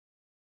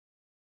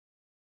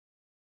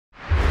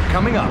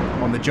Coming up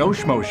on the Joe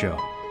Schmo Show.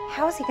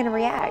 How is he going to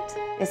react?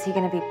 Is he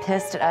going to be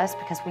pissed at us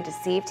because we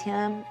deceived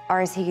him?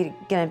 Or is he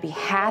going to be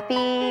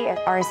happy?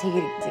 Or is he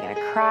going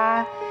to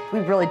cry? We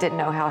really didn't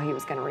know how he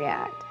was going to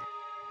react.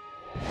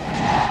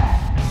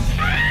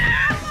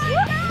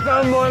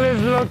 Someone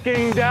is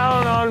looking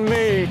down on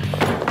me.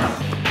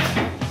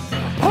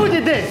 Who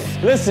did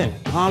this? Listen,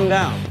 calm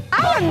down.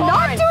 I am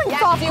not doing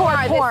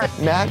softcore porn.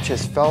 Matt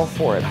just fell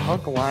for it,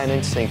 hook, line,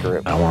 and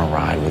sinker. I want to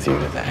ride with you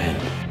to the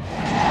end.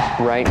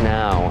 Right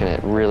now, it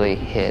really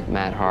hit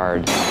Matt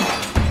hard.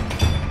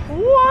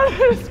 What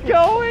is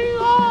going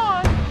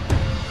on?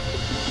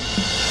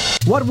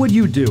 What would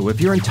you do if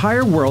your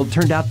entire world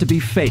turned out to be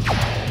fake?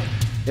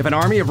 If an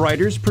army of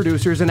writers,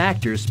 producers, and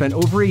actors spent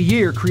over a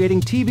year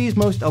creating TV's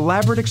most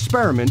elaborate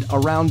experiment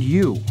around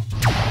you?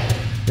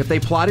 If they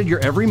plotted your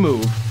every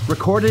move,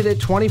 recorded it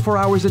 24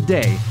 hours a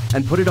day,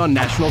 and put it on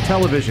national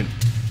television?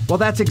 Well,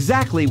 that's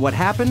exactly what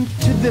happened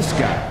to this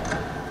guy.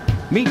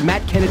 Meet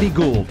Matt Kennedy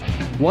Gould,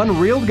 one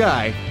real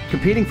guy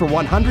competing for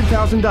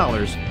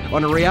 $100,000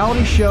 on a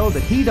reality show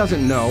that he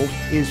doesn't know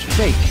is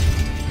fake.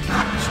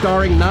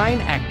 Starring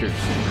 9 actors.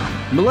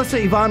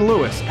 Melissa Yvonne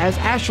Lewis as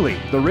Ashley,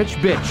 the rich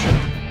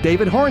bitch.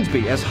 David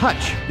Hornsby as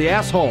Hutch, the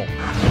asshole.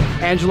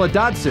 Angela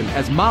Dodson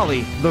as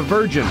Molly, the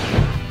virgin.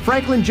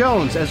 Franklin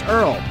Jones as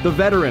Earl, the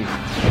veteran.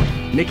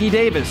 Nikki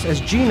Davis as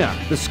Gina,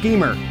 the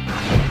schemer.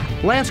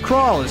 Lance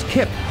Kral as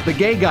Kip, the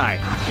gay guy.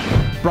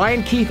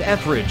 Brian Keith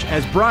Etheridge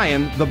as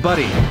Brian, the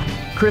buddy.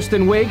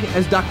 Kristen Wiig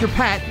as Dr.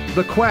 Pat,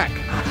 the quack.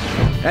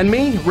 And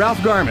me,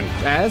 Ralph Garman,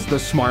 as the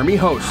smarmy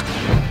host.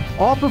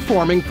 All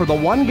performing for the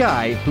one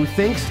guy who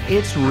thinks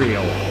it's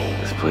real.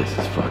 This place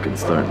is fucking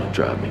starting to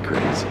drive me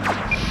crazy.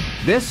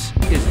 This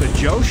is the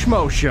Joe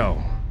Schmo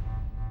Show.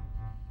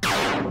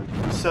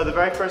 So the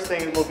very first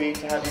thing will be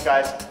to have you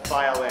guys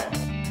file in.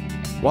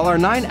 While our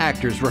 9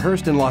 actors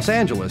rehearsed in Los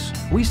Angeles,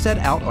 we set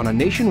out on a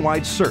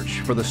nationwide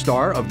search for the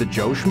star of the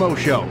Joe Schmo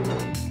Show.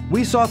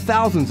 We saw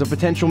thousands of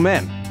potential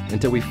men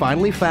until we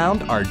finally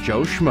found our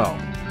Joe Schmo,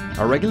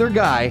 a regular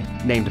guy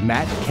named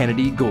Matt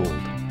Kennedy Gould.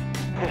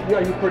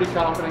 Are you a pretty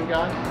confident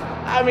guy?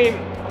 I mean,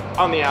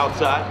 on the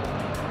outside.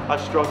 I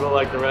struggle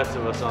like the rest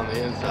of us on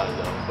the inside,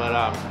 though. But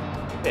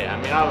yeah,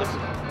 I mean,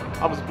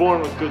 I was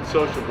born with good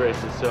social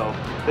graces, so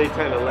they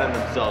tend to lend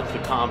themselves to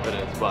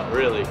confidence. But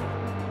really,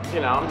 you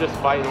know, I'm just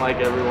fighting like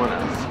everyone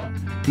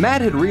else.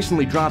 Matt had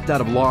recently dropped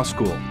out of law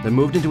school and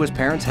moved into his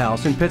parents'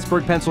 house in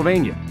Pittsburgh,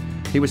 Pennsylvania.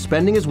 He was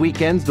spending his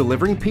weekends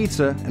delivering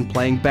pizza and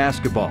playing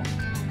basketball.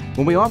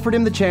 When we offered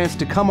him the chance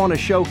to come on a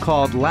show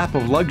called Lap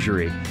of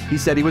Luxury, he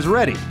said he was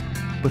ready.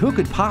 But who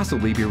could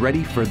possibly be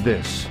ready for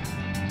this?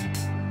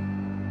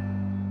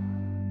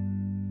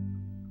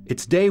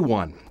 It's day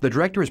 1. The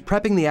director is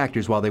prepping the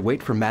actors while they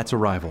wait for Matt's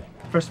arrival.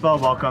 First of all,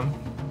 welcome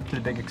to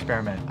the big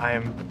experiment. I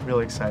am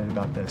really excited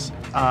about this.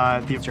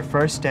 It's your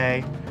first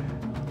day.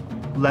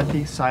 Let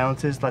the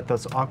silences, let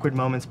those awkward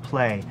moments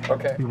play.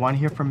 Okay. We want to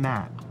hear from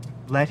Matt.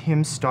 Let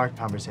him start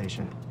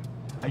conversation.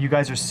 You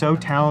guys are so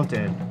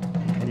talented,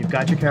 and you've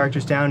got your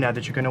characters down now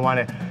that you're going to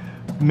want to,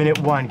 minute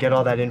 1, get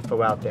all that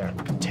info out there.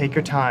 Take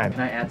your time.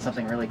 Can I add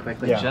something really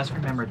quickly? Yeah. Just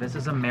remember, this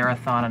is a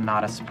marathon and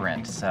not a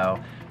sprint. So,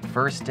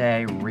 first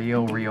day,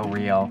 real. We're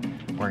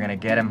gonna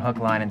get him hook,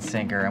 line, and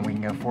sinker, and we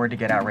can afford to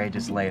get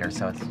outrageous later.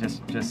 So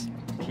it's just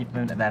keep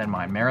that in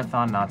mind.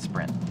 Marathon, not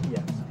sprint.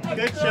 Yes.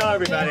 Good show,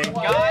 everybody.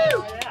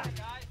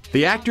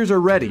 The actors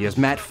are ready as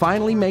Matt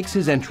finally makes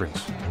his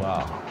entrance.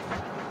 Wow.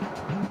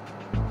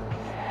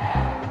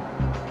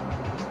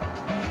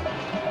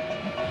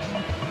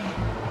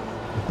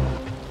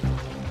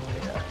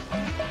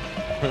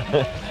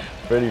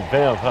 Pretty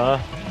pimp, huh?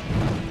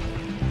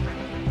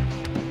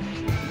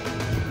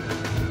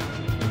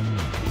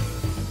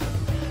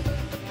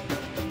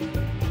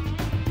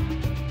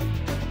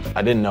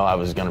 I didn't know I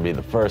was gonna be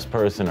the first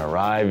person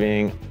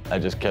arriving. I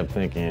just kept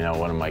thinking, you know,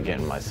 what am I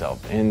getting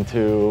myself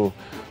into?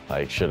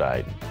 Like, should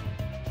I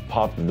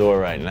pop the door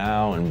right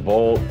now and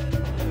bolt?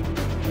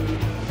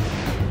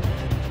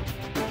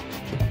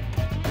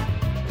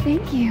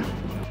 Thank you.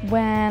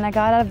 When I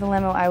got out of the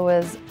limo, I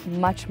was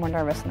much more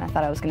nervous than I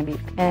thought I was going to be.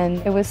 And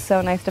it was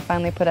so nice to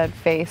finally put a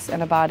face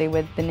and a body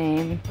with the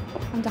name.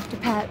 I'm Dr.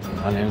 Pat.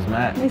 My name's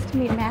Matt. Nice to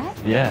meet Matt.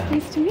 Yeah.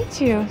 Nice to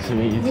meet you. Nice to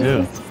meet you too.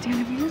 Nice to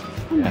stand over here.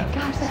 Oh my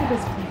gosh, look at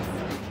this place.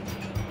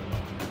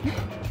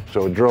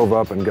 So we drove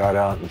up and got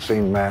out and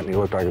seen Matt, and he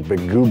looked like a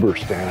big goober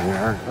standing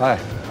there. Hi,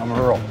 I'm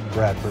Earl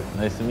Bradford.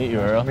 Nice to meet you,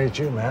 Earl. Nice to meet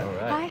you, Matt. All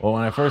right. Hi. Well,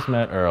 when I first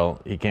met Earl,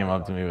 he came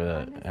up to me with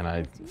it, and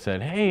I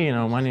said, hey, you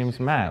know, my name's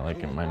Matt, like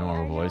in my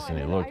normal voice, and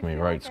he looked me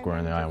right square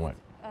in the eye and went,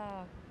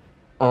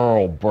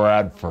 Earl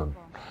Bradford.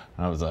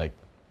 And I was like,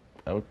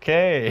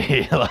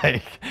 okay,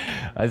 like,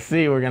 I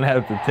see we're gonna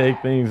have to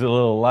take things a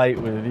little light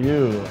with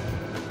you.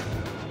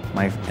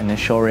 My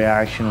initial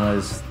reaction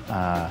was,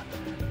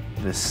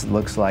 this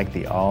looks like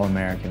the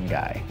all-American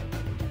guy.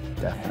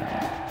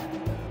 Definitely.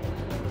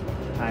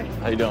 Hi.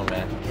 How you doing,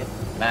 man?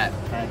 Matt.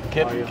 Hi.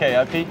 Kip, How are you?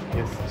 K-I-P?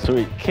 Yes.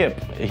 Sweet.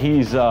 Kip,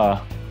 he's,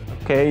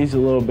 okay, he's a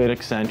little bit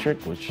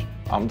eccentric, which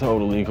I'm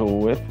totally cool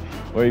with.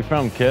 Where are you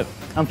from, Kip?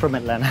 I'm from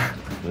Atlanta.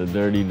 The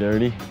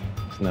dirty.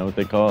 Isn't that what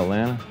they call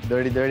Atlanta?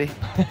 Dirty.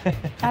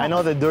 I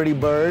know the dirty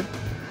bird,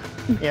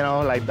 you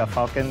know, like the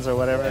Falcons or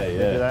whatever. Yeah, They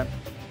yeah. do that.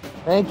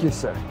 Thank you,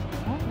 sir.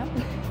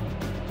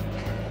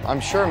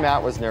 I'm sure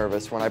Matt was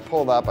nervous. When I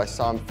pulled up, I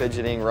saw him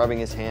fidgeting, rubbing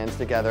his hands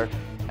together,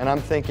 and I'm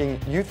thinking,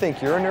 you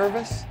think you're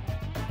nervous?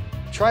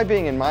 Try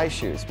being in my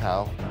shoes,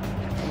 pal.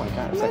 Oh my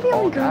God, it's like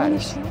all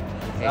guys.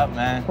 What's up,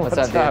 man? What's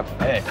up,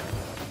 dude? Hey.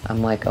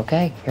 I'm like,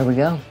 okay, here we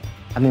go.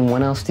 I mean,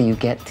 when else do you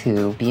get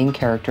to be in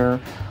character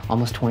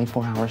almost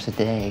 24 hours a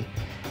day?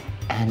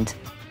 And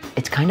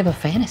it's kind of a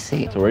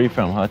fantasy. So where are you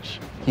from, Hutch?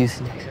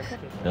 Houston.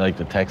 You like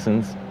the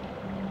Texans?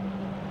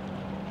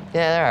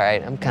 Yeah, they're all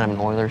right. I'm kind of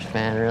an Oilers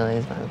fan, really.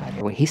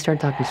 When he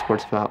started talking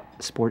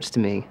sports to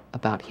me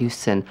about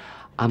Houston,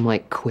 I'm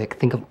like, quick,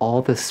 think of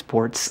all the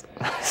sports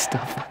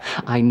stuff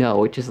I know,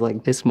 which is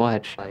like this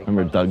much.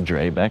 Remember Doug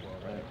Drabeck?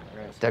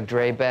 Doug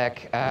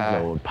Drabeck.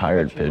 The old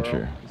Pirate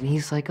pitcher. And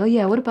he's like, oh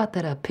yeah, what about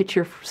that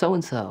pitcher for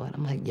so-and-so? And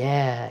I'm like,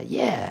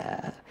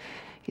 yeah.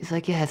 He's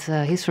like,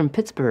 yeah, he's from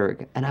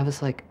Pittsburgh. And I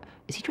was like,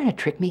 is he trying to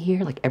trick me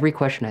here? Like every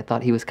question I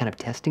thought he was kind of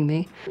testing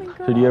me.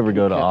 Did you ever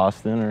go to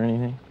Austin or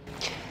anything?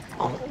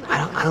 Oh,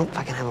 I don't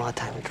fucking have a lot of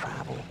time to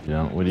travel. You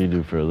don't? What do you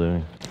do for a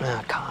living?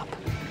 Cop.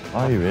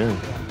 Oh, you really?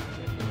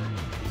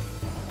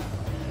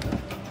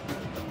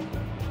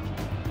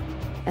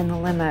 In the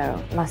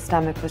limo, my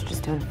stomach was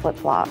just doing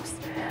flip-flops.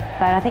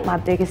 But I think my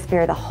biggest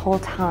fear the whole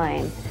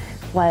time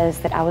was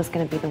that I was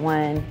going to be the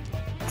one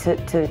to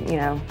you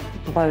know,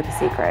 blow the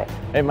secret.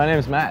 Hey, my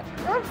name's Matt.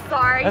 I'm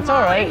sorry, That's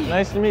all right.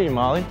 Nice to meet you,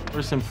 Molly.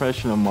 First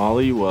impression of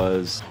Molly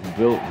was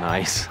built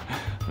nice.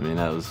 I mean,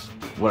 that was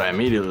what I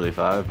immediately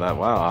thought. I thought,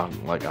 wow,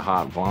 like a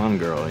hot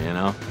blonde girl, you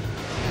know?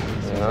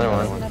 Another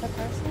one.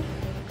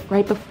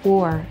 Right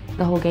before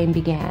the whole game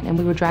began and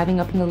we were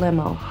driving up in the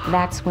limo,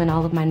 that's when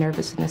all of my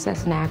nervousness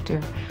as an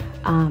actor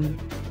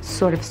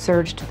sort of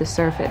surged to the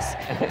surface.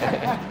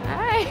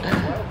 Hi.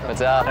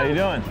 What's up? How you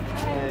doing?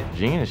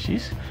 Gina,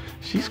 she's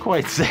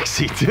quite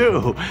sexy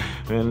too.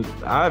 And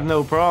I have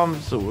no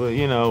problems,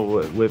 you know,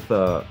 with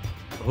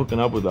hooking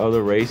up with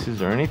other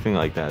races or anything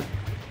like that.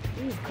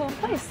 It's a cool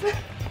place.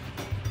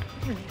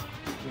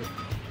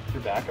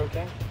 Your back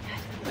okay?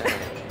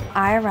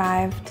 I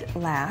arrived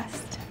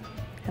last,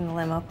 and the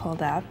limo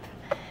pulled up,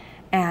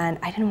 and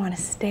I didn't want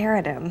to stare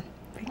at him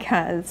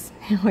because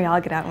we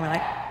all get out and we're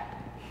like.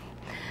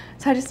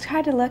 So I just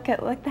tried to look at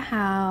the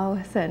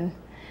house and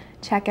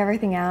check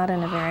everything out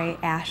in a very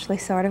Ashley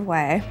sort of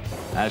way.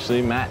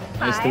 Ashley, Matt,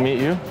 nice to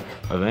meet you.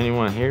 Of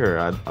anyone here,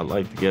 I'd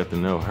like to get to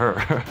know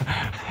her.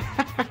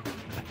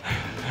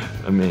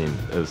 I mean,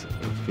 as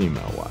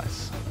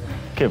female-wise.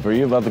 Kip, are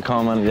you about to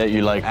comment that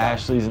you like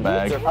Ashley's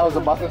bag? I was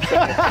about to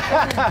say.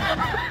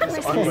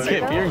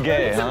 Kip, you're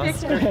gay, huh?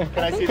 Can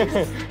I see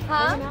this?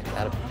 Huh?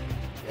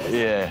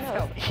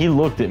 Yeah. He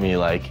looked at me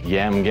like,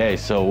 yeah, I'm gay,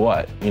 so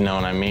what? You know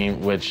what I mean?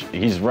 Which,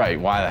 he's right.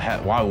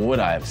 Why would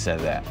I have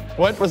said that?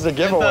 What was the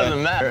giveaway? It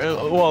doesn't matter.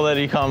 Well, that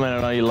he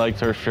commented on he liked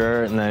her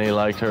shirt, and then he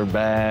liked her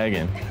bag,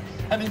 and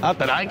not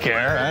that I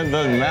care. It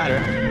doesn't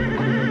matter.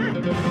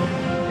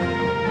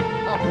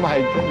 Oh my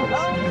goodness.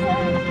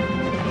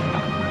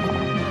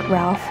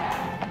 Ralph,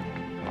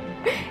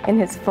 in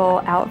his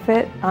full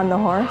outfit on the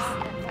horse.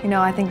 You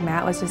know, I think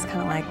Matt was just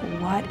kind of like,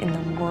 what in the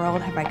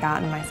world have I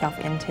gotten myself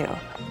into?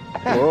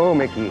 Whoa,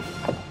 Mickey.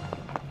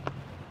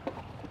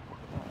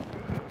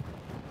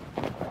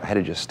 I had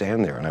to just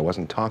stand there and I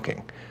wasn't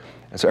talking.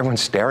 And so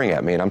everyone's staring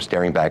at me and I'm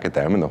staring back at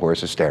them and the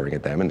horse is staring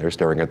at them and they're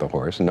staring at the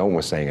horse and no one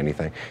was saying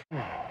anything.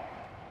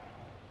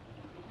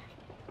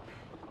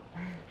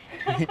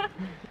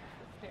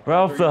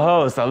 Ralph, the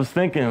host, I was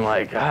thinking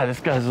like, God, this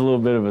guy's a little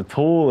bit of a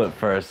tool at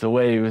first, the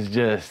way he was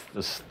just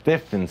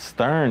stiff and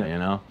stern, you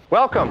know?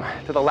 Welcome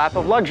to the Lap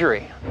of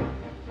Luxury.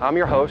 I'm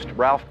your host,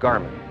 Ralph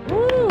Garman.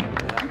 Woo.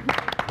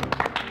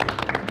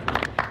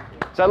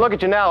 As I look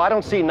at you now, I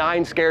don't see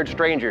 9 scared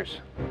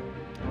strangers.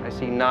 I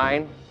see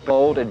 9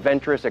 bold,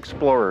 adventurous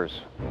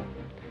explorers.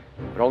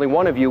 But only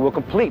one of you will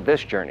complete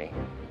this journey.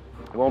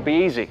 It won't be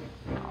easy.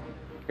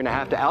 You're gonna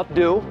have to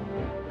outdo,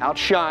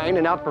 outshine,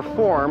 and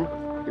outperform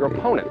your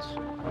opponents.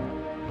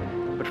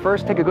 But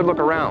first, take a good look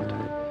around.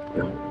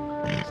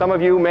 Some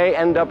of you may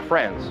end up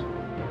friends.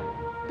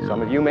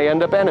 Some of you may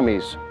end up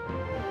enemies.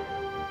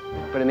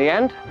 But in the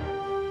end,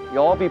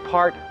 you'll all be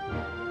part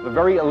of a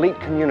very elite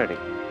community.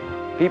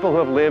 People who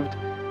have lived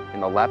in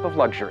the lap of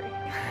luxury.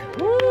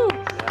 Woo.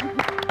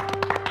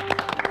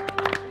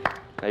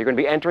 Now you're going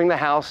to be entering the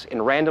house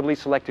in randomly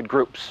selected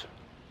groups.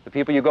 The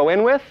people you go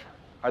in with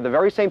are the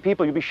very same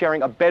people you'll be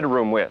sharing a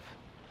bedroom with.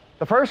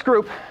 The first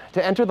group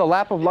to enter the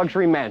lap of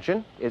luxury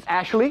mansion is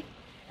Ashley,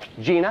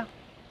 Gina,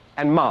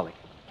 and Molly.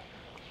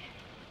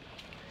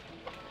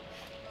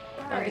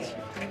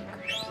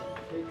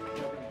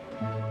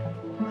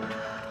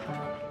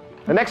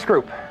 The next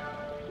group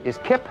is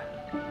Kip,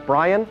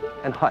 Brian,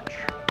 and Hutch.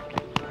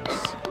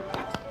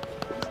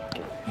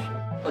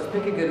 Let's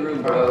pick a good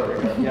room,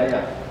 bro.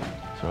 Yeah.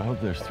 So I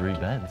hope there's 3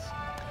 beds.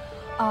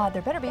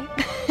 There better be.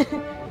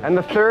 And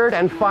the third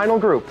and final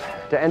group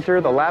to enter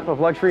the lap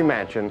of luxury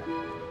mansion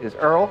is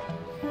Earl,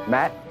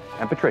 Matt,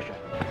 and Patricia.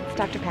 It's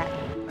Dr. Pat.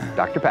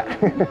 Dr. Pat.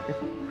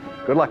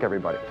 Good luck,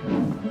 everybody.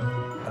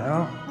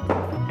 Well,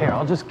 here,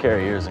 I'll just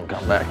carry yours and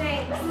come back.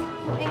 Thanks.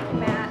 Thank you,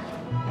 Matt.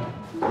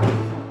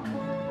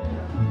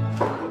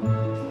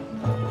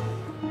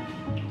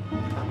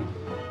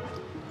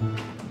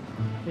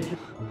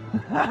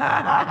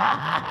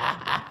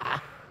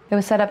 It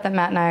was set up that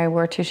Matt and I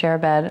were to share a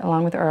bed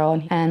along with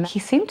Earl, and he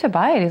seemed to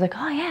buy it. He's like,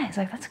 oh yeah, he's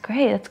like, that's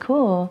great, that's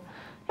cool.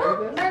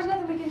 There's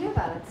nothing we can do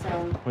about it,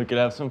 so. We could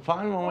have some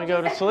fun when we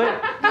go to sleep.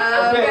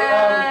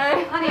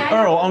 Okay. Honey,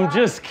 Earl, I'm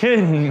just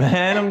kidding,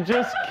 man. I'm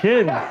just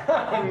kidding.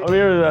 I'm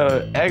here with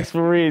an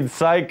ex-Marine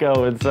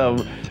psycho and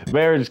some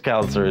marriage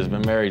counselor who's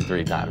been married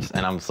 3 times,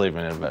 and I'm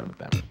sleeping in bed with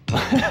them.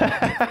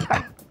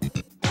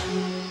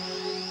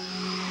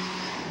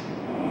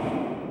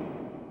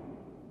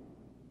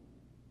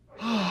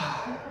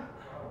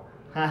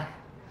 Hi.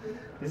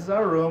 This is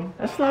our room.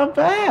 That's not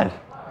bad.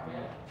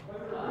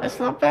 That's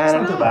not bad It's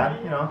at not too all.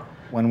 bad, you know.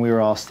 When we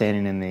were all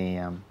standing in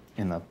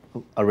the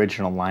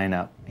original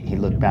lineup, he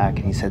looked back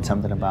and he said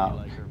something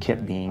about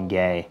Kip being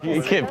gay.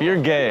 Hey, Kip, you're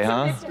gay,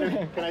 huh?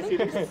 Can I see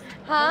this?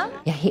 Huh?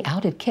 Yeah, he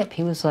outed Kip.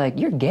 He was like,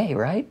 "You're gay,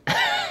 right?"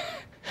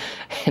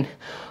 And,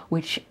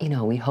 which, you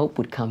know, we hope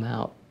would come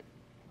out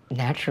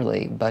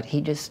naturally, but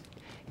he's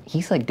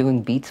like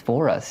doing beats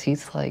for us.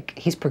 He's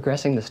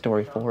progressing the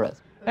story for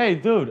us. Hey,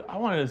 dude, I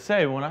wanted to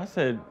say, when I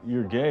said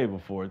you're gay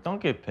before,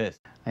 don't get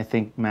pissed. I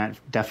think Matt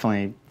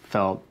definitely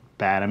felt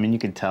bad. I mean, you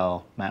could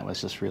tell Matt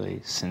was just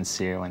really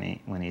sincere when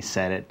he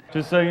said it.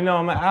 Just so you know,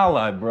 I'm an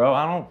ally, bro.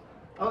 I don't...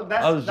 Oh,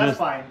 that's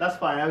fine. That's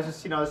fine. I was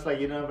just, you know, it's like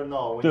you never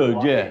know. When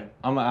Dude, yeah,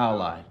 I'm an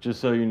ally. Just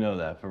so you know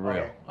that, for real.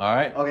 Okay. All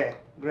right? Okay,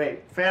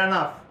 great. Fair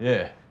enough.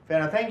 Yeah. Fair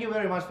enough. Thank you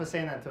very much for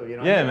saying that too. You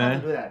know, Yeah, you don't have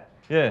man. to do that.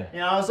 Yeah. You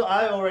know, so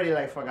I already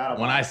like forgot about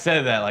When it. I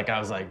said that, like, I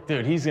was like,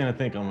 dude, he's gonna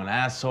think I'm an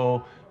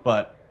asshole,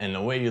 but, and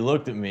the way you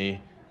looked at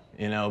me,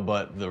 you know,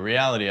 but the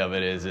reality of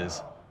it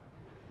is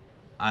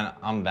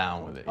I'm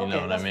down with it, you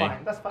know what I mean?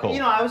 Fine. That's fine. Cool. You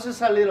know, I was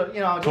just a little, you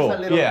know, just Cool. a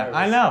little Yeah, nervous.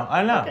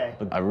 I know. Okay.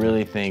 But I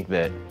really think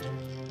that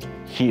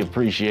he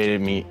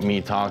appreciated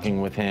me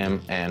talking with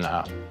him, and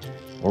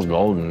we're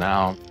golden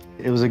now.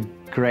 It was a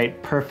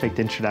great, perfect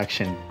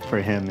introduction for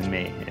him and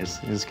me. It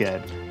was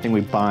good. I think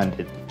we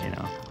bonded, you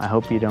know. I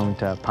hope you don't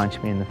punch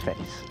me in the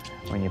face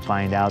when you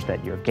find out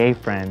that your gay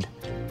friend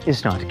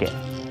is not gay.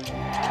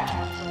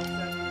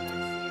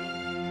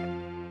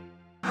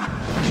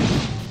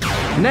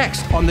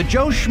 Next on the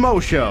Joe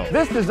Schmo Show.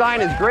 This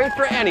design is great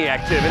for any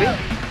activity.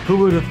 Who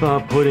would have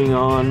thought putting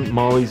on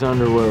Molly's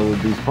underwear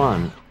would be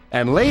fun?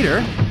 And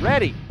later,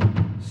 Ready,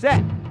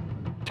 set,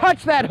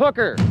 touch that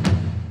hooker.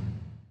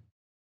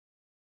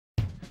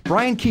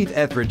 Brian Keith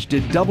Etheridge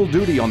did double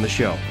duty on the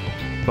show,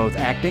 both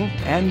acting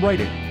and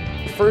writing.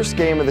 The first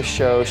game of the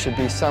show should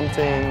be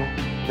something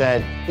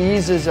that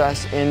eases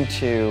us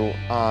into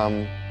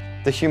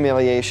the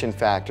humiliation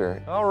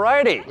factor. All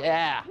righty.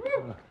 Yeah.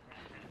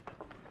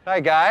 Hi,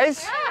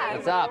 guys.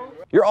 What's up?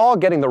 You're all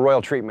getting the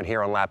royal treatment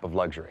here on Lap of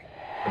Luxury.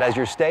 But as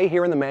your stay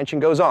here in the mansion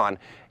goes on,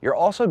 you're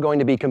also going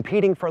to be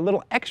competing for a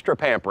little extra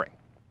pampering.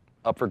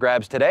 Up for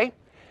grabs today,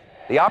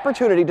 the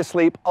opportunity to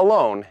sleep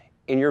alone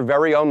in your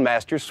very own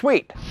master's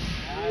suite.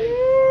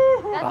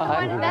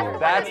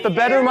 That's the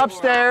bedroom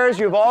upstairs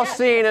you've all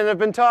seen and have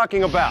been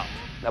talking about.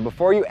 Now,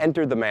 before you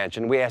entered the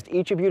mansion, we asked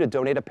each of you to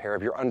donate a pair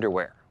of your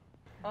underwear.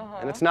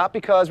 And it's not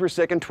because we're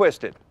sick and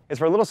twisted. It's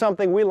for a little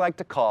something we like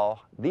to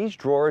call, these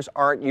drawers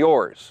aren't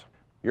yours.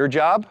 Your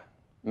job?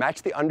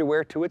 Match the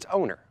underwear to its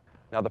owner.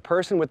 Now, the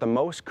person with the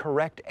most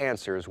correct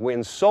answers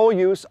wins sole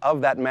use of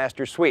that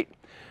master suite.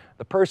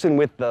 The person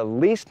with the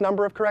least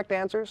number of correct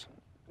answers,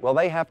 well,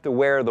 they have to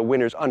wear the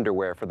winner's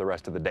underwear for the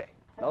rest of the day.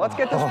 Now, let's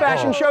get this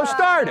fashion show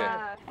started.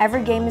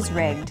 Every game is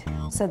rigged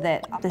so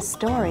that the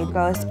story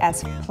goes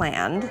as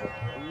planned.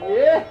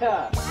 You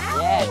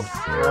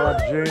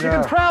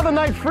can prowl the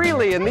night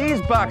freely in these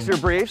boxer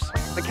briefs.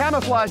 The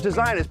camouflage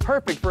design is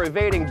perfect for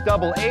evading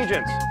double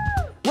agents.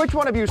 Which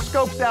one of you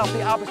scopes out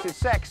the opposite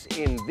sex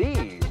in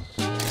these?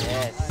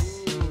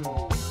 Yes.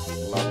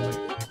 Lovely.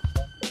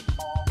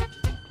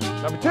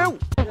 Number 2.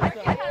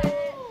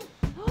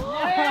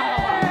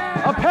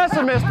 A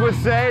pessimist would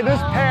say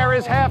this pair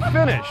is half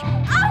finished,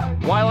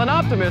 while an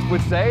optimist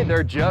would say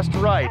they're just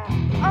right.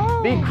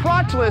 The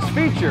crotchless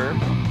feature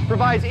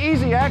provides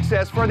easy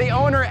access for the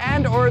owner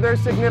and/or their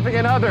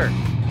significant other.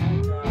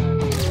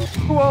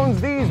 Who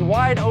owns these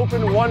wide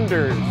open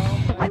wonders?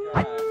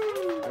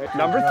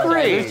 Number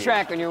 3. Lose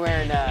track when you're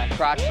wearing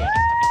Crocs.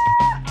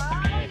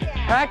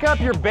 Pack up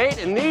your bait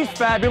in these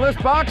fabulous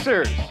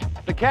boxers.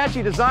 The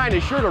catchy design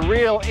is sure to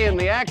reel in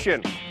the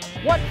action.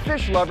 What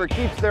fish lover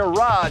keeps their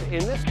rod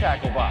in this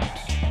tackle box?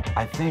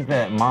 I think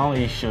that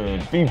Molly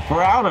should be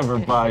proud of her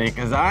body,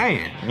 because I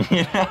am,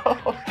 you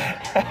know?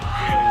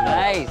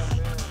 Nice.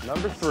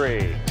 Number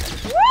 3.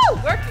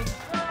 Woo! Working.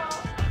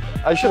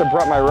 I should have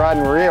brought my rod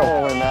and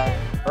reel in that.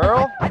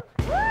 Earl,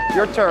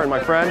 your turn, my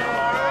friend.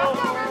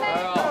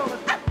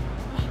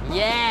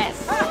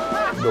 Yes.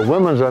 The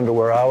women's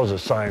underwear I was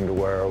assigned to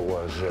wear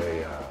was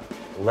a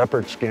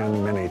leopard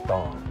skin mini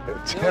thong.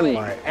 It's in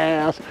my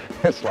ass.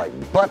 It's like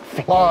butt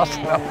floss.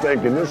 And I'm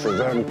thinking, this is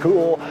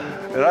uncool.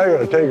 And I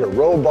gotta take a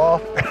robe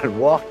off and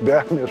walk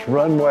down this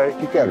runway.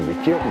 You gotta be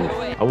kidding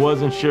me. I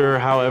wasn't sure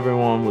how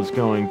everyone was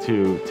going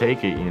to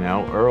take it, you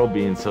know, Earl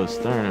being so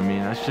stern. I mean,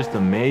 that's just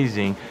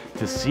amazing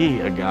to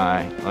see a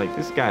guy, like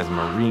this guy's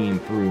Marine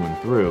through and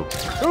through.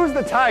 Who's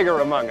the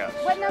tiger among us?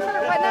 What number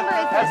is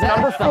That's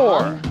number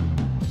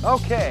 4.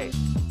 Okay,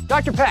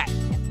 Dr. Pat.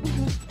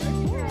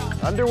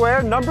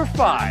 Underwear number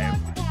 5.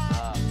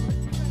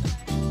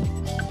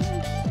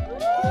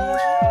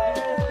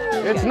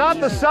 It's not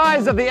the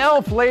size of the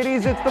elf,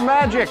 ladies, it's the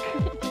magic.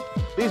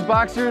 These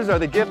boxers are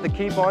the gift that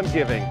keep on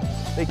giving.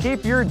 They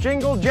keep your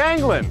jingle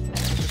jangling,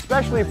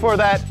 especially for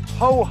that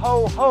ho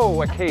ho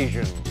ho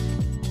occasion.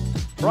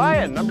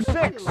 Brian, number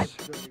 6.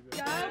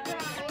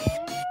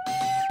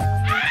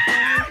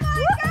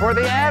 For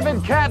the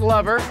avid cat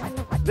lover,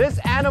 this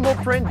animal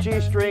print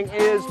G-string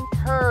is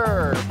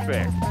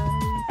perfect.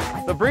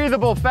 The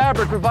breathable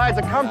fabric provides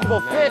a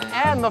comfortable fit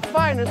and the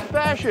finest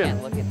fashion.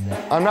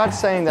 I'm not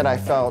saying that I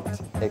felt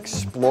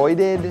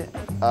exploited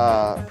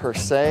per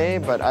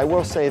se, but I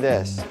will say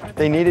this.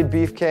 They needed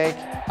beefcake,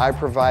 I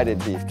provided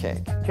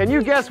beefcake. Can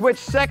you guess which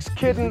sex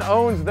kitten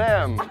owns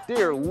them?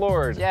 Dear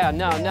Lord. Yeah,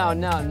 no.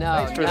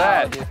 Thanks for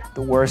that.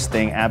 The worst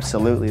thing,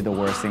 absolutely the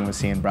worst thing was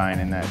seeing Brian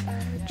in that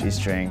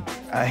G-string.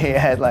 He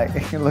had like,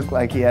 it looked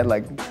like he had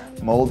like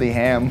moldy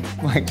ham,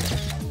 like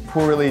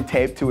poorly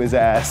taped to his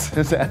ass.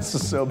 His ass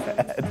was so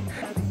bad.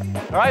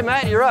 All right,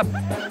 Matt, you're up.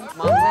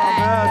 Come on,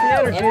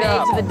 Matt. The energy M-A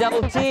up. to the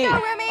double T.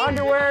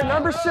 Underwear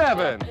number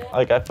 7.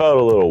 Like, I felt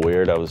a little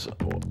weird. I was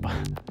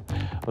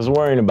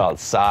worrying about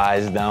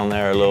size down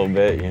there a little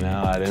bit, you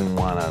know. I didn't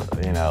want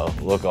to, you know,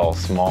 look all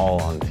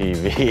small on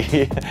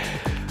TV.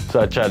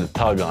 So I tried to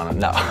tug on it.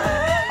 No.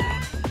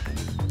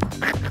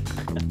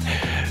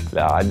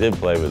 No, I did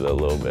play with it a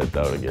little bit,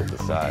 though, to get the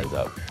size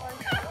up.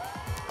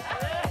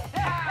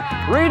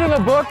 Reading a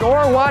book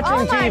or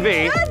watching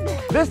TV,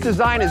 this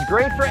design is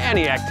great for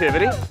any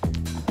activity.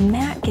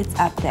 Matt gets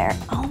up there.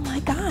 Oh my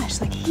gosh,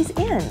 like he's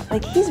in.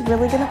 Like he's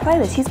really gonna play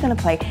this. He's gonna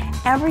play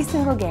every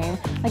single game.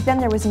 Like then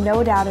there was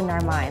no doubt in our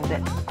mind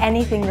that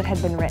anything that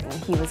had been written,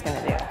 he was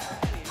gonna do.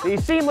 The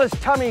seamless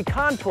tummy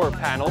contour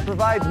panel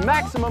provides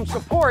maximum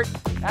support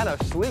and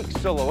a sleek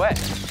silhouette.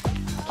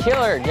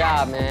 Killer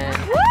job, man.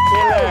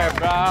 Killer,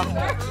 bro.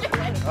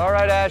 All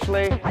right,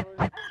 Ashley,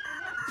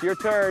 it's your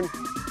turn.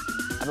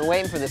 I've been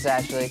waiting for this,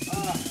 Ashley.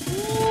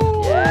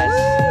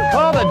 Yes.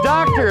 Call the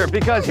doctor,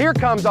 because here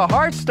comes a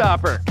heart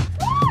stopper.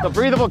 The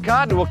breathable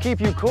cotton will keep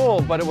you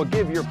cool, but it will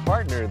give your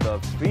partner the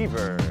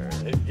fever.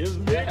 It gives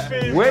me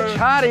fever. Which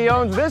hottie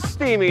owns this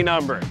steamy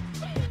number?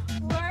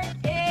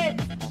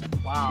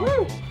 Wow.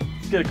 Woo.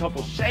 Let's get a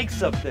couple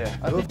shakes up there.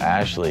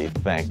 Ashley,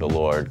 thank the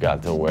Lord,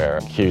 got to wear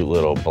cute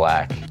little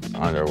black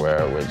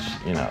underwear, which,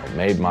 you know,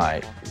 made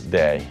my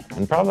day.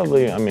 And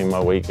probably, I mean,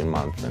 my week and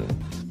month and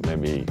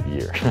maybe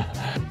year.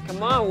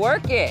 Come on,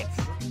 work it.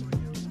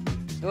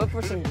 Do it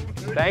for some...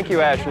 Thank you,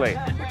 Ashley.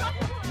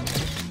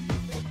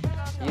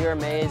 You're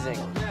amazing.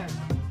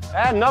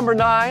 And number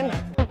 9,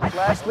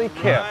 lastly,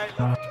 Kip.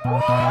 Come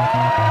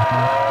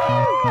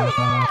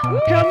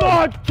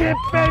on, Kip,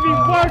 baby,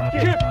 work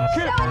it.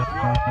 Kip.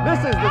 This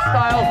is the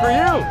style for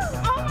you.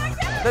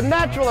 The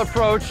natural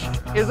approach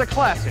is a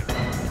classic.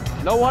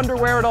 No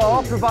underwear at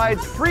all,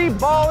 provides free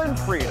ball and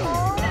freedom.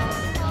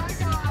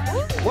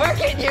 Work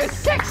it, you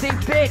sexy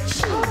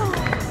bitch.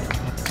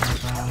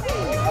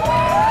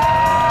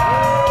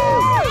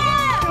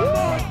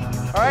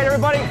 All right,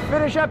 everybody,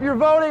 finish up your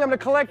voting. I'm going to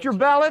collect your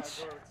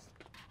ballots,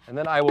 and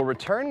then I will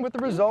return with the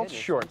results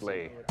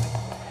shortly.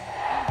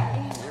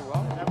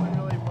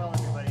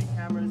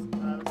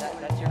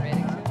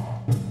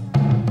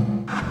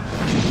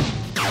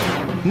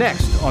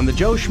 Next on the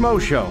Joe Schmo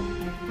Show.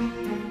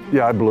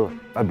 Yeah, I blew it.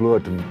 I blew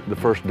it the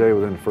first day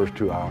within the first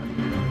 2 hours.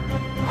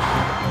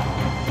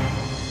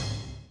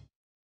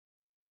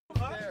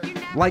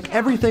 Like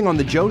everything on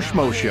the Joe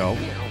Schmo Show,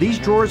 These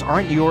Drawers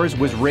Aren't Yours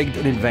was rigged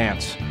in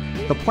advance.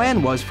 The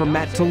plan was for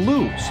Matt to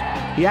lose.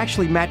 He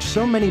actually matched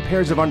so many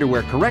pairs of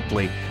underwear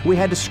correctly, we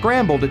had to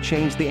scramble to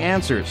change the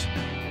answers.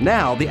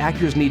 Now, the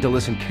actors need to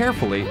listen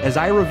carefully as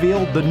I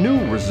reveal the new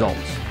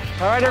results.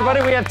 All right,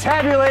 everybody, we have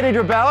tabulated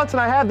your ballots,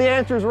 and I have the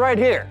answers right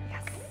here.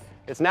 Yes.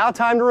 It's now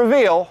time to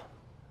reveal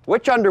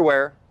which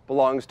underwear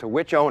belongs to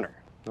which owner,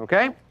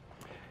 okay?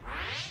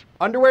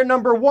 Underwear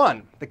number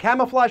 1, the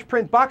camouflage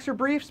print boxer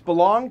briefs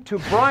belong to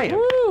Brian.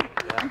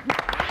 Yeah.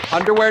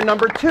 Underwear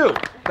number 2,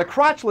 the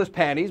crotchless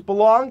panties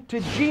belong to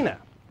Gina.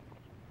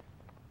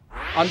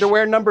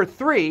 Underwear number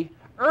 3,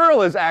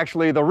 Earl is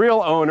actually the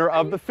real owner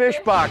of the fish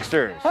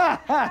boxers.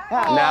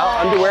 Now,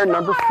 underwear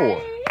number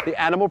 4, the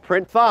animal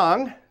print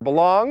thong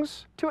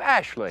belongs to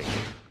Ashley.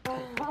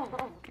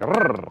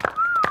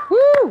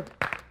 Woo!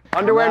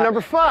 Underwear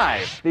number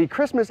 5, the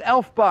Christmas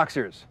elf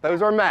boxers.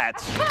 Those are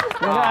Matt's.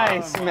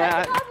 Nice,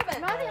 Matt.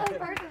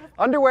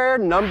 Underwear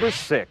number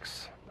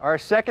 6, our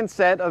second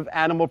set of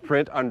animal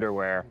print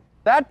underwear.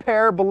 That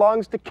pair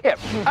belongs to Kip.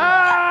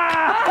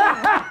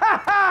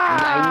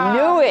 I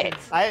knew it.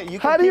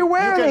 How do you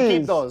wear these? You can these?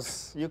 keep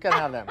those. You can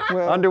have them.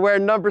 Underwear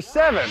number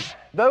 7.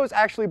 Those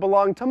actually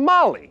belong to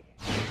Molly.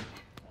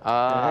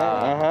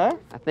 I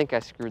think I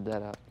screwed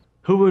that up.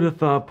 Who would have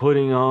thought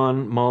putting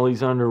on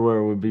Molly's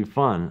underwear would be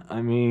fun?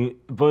 I mean,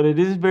 but it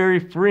is very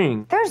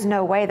freeing. There's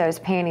no way those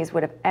panties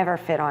would have ever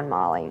fit on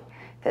Molly.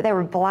 They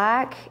were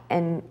black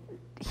and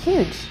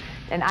huge.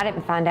 And I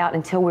didn't find out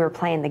until we were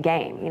playing the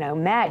game. You know,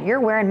 Matt, you're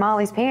wearing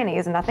Molly's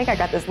panties. And I think I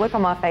got this look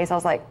on my face. I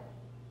was like,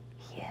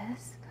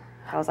 yes.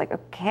 I was like,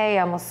 okay,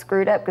 I almost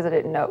screwed up because I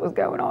didn't know what was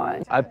going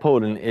on. I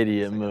pulled an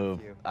idiot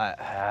move.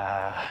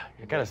 I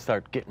gotta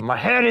start getting my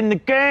head in the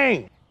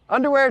game.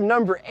 Underwear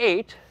number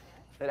 8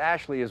 that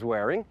Ashley is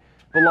wearing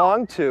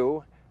belong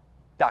to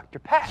Dr.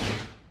 Pat.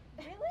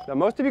 Now,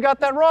 most of you got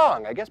that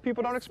wrong. I guess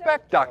people don't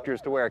expect doctors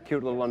to wear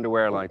cute little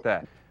underwear like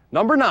that.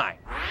 Number 9.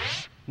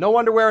 No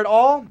underwear at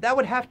all? That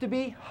would have to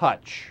be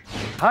Hutch.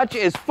 Hutch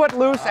is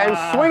footloose and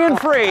swinging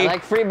free. I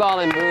like free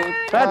balling, boo.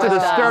 That's a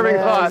disturbing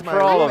thought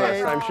for all of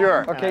us, I'm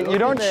sure. Okay, you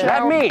don't shout.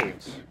 That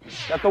means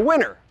that the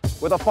winner,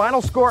 with a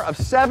final score of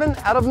 7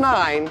 out of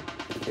 9,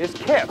 is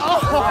Kip.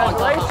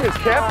 Congratulations,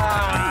 Kip,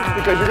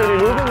 because you're going to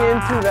be moving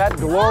into that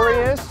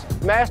glorious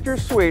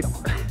master's suite.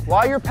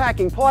 While you're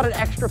packing, pull out an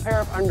extra pair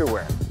of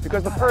underwear,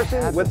 because the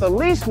person with the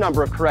least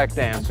number of correct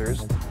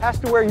answers has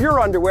to wear your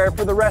underwear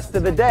for the rest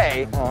of the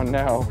day. Oh,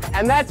 no.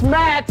 And that's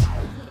Matt.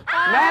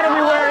 Matt will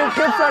be wearing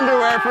Kip's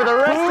underwear for the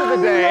rest of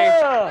the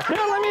day.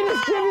 Here, let me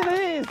just give you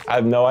these. I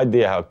have no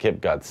idea how Kip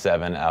got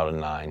 7 out of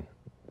 9.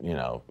 You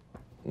know,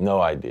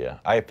 no idea.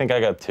 I think I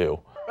got 2.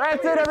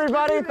 That's it,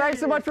 everybody. Thanks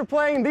so much for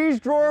playing. These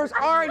drawers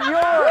aren't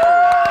yours.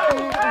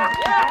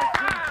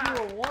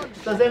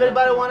 Does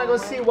everybody want to go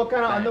see what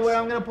kind of underwear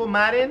I'm going to put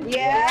Matt in?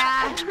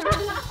 Yeah.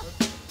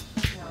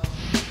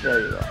 There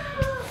you go.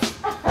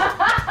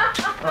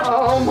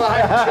 Oh my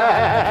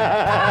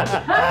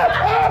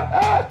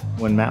God.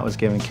 When Matt was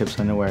giving Kip's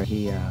underwear,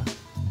 he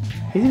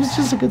was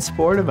just a good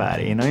sport about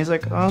it. You know, he's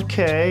like,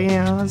 okay, you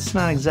know, it's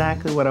not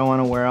exactly what I want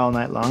to wear all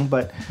night long,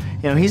 but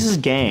you know, he's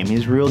just game.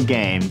 He's real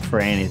game for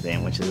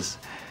anything, which is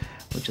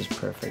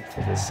perfect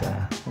for this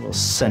little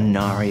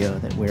scenario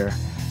that we're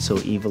so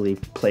evilly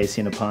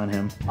placing upon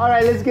him. All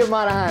right, let's give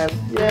Matt a hand.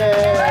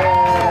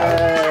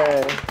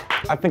 Yay!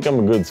 I think I'm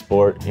a good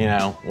sport, you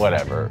know,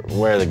 whatever,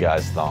 wear the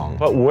guy's thong.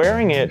 But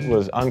wearing it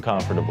was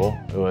uncomfortable.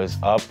 It was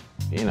up,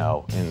 you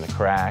know, in the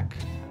crack.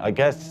 I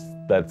guess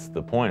that's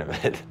the point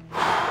of it.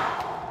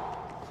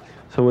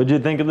 So what'd you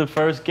think of the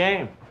first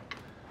game?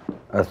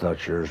 I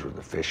thought yours were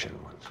the fishing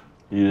ones.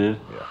 You did?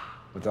 Yeah.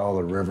 With all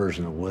the rivers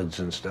and the woods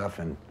and stuff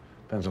in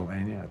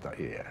Pennsylvania, I thought,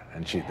 yeah.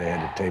 And they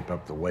had to tape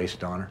up the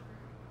waist on her.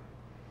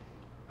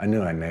 I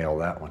knew I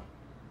nailed that one.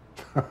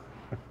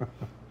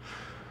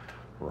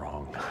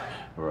 Wrong.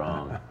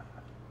 Wrong.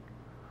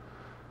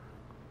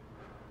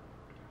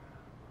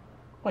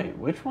 Wait,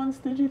 which ones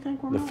did you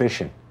think were The mine?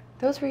 fishing.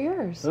 Those were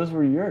yours. Those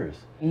were yours.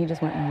 He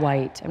just went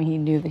white. I mean, he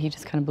knew that he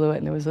just kind of blew it,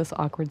 and there was this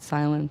awkward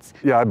silence.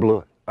 Yeah, I blew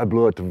it. I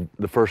blew it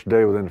the first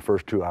day within the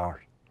first 2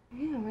 hours.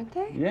 Yeah, weren't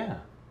they? Yeah.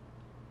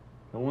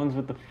 The ones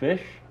with the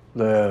fish?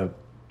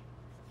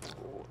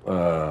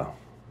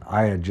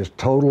 I had just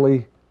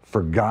totally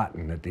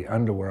forgotten that the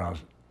underwear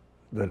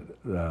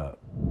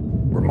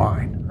were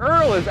mine.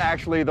 Earl is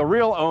actually the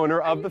real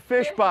owner of the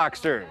fish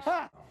boxers.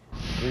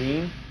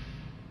 Green?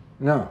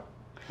 No.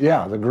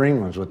 Yeah, the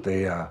green ones with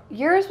the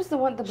Yours was the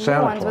blue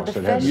Santa ones with Claus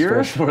the that had fish.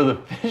 Yours were the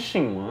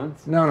fishing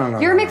ones. No.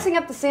 You're no. mixing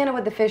up the Santa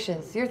with the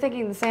fishes. You're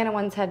thinking the Santa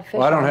ones had fish.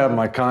 Well, I don't on have them.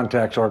 my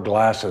contacts or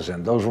glasses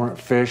in. Those weren't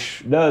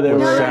fish. No, they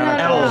with were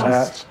Santa Claus elves.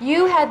 hats.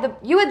 You had the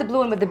blue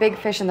one with the big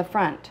fish in the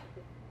front.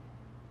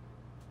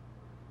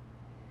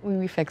 We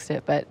refixed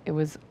it, but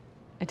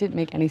it didn't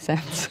make any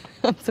sense.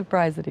 I'm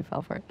surprised that he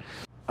fell for it.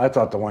 I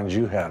thought the ones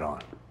you had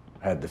on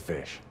had the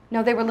fish.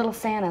 No, they were little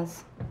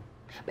Santas.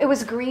 It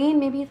was green.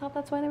 Maybe you thought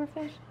that's why they were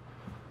fish.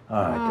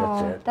 All right,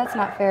 Oh, that's it. that's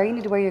not fair. You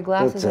need to wear your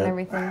glasses That's and it.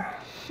 everything.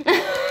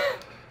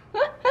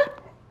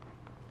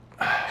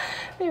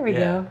 There we Yeah,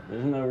 go.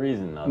 there's no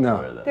reason not to wear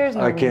No, that. There's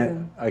no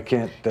reason. I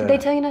can't. Did they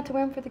tell you not to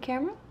wear them for the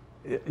camera?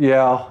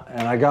 Yeah,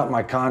 and I got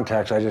my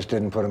contacts. I just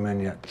didn't put them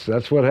in yet. So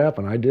that's what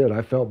happened. I did.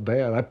 I felt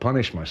bad. I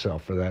punished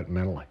myself for that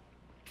mentally.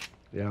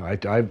 Yeah,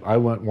 I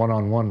went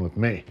one-on-one with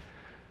me,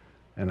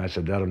 and I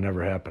said that'll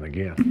never happen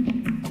again.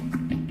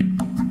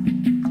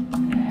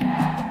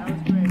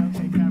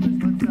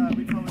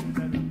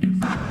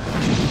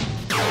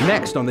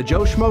 Next on the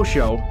Joe Schmo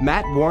Show,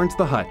 Matt warns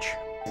the Hutch.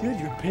 Dude,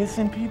 you're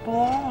pissing people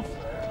off.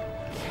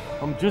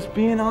 I'm just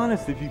being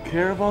honest. If you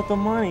care about the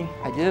money.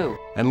 I do.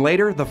 And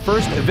later, the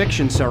first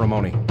eviction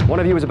ceremony. One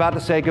of you is about to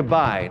say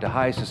goodbye to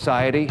high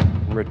society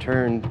and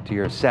return to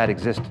your sad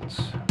existence,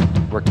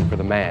 working for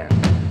the man.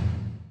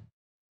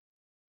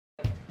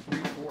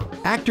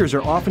 Actors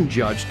are often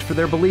judged for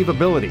their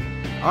believability.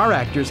 Our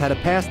actors had to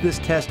pass this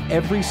test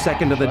every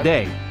second of the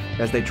day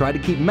as they tried to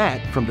keep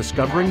Matt from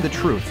discovering the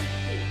truth.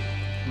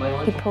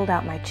 He pulled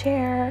out my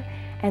chair,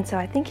 and so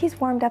I think he's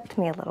warmed up to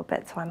me a little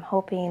bit, so I'm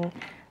hoping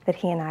that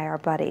he and I are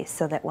buddies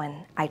so that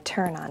when I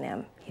turn on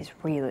him, he's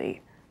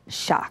really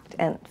shocked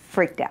and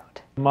freaked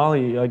out.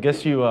 Molly, I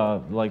guess you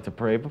like to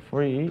pray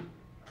before you eat?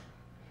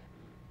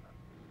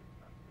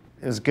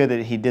 It was good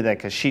that he did that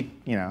because she,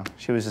 you know,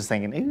 she was just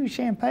thinking, ooh,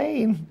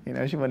 champagne. You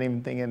know, she wasn't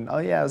even thinking, oh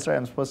yeah, that's right,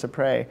 I'm supposed to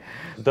pray.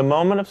 The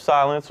moment of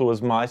silence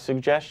was my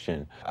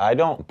suggestion. I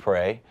don't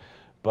pray,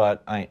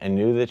 but I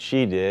knew that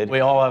she did. We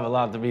all have a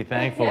lot to be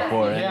thankful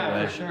for anyway.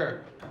 Yeah, for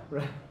sure.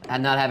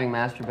 And not having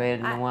masturbated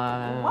in a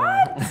while.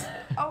 What?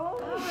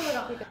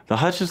 The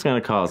Hutch is gonna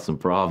cause some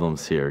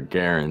problems here,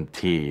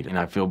 guaranteed. And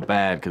I feel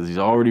bad because he's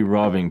already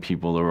rubbing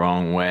people the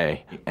wrong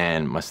way.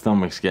 And my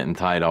stomach's getting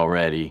tight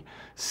already,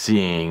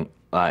 seeing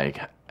like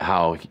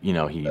how, you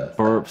know, he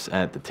burps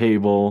at the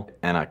table,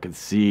 and I could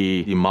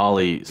see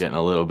Molly getting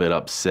a little bit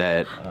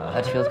upset.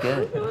 Hutch feels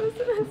good.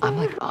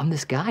 I'm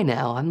this guy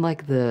now. I'm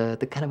like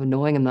the kind of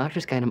annoying,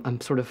 obnoxious guy, and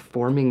I'm sort of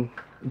forming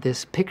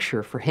this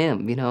picture for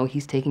him, you know?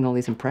 He's taking all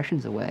these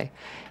impressions away.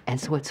 And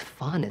so it's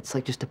fun. It's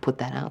like just to put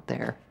that out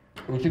there.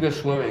 We should go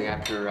swimming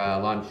after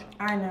lunch.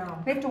 I know.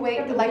 We have to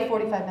wait like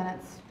 45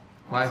 minutes.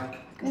 Why?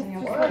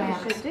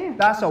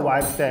 That's a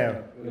wife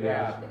tale.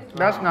 Yeah.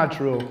 That's not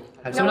true.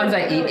 Sometimes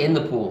I eat in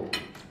the pool.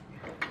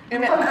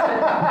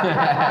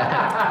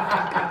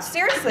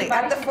 Seriously,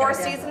 at the Four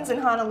Seasons in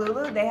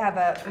Honolulu, they have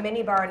a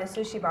mini bar and a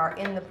sushi bar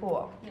in the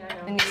pool.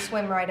 And you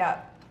swim right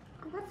up.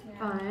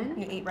 Fun.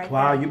 You eat right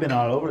Wow, there. you've been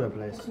all over the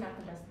place.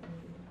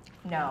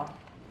 No.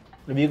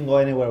 If you can go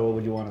anywhere, where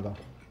would you want to go?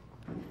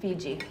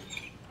 Fiji.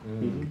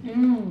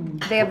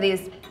 They have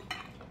these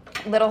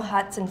little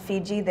huts in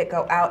Fiji that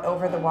go out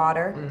over the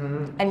water,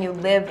 and you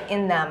live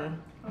in them,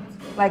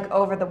 like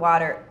over the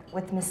water,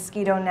 with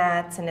mosquito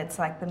nets, and it's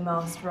like the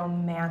most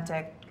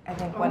romantic, I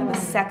think one of the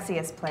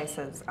sexiest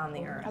places on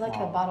the earth. I like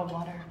the bottled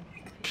water.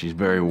 She's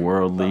very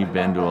worldly,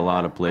 been to a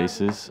lot of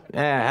places.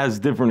 Has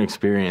different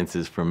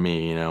experiences from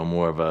me, you know,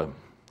 more of a,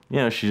 you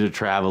know, she's a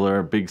traveler,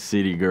 a big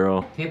city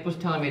girl. Tape was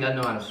telling me he doesn't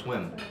know how to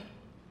swim.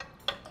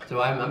 So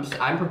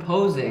I'm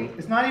proposing.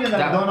 It's not even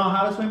that I don't know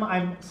how to swim.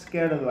 I'm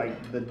scared of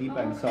like the deep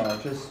end. So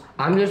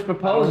I'm just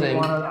proposing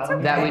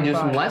that we do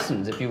some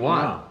lessons if you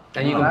want,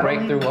 and you can break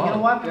through walls. You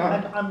know what?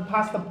 I'm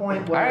past the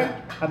point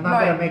where I'm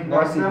not gonna make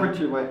No, it's more. never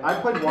too late. I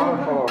played water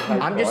polo.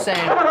 I'm just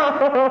saying.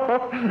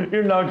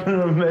 You're not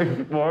gonna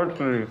make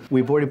varsity.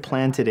 We've already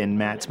planted in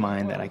Matt's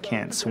mind that I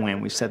can't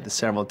swim. We've said this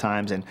several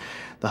times, and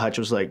the Hutch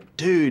was like,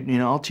 dude, you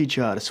know, I'll teach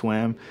you how to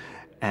swim.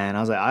 And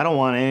I was like, I don't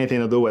want anything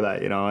to do with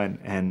that, you know?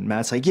 And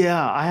Matt's like,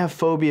 yeah, I have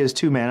phobias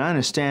too, man. I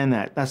understand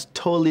that. That's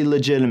totally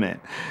legitimate.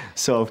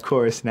 So, of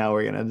course, now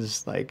we're gonna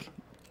just like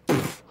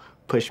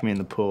push me in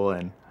the pool,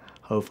 and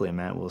hopefully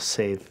Matt will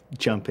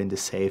jump in to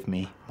save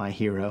me, my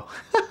hero.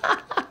 You're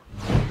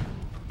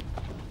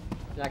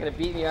not gonna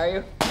beat me, are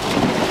you?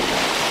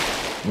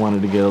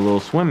 Wanted to get a little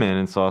swim in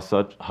and saw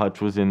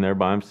Hutch was in there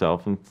by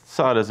himself and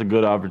saw it as a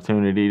good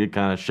opportunity to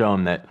kind of show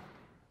him that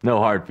no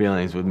hard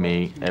feelings with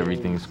me,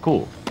 everything's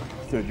cool.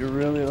 Dude, you're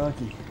really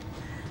lucky.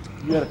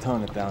 You gotta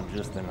tone it down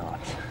just a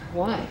notch.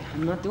 Why?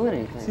 I'm not doing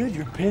anything. Dude,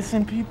 you're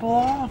pissing people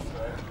off.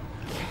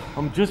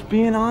 I'm just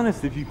being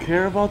honest. If you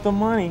care about the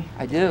money,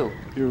 I do.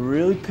 You're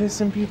really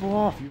pissing people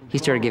off. He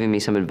started giving me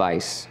some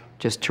advice,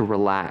 just to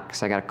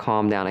relax. I gotta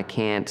calm down. I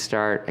can't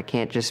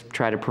just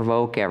try to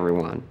provoke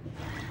everyone.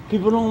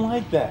 People don't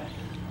like that.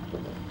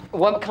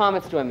 What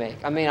comments do I make?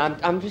 I mean,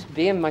 I'm just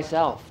being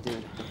myself,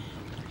 dude.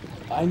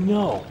 I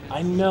know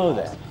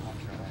that.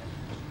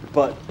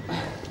 But,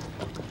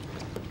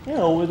 you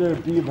know, whether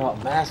it be about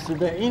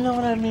masturbate, you know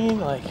what I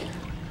mean? Like,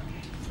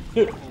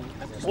 dude,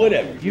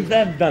 whatever. You've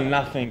done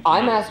nothing.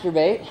 I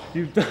masturbate.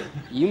 You've done.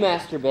 You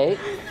masturbate.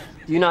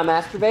 Do you not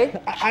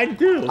masturbate? I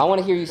do. I want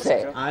to hear you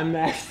say it. I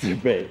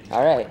masturbate.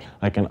 All right.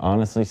 I can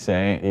honestly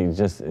say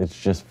it's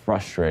just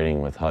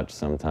frustrating with Hutch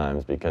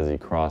sometimes because he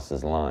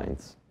crosses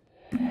lines.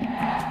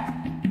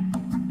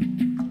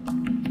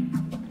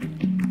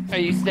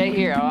 Hey, you stay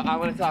here. I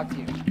want to talk to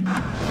you.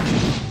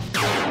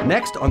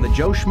 Next on the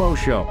Joe Schmo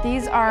Show.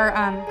 These are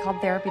called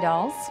therapy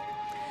dolls.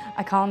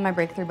 I call them my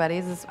breakthrough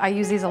buddies. I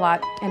use these a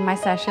lot in my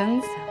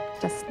sessions.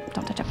 Just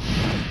don't touch them.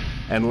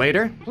 And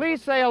later,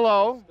 Please say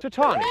hello to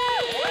Tawny.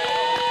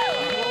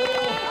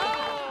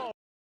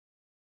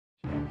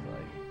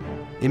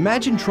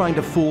 imagine trying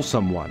to fool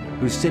someone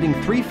who's sitting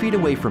 3 feet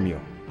away from you,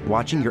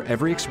 watching your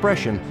every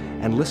expression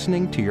and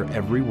listening to your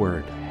every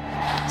word.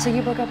 So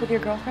you broke up with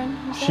your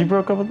girlfriend? She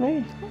broke up with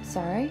me. I'm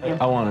sorry.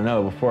 I want to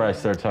know, before I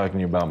start talking to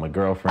you about my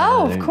girlfriend,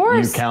 Oh, of and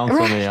course. you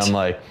counsel me, Right. I'm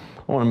like,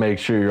 I want to make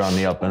sure you're on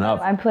the up and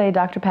up. I play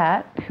Dr.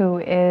 Pat, who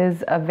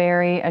is a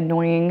very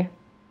annoying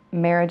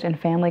marriage and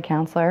family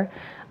counselor.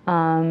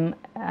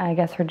 I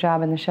guess her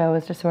job in the show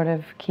is to sort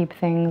of keep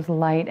things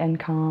light and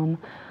calm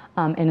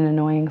in an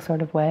annoying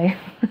sort of way.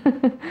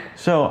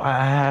 So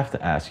I have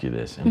to ask you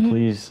this, and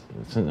please,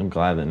 since I'm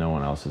glad that no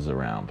one else is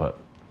around, but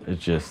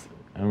it's just,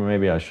 and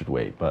maybe I should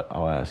wait, but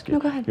I'll ask you. No,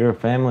 go ahead. You're a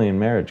family and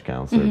marriage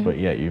counselor, but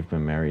yet you've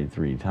been married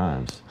 3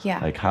 times. Yeah.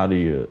 Like, how do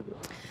you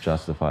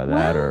justify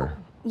that, or?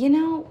 You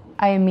know,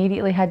 I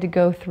immediately had to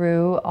go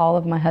through all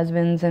of my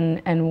husbands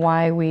and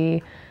why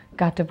we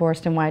got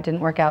divorced and why it didn't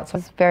work out, so it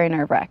was very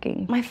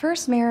nerve-wracking. My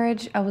first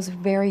marriage, I was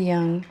very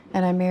young,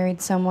 and I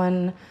married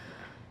someone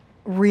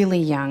really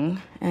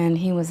young, and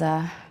he was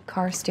a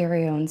car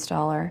stereo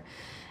installer,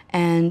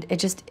 and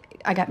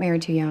I got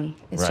married too young.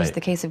 It's just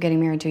the case of getting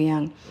married too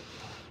young.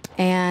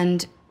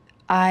 And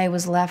I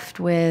was left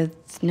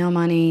with no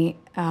money,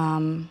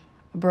 a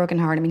broken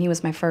heart. I mean, he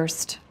was my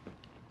first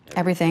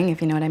everything,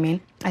 if you know what I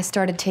mean. I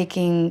started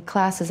taking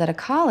classes at a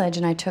college,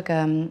 and I took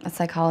a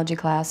psychology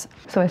class.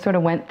 So I sort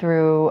of went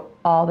through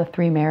all the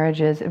 3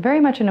 marriages, very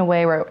much in a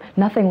way where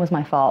nothing was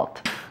my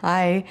fault.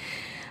 I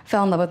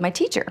fell in love with my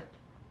teacher.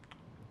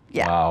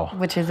 Yeah, wow.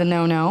 Which is a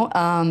no-no.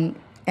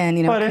 And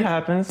you know, but it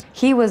happens.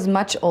 He was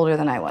much older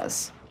than I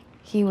was.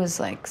 He was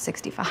like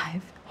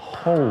 65.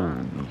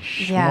 Holy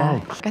smokes.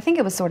 Yeah, I think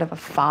it was sort of a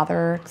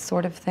father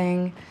sort of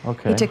thing.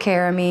 Okay. He took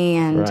care of me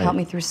and Right. helped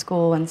me through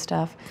school and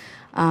stuff.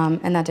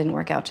 And that didn't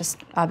work out, just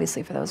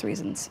obviously for those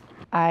reasons.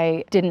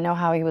 I didn't know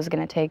how he was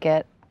gonna take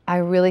it. I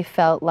really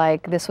felt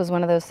like this was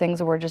one of those things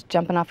where we're just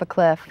jumping off a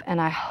cliff, and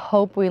I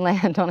hope we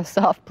land on a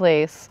soft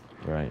place.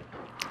 Right.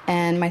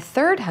 And my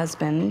third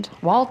husband,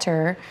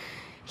 Walter,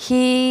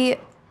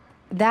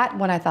 that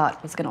one I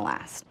thought was gonna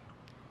last.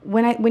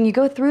 When you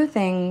go through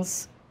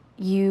things,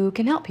 you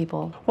can help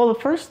people. Well, the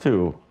first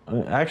 2,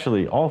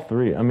 actually all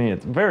 3, I mean,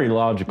 it's very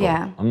logical.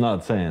 Yeah. I'm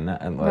not saying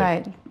that. And like,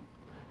 Right.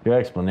 Your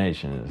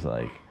explanation is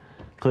like,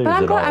 clears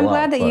But it all I'm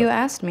glad up, that but you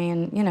asked me,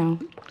 and you know,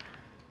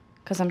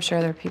 because I'm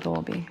sure there are people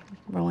will be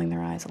rolling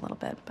their eyes a little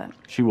bit, but.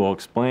 She will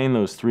explain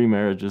those 3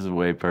 marriages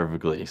away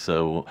perfectly,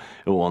 so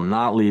it will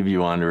not leave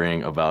you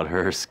wondering about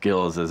her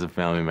skills as a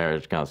family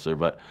marriage counselor,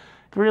 but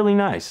really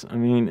nice. I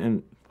mean,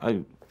 and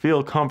I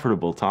feel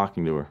comfortable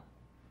talking to her.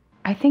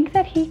 I think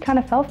that he kind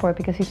of fell for it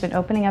because he's been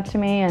opening up to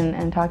me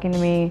and talking to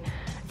me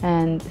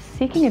and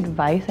seeking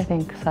advice, I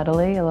think,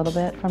 subtly a little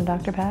bit from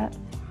Dr. Pat.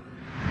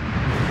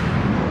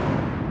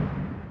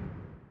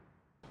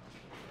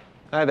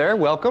 Hi there,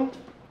 welcome.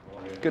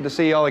 Good to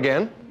see you all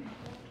again.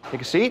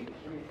 Take a seat.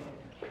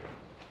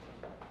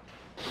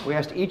 We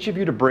asked each of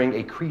you to bring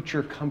a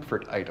creature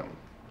comfort item.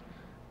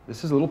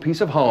 This is a little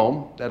piece of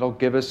home that'll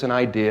give us an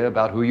idea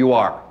about who you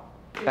are.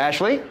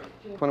 Ashley,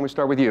 why don't we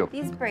start with you?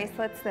 These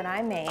bracelets that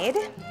I made,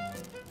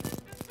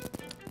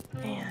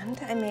 and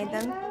I made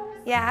them,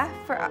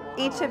 for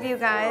each of you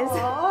guys.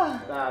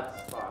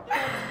 That's fun.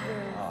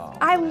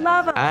 I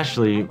love them.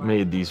 Ashley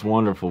made these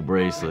wonderful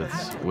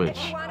bracelets,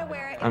 which,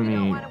 I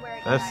mean,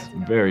 that's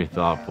very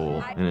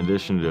thoughtful, in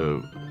addition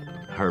to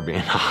her being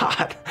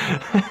hot.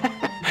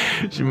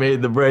 She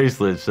made the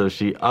bracelets, so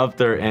she upped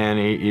her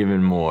ante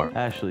even more.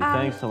 Ashley,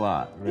 thanks a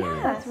lot. Really,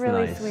 That's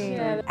really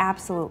sweet.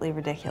 Absolutely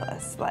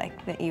ridiculous,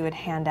 like that you would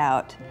hand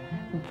out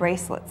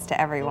bracelets to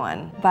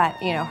everyone. But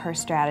you know, her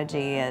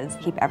strategy is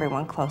keep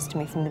everyone close to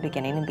me from the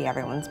beginning and be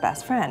everyone's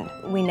best friend.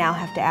 We now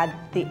have to add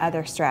the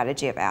other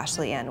strategy of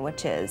Ashley in,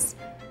 which is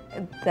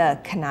the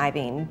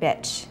conniving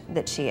bitch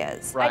that she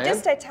is. Ryan?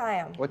 I tie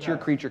them. What's your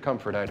creature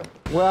comfort item?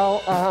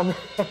 Well,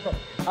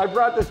 I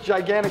brought this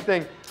gigantic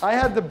thing. I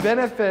had the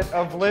benefit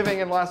of living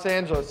in Los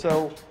Angeles,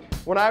 so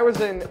when I was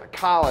in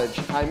college,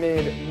 I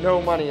made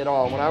no money at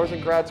all. When I was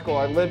in grad school,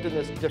 I lived in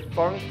this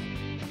defunct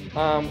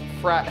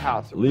frat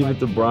house. Leave it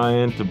to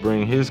Brian to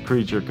bring his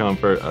creature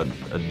comfort,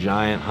 a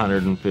giant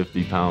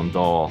 150-pound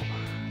doll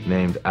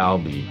named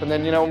Albie. And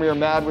then, you know, when we were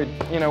mad, we'd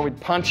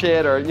punch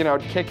it or, you know,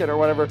 kick it or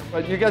whatever.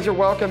 But you guys are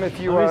welcome if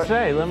you... Let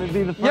me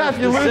be the first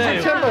if you lose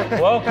your temper.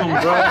 Welcome,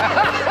 bro.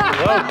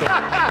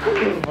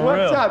 Welcome.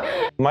 What's up?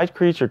 My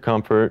creature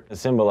comfort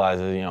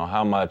symbolizes, you know,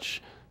 how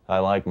much I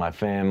like my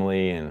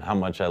family and how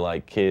much I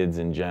like kids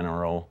in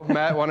general.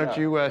 Matt, why don't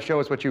you show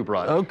us what you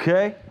brought?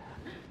 Okay.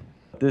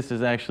 This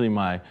is actually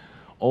my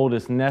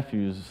oldest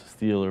nephew's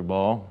Steeler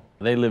ball.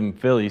 They live in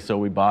Philly, so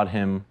we bought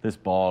him this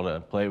ball to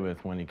play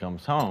with when he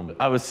comes home.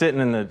 I was sitting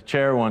in the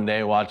chair one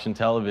day watching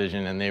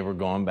television, and they were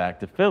going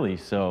back to Philly.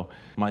 So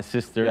my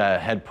sister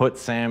had put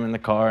Sam in the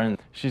car, and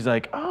she's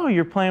like, "Oh,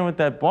 you're playing with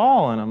that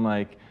ball?" And I'm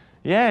like,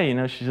 "Yeah," you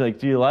know. She's like,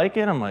 "Do you like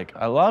it?" I'm like,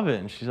 "I love it."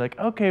 And she's like,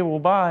 "Okay, well,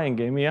 bye," and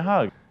gave me a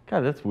hug.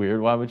 God, that's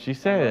weird. Why would she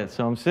say that?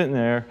 So I'm sitting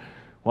there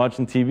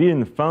watching TV,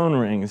 and the phone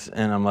rings,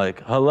 and I'm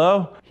like,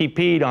 "Hello?" He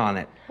peed on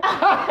it.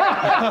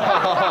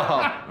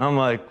 I'm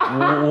like,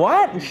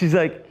 what? And she's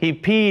like, he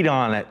peed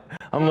on it.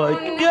 I'm like,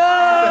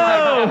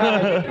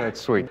 go! That's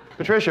sweet.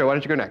 Patricia, why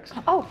don't you go next?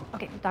 Oh,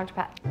 okay, Dr.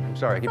 Pat. I'm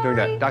sorry, I keep doing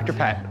that. Dr.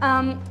 Pat.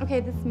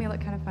 Okay, this may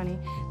look kind of funny.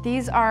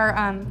 These are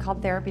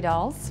called therapy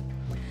dolls.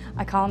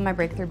 I call them my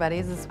breakthrough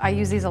buddies. I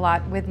use these a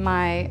lot with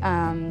my,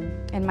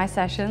 in my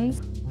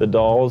sessions. The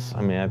dolls,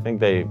 I mean, I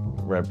think they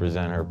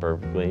represent her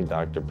perfectly.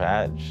 Dr.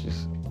 Pat, I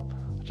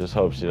just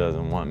hope she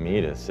doesn't want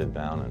me to sit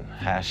down and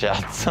hash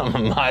out some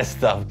of my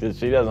stuff, because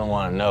she doesn't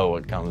want to know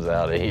what comes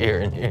out of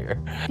here and here.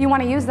 If you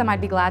want to use them, I'd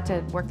be glad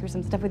to work through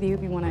some stuff with you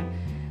if you want to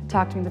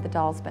talk to me about the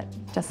dolls, but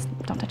just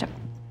don't touch them.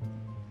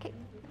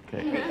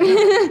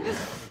 Okay.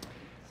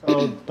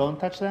 So don't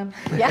touch them?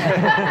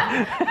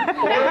 Yeah.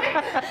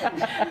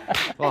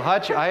 Well,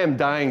 Hutch, I am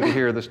dying to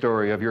hear the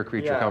story of your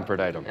creature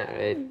comfort item.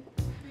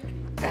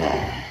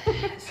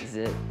 This is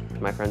it.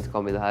 My friends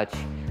call me the Hutch.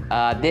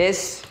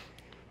 This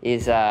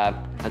is a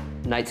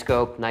night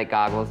scope, night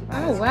goggles.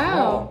 Oh,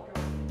 wow.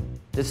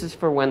 This is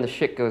for when the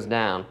shit goes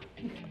down.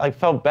 I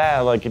felt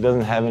bad, like he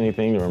doesn't have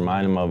anything to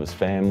remind him of his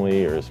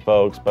family or his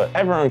folks, but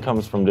everyone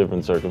comes from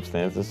different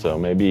circumstances, so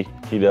maybe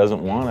he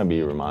doesn't want to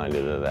be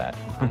reminded of that.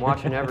 I'm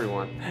watching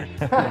everyone.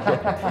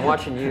 I'm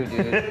watching you,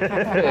 dude.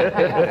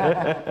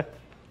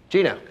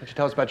 Gina, could you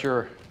tell us about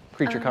your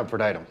creature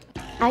comfort item?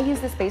 I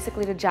use this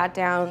basically to jot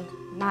down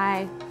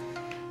my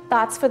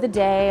thoughts for the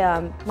day,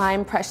 my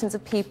impressions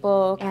of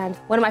people, and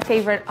one of my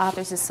favorite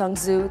authors is Sun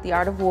Tzu, The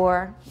Art of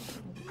War,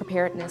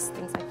 preparedness,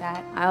 things like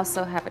that. I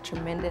also have a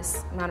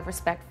tremendous amount of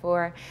respect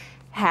for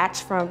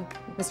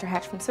Mr.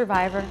 Hatch from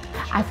Survivor.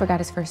 I forgot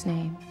his first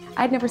name.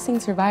 I'd never seen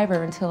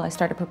Survivor until I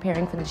started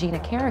preparing for the Gina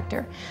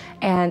character.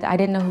 And I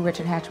didn't know who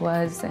Richard Hatch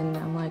was, and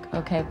I'm like,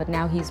 okay, but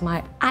now he's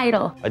my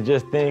idol. I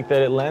just think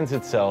that it lends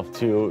itself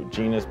to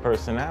Gina's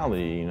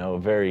personality, you know,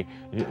 very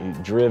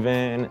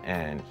driven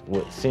and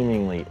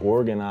seemingly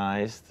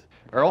organized.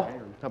 Earl,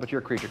 how about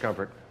your creature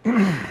comfort?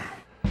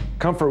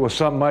 Comfort was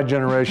something my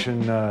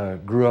generation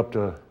grew up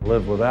to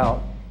live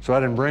without, so I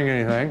didn't bring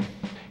anything.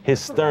 His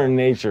stern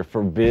nature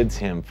forbids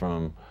him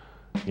from,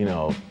 you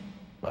know,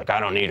 like,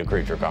 I don't need a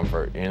creature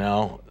comfort, you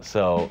know?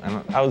 So,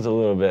 and I was a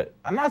little bit,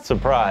 I'm not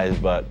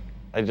surprised, but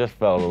I just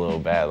felt a little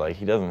bad. Like,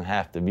 he doesn't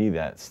have to be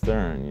that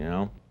stern, you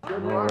know?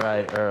 All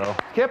right, Earl.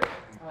 Kip.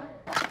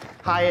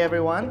 Hi,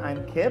 everyone.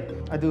 I'm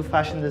Kip. I do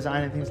fashion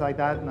design and things like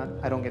that.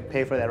 I don't get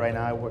paid for that right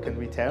now. I work in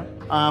retail.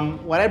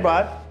 What I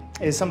brought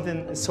is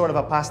something, sort of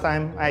a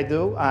pastime I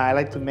do. I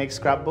like to make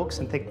scrapbooks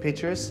and take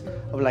pictures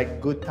of like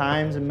good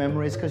times and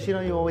memories, because you know,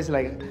 you always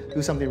like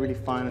do something really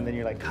fun and then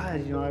you're like,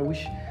 God, you know, I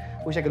wish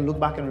I could look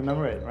back and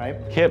remember it, right?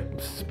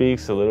 Kip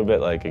speaks a little bit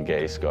like a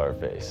gay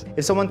Scarface.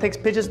 If someone takes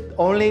pictures,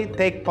 only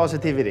take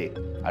positivity.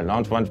 I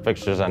don't want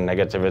pictures of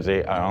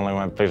negativity, I only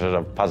want pictures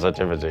of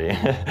positivity.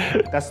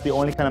 That's the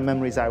only kind of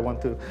memories I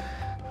want to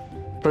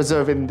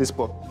preserve in this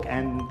book.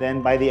 And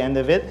then by the end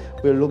of it,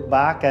 we'll look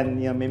back and,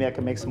 you know, maybe I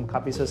can make some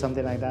copies or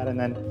something like that, and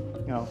then,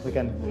 you know, we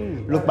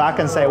can look back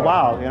and say,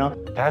 wow, you know.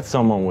 That's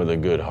someone with a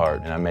good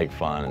heart, and I make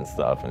fun and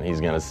stuff, and he's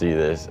gonna see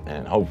this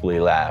and hopefully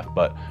laugh,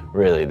 but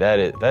really,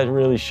 that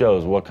really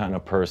shows what kind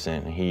of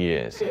person he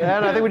is.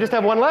 And I think we just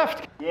have one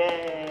left.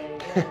 Yay!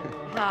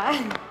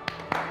 Hi.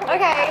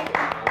 Okay.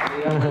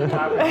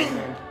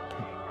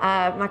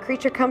 My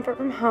creature comfort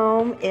from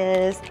home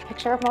is a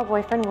picture of my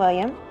boyfriend,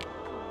 William.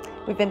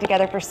 We've been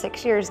together for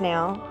 6 years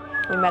now.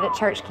 We met at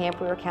church camp.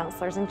 We were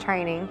counselors in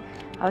training.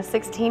 I was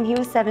 16, he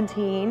was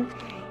 17,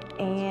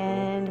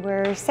 and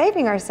we're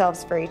saving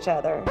ourselves for each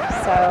other.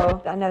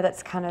 So I know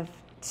that's kind of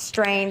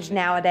strange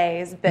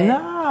nowadays, but...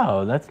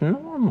 No, that's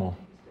normal.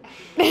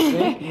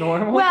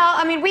 Normal? Well,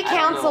 I mean, we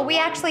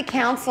actually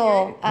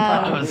counsel.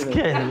 I was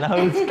kidding.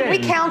 We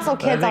counsel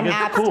kids on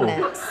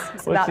abstinence. Cool.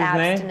 It's about What's his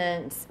name?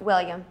 abstinence.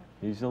 William.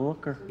 He's a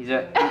looker.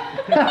 Good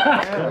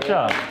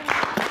job.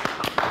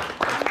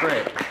 That's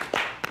great.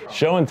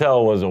 Show and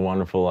tell was a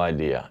wonderful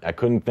idea. I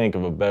couldn't think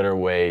of a better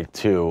way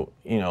to,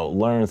 you know,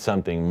 learn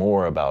something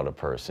more about a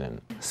person.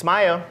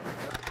 Smile.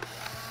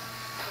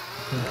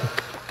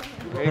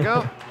 There you go.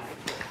 All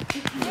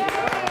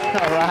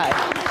right.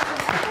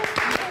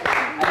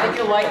 I think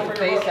you'll like the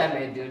face I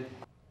made, dude.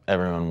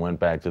 Everyone went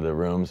back to their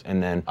rooms,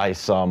 and then I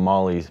saw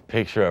Molly's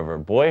picture of her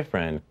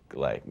boyfriend,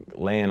 like,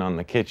 laying on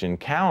the kitchen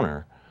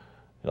counter,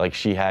 like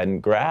she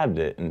hadn't grabbed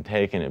it and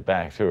taken it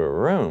back to her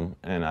room,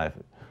 and I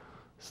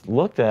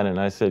looked at it and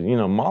I said, you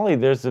know, Molly,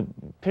 there's a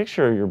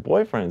picture of your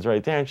boyfriend's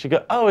right there. And she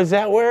goes, oh, is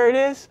that where it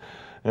is?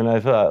 And I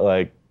thought,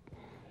 like,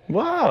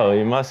 wow,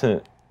 you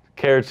mustn't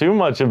care too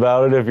much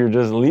about it if you're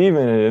just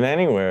leaving it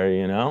anywhere,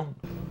 you know?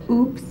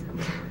 Oops.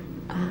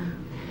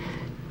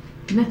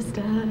 Messed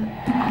up.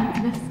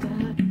 Messed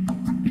up.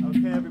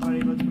 Okay,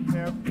 everybody, let's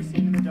prepare for the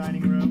scene in the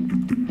dining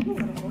room.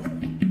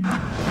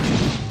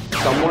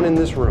 Someone in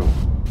this room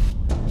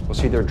will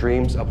see their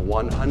dreams of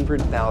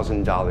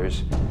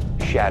 $100,000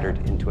 shattered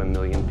into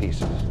 1,000,000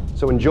 pieces.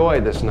 So enjoy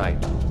this night,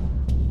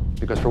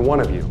 because for one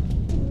of you,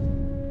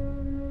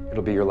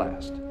 it'll be your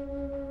last.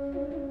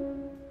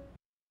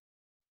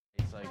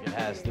 It's like it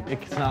has to,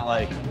 it's not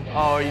like,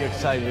 oh, are you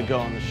excited to go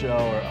on the show,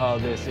 or oh,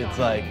 this, it's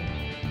like,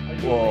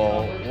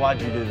 well,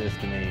 why'd you do this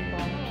to me? You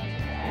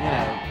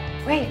know.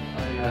 Wait,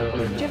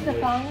 do you have the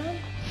phone on?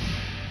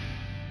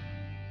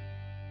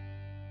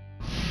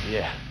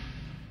 Yeah,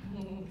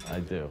 I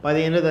do. By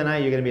the end of the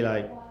night, you're gonna be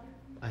like,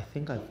 I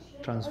think I've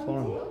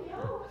transformed.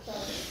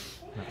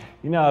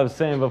 You know, I was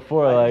saying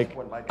before, like,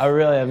 I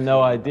really have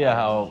no idea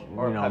how,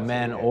 you know,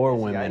 men or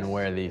women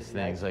wear these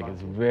things. Like,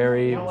 it's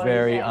very,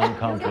 very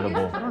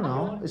uncomfortable. I don't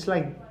know. It's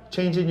like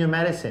changing your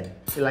medicine.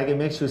 Like, it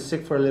makes you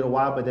sick for a little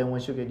while, but then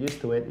once you get used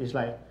to it, it's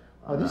like,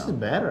 oh, this is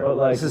better.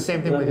 Like, it's the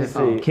same thing with your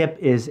phone. Kip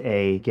is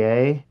a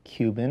gay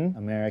Cuban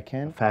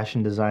American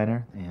fashion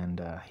designer,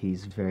 and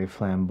he's very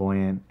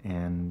flamboyant,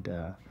 and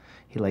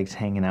he likes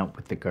hanging out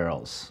with the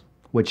girls,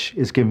 which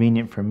is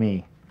convenient for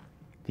me,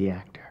 the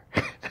actor.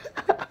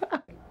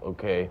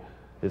 Okay,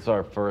 it's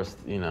our first,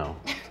 you know,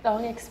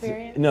 Thong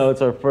experience? No,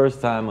 it's our first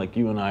time, like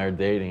you and I are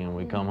dating and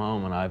we come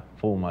home and I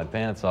pull my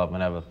pants off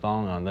and have a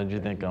thong on. Don't you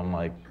think I'm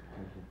like,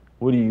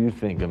 what do you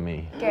think of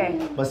me?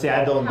 Gay. But see,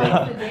 I don't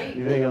date.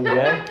 You think I'm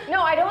gay?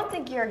 No, I don't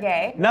think you're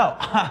gay. No,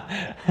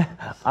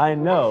 I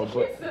know,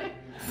 but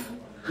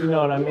you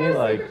know what I mean?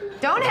 Like,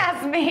 Don't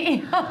ask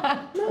me.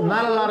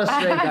 Not a lot of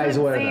straight guys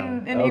wear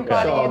them.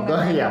 Anybody in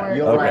the Yeah,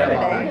 you're right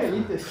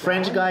about that.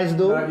 French guys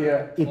do.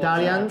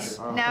 Italians.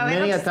 No,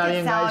 Many it'll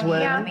Italian just guys wear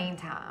in the them.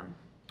 meantime.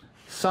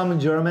 Some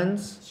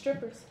Germans.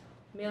 Strippers.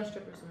 Male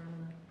strippers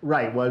normally.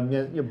 Right. Well,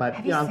 but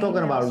Have you know, you I'm seen talking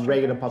male about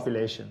regular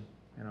population.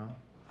 You know,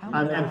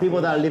 and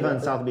people that live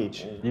on South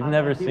Beach. you've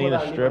never People seen that a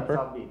live on stripper?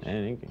 South Beach.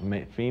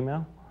 Any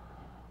female?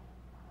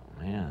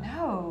 Man.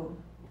 No.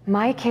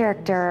 My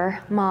character,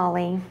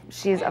 Molly,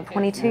 she's a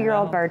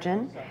 22-year-old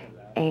virgin,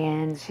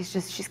 and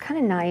she's kind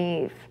of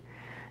naive,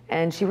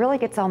 and she really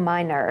gets on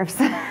my nerves.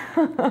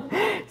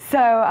 So,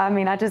 I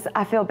mean,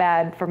 I feel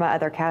bad for my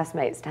other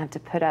castmates to have to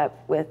put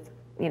up with,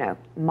 you know,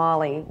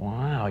 Molly.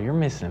 Wow, you're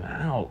missing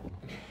out.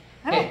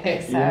 I don't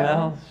think so. You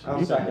know?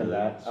 I'll second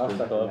that. I'll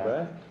second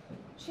that.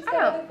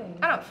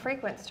 I don't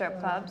frequent strip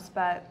clubs,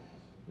 but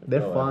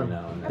They're fun.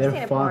 I've They're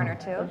seen a porn or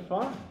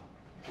fun. two.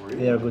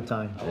 They're a good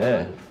time.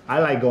 Yeah. I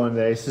like going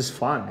there. It's just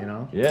fun, you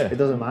know. Yeah. It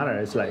doesn't matter.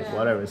 It's like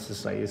whatever. It's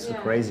just like it's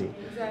crazy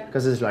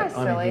because it's like That's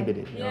silly.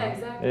 uninhibited. You know?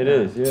 Exactly. It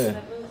is, yeah.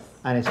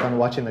 And it's fun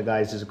watching the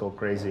guys just go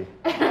crazy.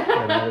 You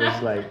know,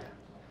 it's like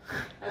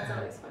That's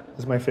always fun.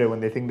 it's my favorite when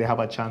they think they have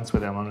a chance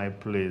with them. I'm like,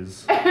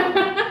 please.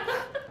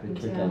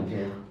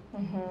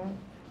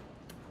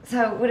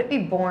 So would it be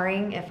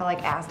boring if I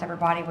like asked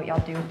everybody what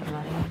y'all do with the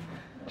money?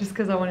 Just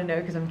because I want to know,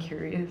 because I'm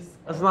curious.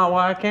 That's not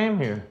why I came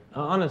here,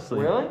 honestly.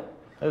 Really?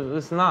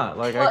 It's not.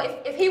 Like, Well,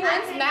 if he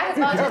wins, Matt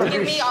has got to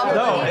give me all the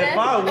no, money if then.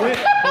 I win,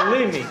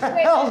 believe me,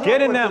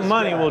 getting that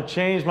money will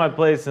change my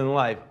place in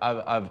life.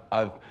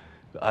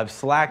 I've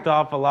slacked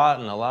off a lot,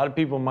 and a lot of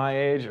people my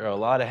age are a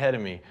lot ahead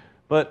of me.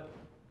 But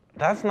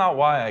that's not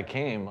why I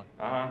came.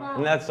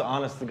 And that's the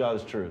honest to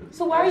God's truth.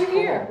 So why are you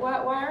here? Why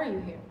are you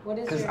here? What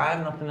is Because your... I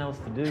have nothing else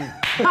to do.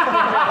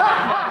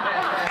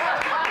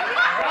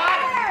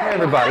 Hey,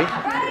 everybody.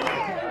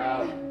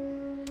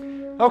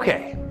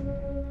 Okay,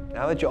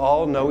 now that you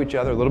all know each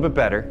other a little bit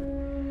better,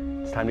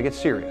 it's time to get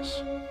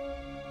serious.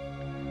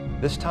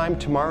 This time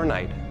tomorrow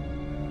night,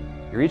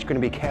 you're each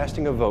going to be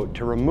casting a vote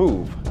to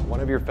remove one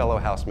of your fellow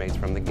housemates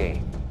from the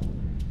game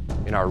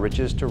in our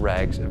riches to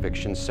rags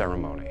eviction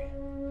ceremony.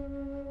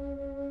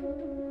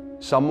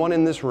 Someone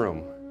in this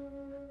room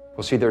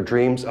will see their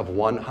dreams of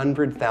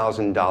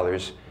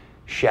 $100,000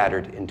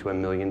 shattered into a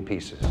million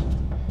pieces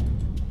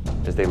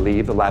as they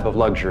leave the lap of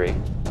luxury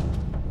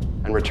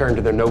and return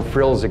to their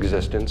no-frills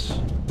existence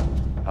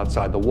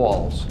outside the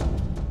walls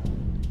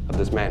of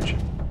this mansion.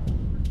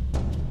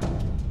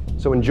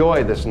 So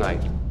enjoy this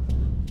night,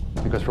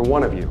 because for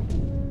one of you,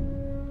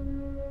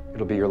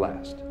 it'll be your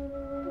last.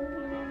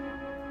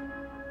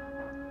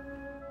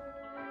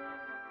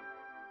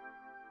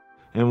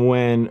 And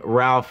when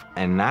Ralph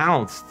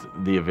announced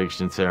the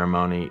eviction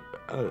ceremony,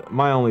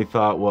 my only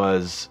thought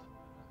was,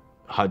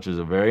 Hutch is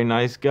a very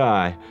nice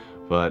guy,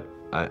 but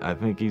I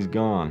think he's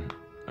gone.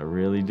 I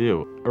really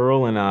do.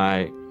 Earl and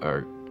I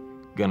are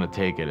gonna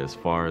take it as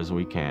far as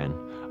we can.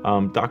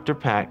 Dr.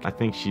 Pack, I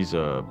think she's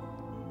a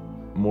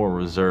more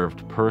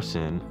reserved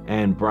person.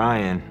 And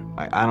Brian,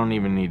 I don't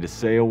even need to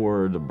say a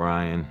word to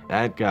Brian.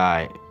 That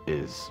guy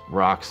is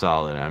rock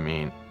solid. I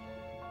mean,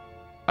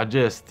 I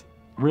just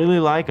really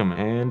like him.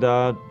 And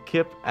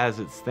Kip, as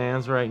it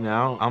stands right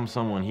now, I'm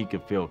someone he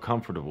could feel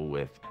comfortable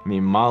with. I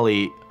mean,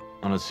 Molly,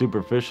 on a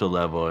superficial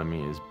level, I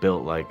mean, is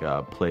built like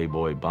a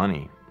Playboy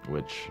bunny,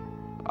 which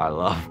I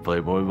love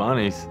Playboy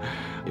bunnies.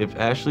 If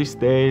Ashley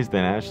stays,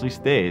 then Ashley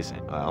stays.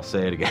 I'll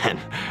say it again.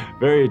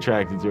 Very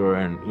attracted to her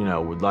and, you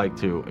know, would like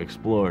to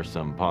explore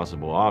some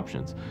possible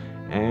options.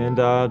 And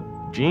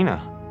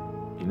Gina,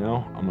 you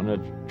know, I'm gonna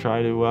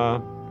try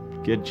to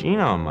get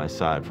Gina on my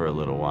side for a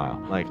little while.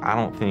 Like, I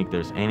don't think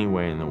there's any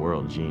way in the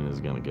world Gina's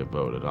gonna get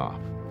voted off.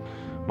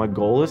 My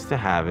goal is to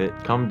have it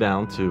come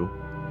down to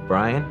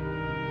Brian,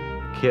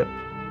 Kip,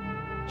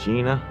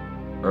 Gina,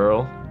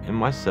 Earl, and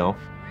myself,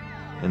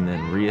 and then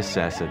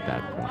reassess at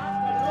that point.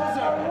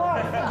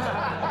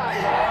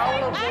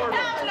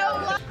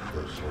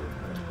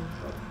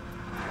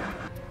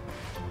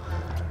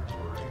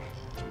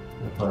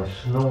 If I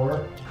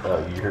snore,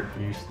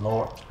 You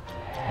snore?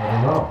 I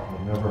don't know.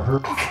 I've never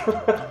heard.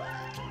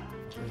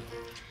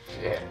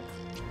 Shit.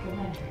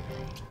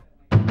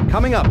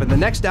 Coming up in the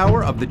next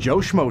hour of the Joe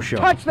Schmo Show.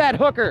 Touch that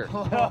hooker!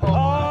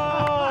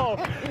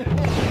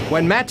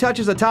 When Matt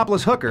touches a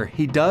topless hooker,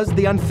 he does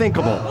the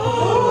unthinkable.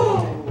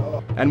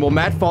 And will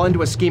Matt fall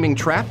into a scheming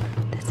trap?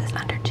 This is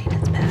under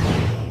Gina's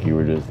bed. You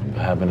were just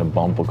having a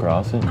bump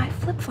across it? My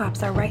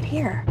flip-flops are right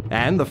here.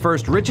 And the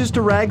first riches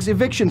to rags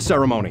eviction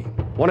ceremony.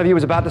 One of you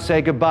is about to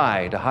say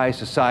goodbye to high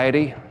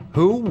society.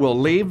 Who will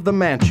leave the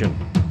mansion?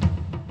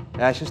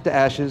 Ashes to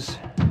ashes,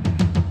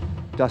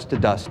 dust to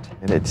dust.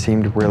 And it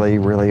seemed really,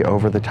 really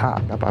over the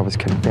top. I was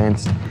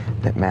convinced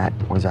that Matt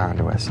was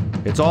onto us.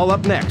 It's all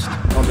up next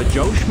on the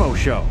Joe Schmo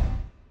Show.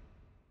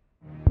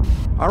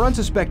 Our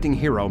unsuspecting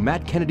hero,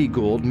 Matt Kennedy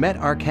Gould, met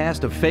our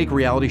cast of fake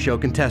reality show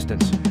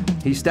contestants.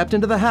 He stepped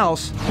into the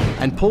house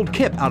and pulled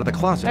Kip out of the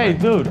closet. Hey,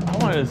 dude, I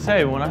wanted to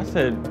say, when I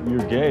said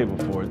you're gay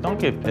before, don't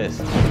get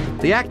pissed.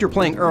 The actor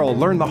playing Earl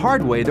learned the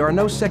hard way there are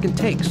no second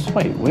takes.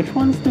 Wait, which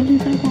ones did you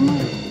think were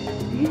mine?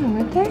 Yeah,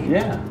 weren't they?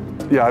 Yeah.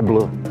 Yeah, I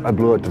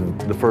blew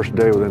it the first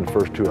day within the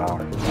first 2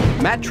 hours.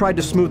 Matt tried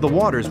to smooth the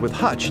waters with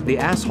Hutch, the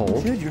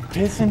asshole. Dude, you're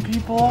pissing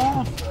people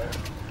off.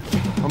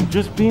 I'm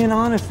just being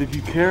honest. If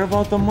you care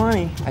about the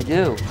money. I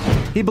do.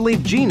 He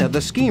believed Gina,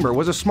 the schemer,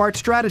 was a smart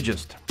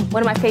strategist.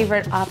 One of my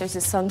favorite authors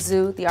is Sun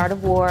Tzu, The Art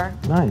of War.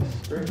 Nice.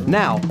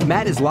 Now,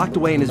 Matt is locked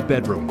away in his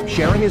bedroom,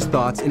 sharing his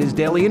thoughts in his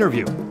daily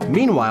interview.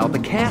 Meanwhile, the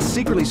cast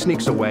secretly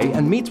sneaks away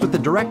and meets with the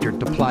director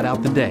to plot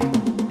out the day.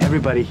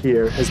 Everybody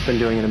here has been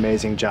doing an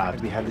amazing job.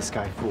 We had this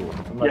guy fooled.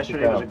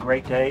 Yesterday was a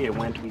great day. It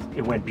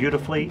went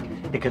beautifully.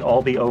 It could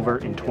all be over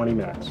in 20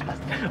 minutes.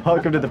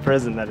 Welcome to the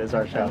prison that is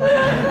our show.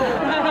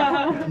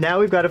 Now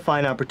we've got to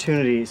find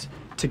opportunities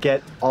to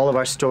get all of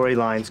our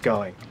storylines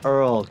going.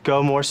 Earl,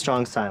 go more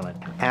strong silent.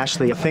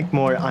 Ashley, think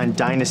more on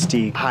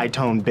dynasty,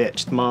 high-tone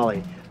bitch.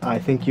 Molly, I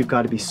think you've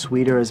got to be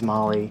sweeter as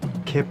Molly.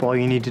 Kip, all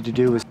you needed to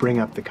do was bring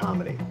up the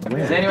comedy.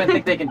 Does anyone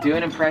think they can do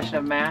an impression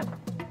of Matt?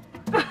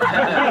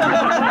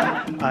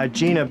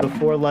 Gina,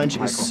 before lunch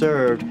is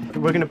served,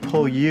 we're going to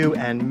pull you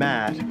and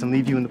Matt and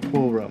leave you in the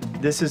pool room.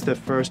 This is the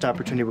first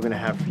opportunity we're going to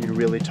have for you to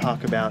really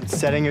talk about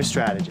setting your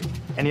strategy.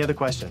 Any other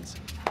questions?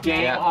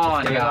 Game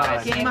on,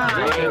 guys. Game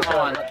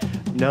on.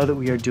 Know that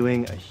we are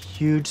doing a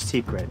huge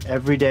secret.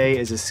 Every day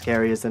is as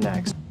scary as the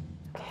next.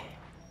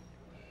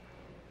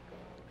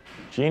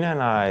 Gina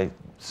and I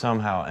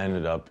somehow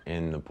ended up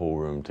in the pool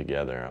room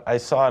together. I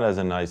saw it as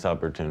a nice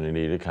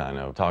opportunity to kind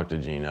of talk to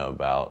Gina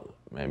about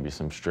maybe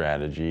some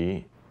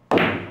strategy.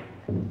 Let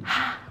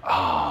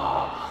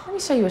me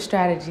show you what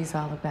strategy's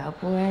all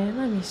about, boy.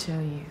 Let me show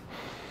you.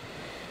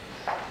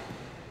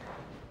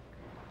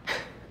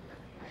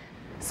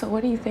 So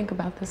what do you think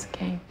about this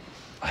game?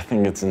 I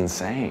think it's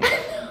insane.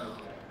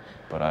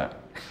 But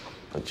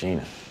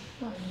Gina,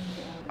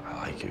 I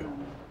like you.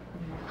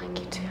 I like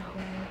you too.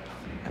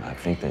 And I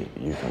think that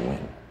you can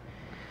win.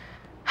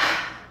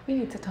 We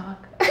need to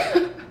talk.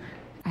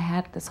 I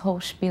had this whole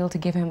spiel to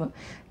give him,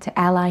 to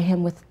ally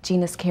him with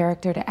Gina's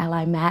character, to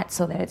ally Matt,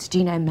 so that it's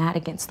Gina and Matt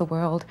against the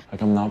world.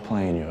 Like, I'm not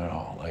playing you at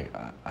all. Like,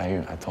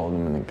 I told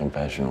him in the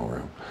confessional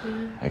room,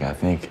 like, I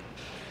think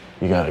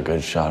you got a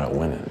good shot at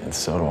winning, and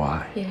so do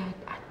I. Yeah,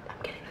 I'm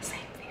getting the same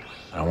feeling.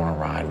 I want to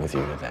ride with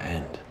you to the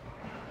end.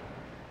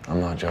 I'm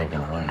not joking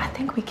around. I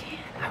think we can.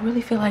 I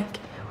really feel like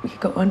we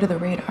could go under the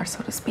radar,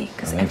 so to speak,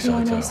 because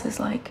everyone else is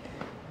like,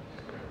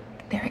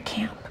 they're at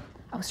camp.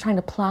 I was trying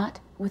to plot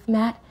with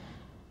Matt,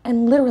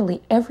 and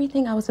literally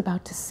everything I was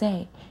about to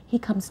say, he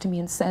comes to me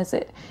and says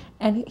it.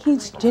 And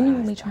he's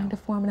genuinely trying to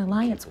form an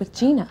alliance with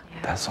Gina.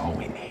 That's all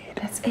we need.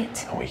 That's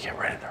it. And we get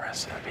rid of the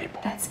rest of the people.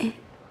 That's it.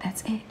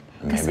 That's it.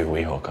 Maybe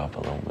we hook up a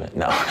little bit.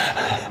 No,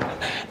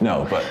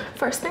 no, but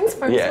first things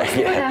first.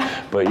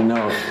 Yeah. But you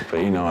know what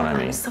I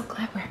mean. I'm so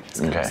glad we're having this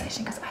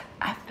conversation because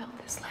I felt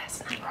this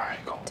last night. All right,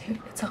 cool. Dude,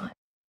 it's on.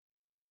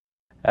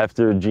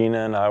 After Gina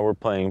and I were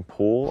playing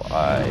pool,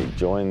 I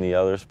joined the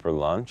others for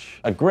lunch.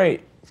 A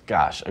great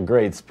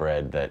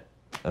spread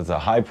that's a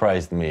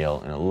high-priced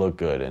meal and it looked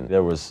good. And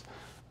there was,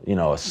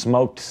 a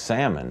smoked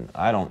salmon.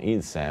 I don't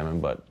eat salmon,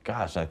 but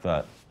gosh, I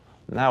thought,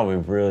 now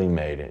we've really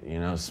made it,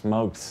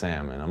 smoked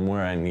salmon. I'm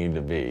where I need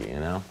to be,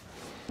 And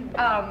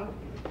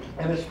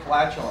it's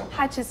flatulent.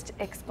 Hutch just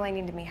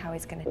explaining to me how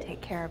he's going to take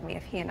care of me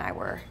if he and I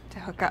were to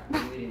hook up.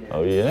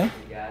 Oh, yeah?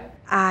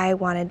 I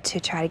wanted to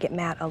try to get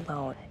Matt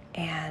alone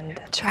and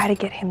try to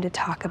get him to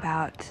talk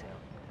about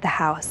the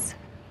house,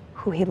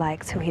 who he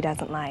likes, who he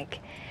doesn't like,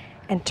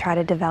 and try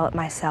to develop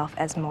myself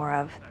as more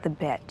of the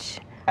bitch.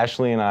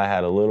 Ashley and I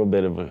had a little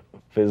bit of a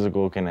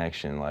physical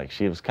connection. Like,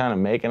 she was kind of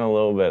making a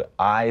little bit of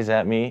eyes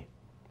at me.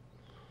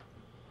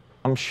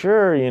 I'm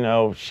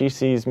sure, she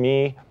sees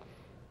me,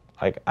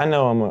 like, I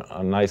know I'm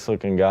a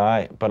nice-looking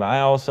guy, but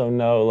I also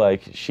know,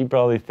 like, she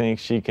probably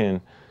thinks she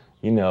can,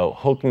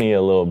 hook me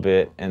a little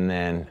bit and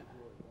then,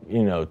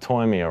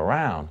 toy me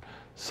around.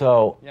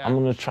 So I'm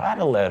gonna try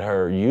to let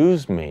her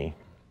use me.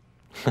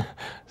 This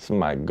is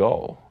my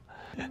goal.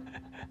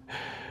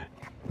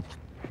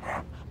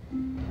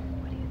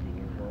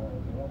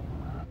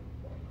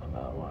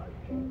 About what?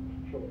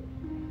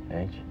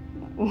 H?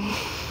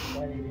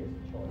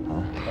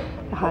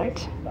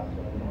 Hutch?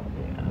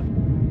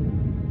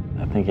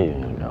 I think he's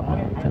gonna go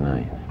home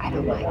tonight. I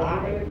don't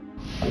like it.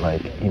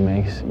 Like, he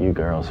makes you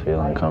girls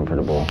feel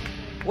uncomfortable.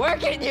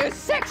 Work it, you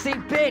sexy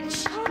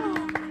bitch!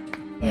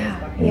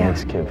 He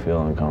makes Kip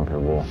feel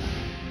uncomfortable.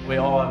 We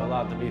all have a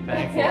lot to be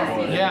thankful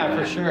for. Yeah,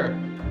 for sure.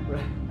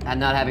 And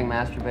not having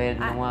masturbated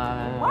in a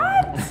while.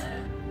 What?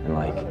 And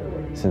like,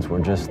 since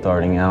we're just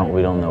starting out,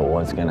 we don't know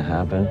what's gonna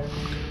happen.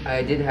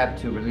 I did have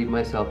to relieve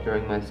myself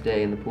during my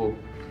stay in the pool.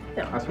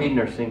 I peed in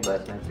her sink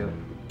last night, too.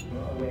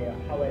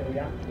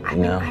 I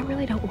mean, I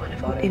really don't want to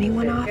vote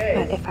anyone off,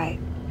 but if I...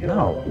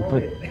 No,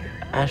 but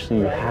Ashley,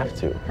 you have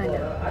to. I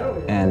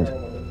know. And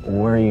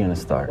Where are you gonna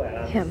start?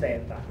 Him.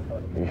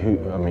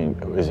 I mean,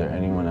 is there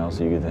anyone else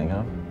you could think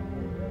of?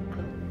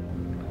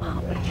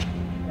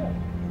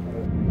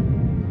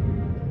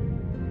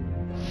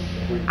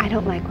 I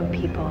don't like when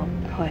people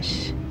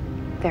push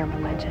their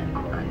religion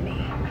on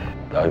me.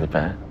 Dr.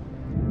 Pat?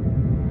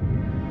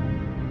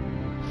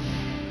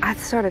 I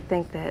sort of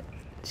think that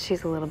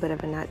she's a little bit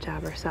of a nut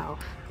job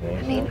herself.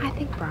 I mean, I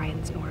think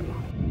Brian's normal.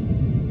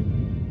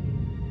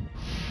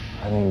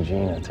 I think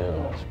Gina, too,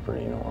 is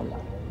pretty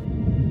normal.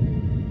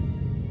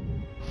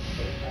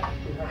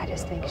 I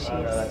just think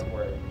she's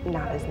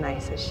not as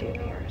nice as she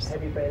appears.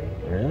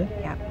 Really?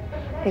 Yeah.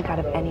 I think out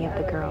of any of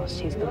the girls,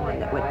 she's the one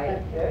that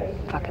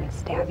would fucking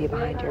stab you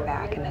behind your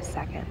back in a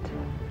second.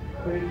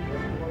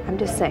 I'm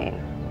just saying.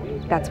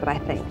 That's what I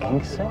think.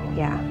 Think so?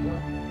 Yeah.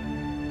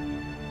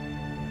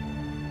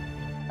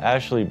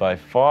 Ashley, by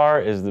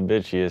far, is the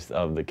bitchiest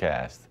of the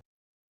cast.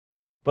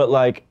 But,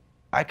 like,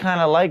 I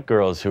kind of like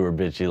girls who are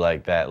bitchy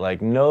like that.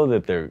 Like, know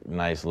that they're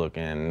nice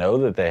looking, know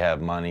that they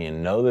have money,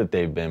 and know that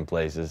they've been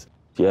places.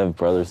 Do you have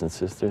brothers and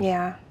sisters?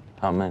 Yeah.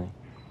 How many?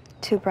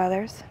 2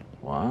 brothers.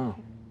 Wow.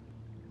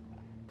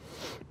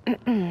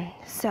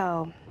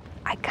 So,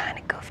 I kind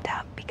of goofed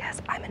up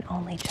because I'm an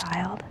only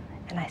child,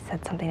 and I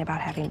said something about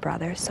having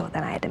brothers, so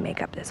then I had to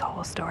make up this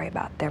whole story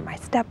about they're my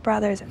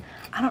stepbrothers, and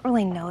I don't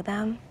really know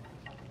them.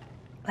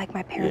 Like,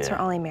 my parents were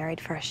only married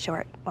for a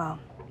short, well,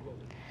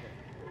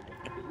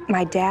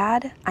 my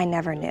dad, I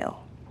never knew.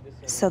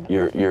 So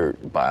Your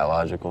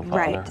biological father?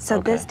 Right. So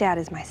okay. this dad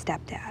is my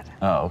stepdad.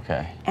 Oh,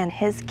 okay. And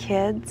his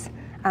kids,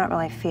 I don't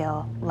really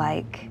feel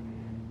like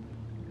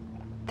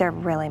they're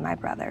really my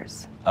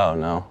brothers. Oh,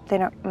 no? They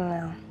don't,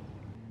 no.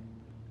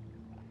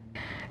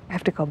 I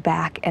have to go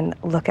back and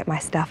look at my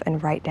stuff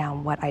and write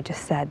down what I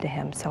just said to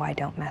him so I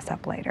don't mess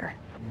up later.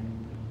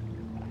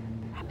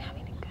 I'm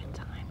having a good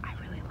time. I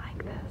really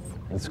like this.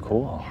 It's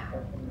cool. Yeah.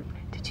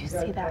 Did you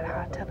see that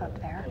hot tub up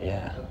there?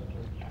 Yeah.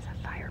 It's a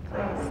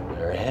fireplace.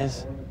 There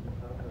is?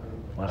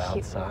 What,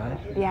 outside?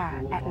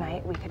 Yeah, at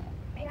night we could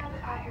make a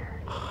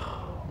fire.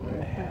 Oh, man.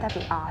 Wouldn't that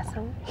be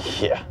awesome?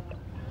 Yeah.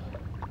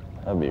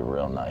 That'd be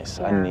real nice.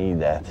 I Yeah. need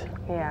that.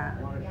 Yeah.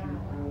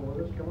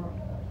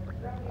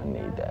 I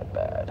need that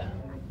bad.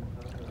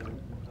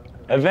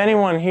 If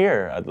anyone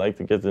here, I'd like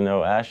to get to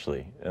know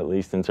Ashley, at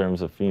least in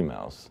terms of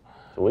females.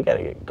 So we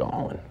gotta get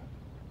going.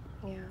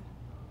 Yeah.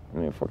 I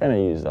mean, if we're gonna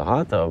use the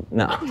hot tub,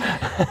 no.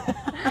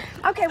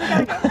 Okay, we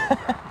gotta go.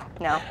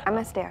 No, I'm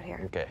gonna stay out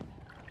here. Okay.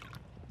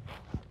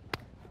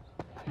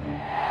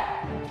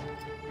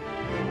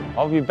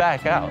 I'll be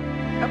back out.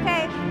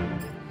 Okay.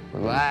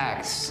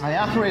 Relax. I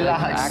am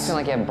relaxed. Acting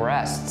like you have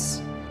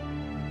breasts.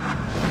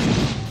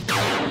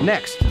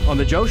 Next on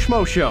the Joe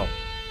Schmo Show.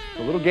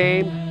 A little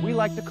game we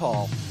like to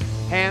call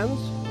Hands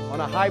on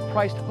a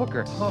High-Priced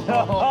Hooker.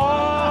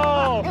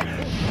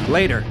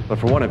 Later. But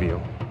for one of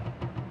you,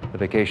 the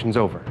vacation's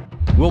over.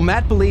 Will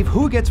Matt believe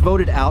who gets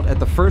voted out at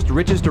the first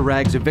Riches to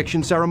Rags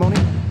eviction ceremony?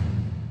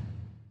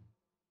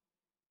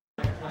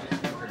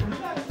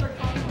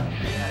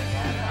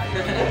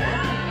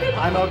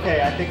 I'm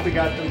okay. I think we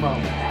got the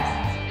moment.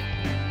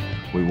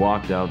 We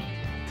walked out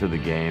to the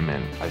game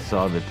and I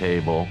saw the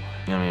table.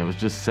 I mean, it was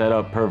just set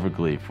up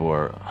perfectly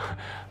for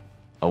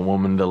a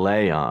woman to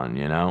lay on,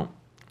 you know?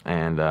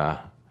 And I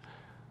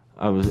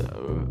was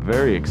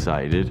very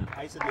excited.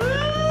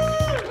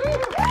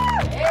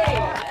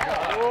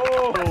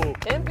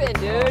 Pimpin',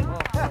 dude.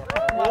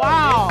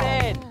 Wow.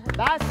 Pimpin'.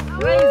 That's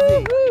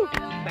crazy.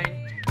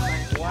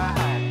 Wow.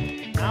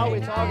 Now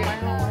we're talking.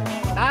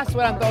 That's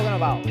what I'm talking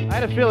about. I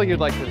had a feeling you'd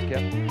like this,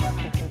 Kip.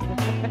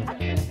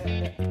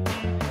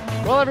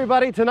 Well,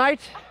 everybody,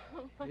 tonight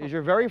is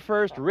your very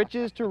first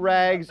Riches to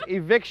Rags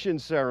eviction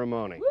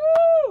ceremony,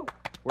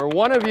 where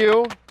one of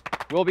you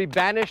will be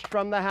banished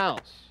from the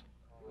house.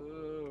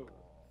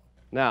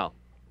 Now,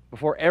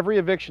 before every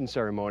eviction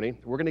ceremony,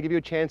 we're going to give you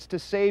a chance to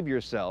save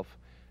yourself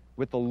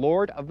with the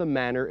Lord of the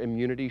Manor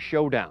Immunity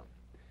Showdown.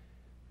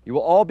 You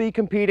will all be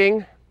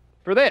competing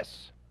for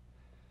this.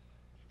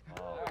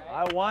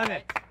 I want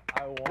it.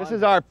 This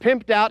is our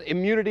pimped out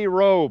immunity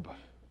robe.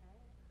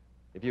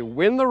 If you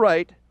win the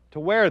right to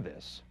wear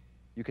this,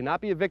 you cannot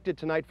be evicted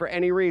tonight for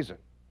any reason.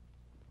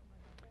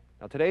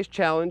 Now, today's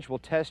challenge will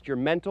test your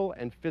mental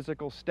and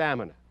physical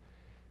stamina.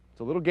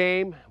 It's a little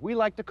game we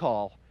like to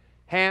call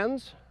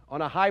Hands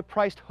on a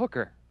High-Priced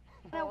Hooker.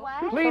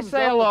 Please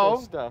say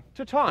hello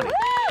to Tawny.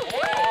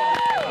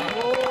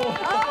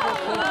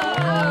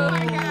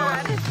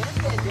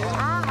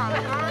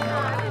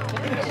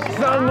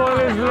 Someone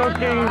is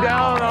looking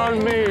down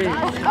on me.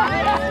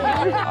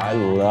 I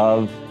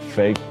love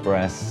fake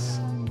breasts,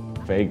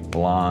 fake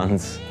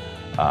blondes.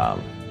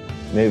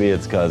 Maybe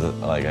it's because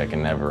like I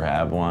can never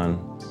have one.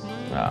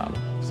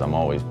 So I'm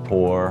always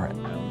poor.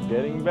 I'm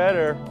getting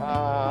better.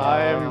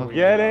 I am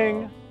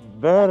getting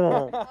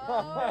better.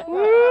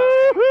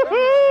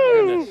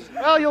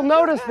 Well, you'll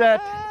notice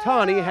that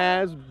Tawny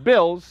has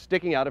bills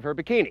sticking out of her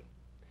bikini.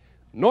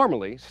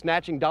 Normally,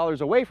 snatching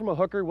dollars away from a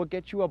hooker will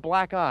get you a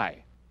black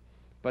eye.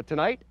 But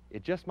tonight,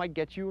 it just might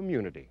get you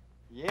immunity.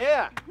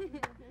 Yeah.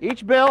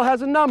 Each bill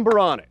has a number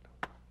on it.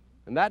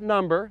 And that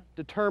number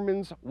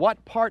determines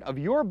what part of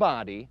your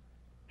body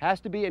has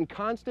to be in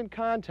constant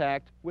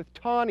contact with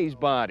Tawny's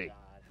body.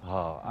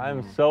 Oh,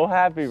 I'm so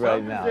happy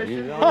right now.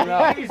 You don't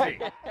know.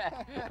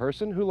 The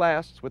person who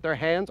lasts with their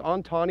hands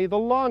on Tawny the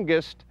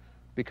longest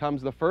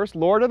becomes the first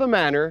lord of the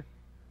manor,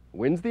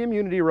 wins the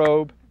immunity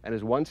robe, and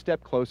is one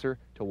step closer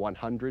to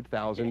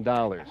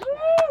 $100,000.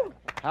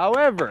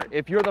 However,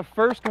 if you're the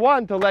first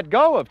one to let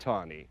go of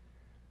Tawny,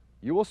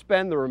 you will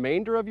spend the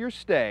remainder of your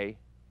stay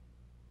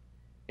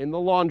in the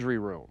laundry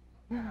room.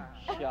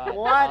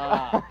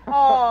 What?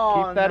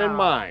 Oh, Keep that in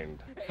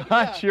mind.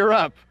 Hutch, you're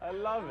up. I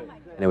love it.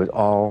 And it was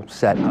all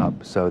set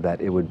up so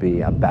that it would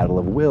be a battle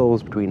of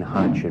wills between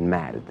Hutch and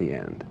Matt at the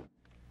end.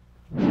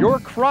 Your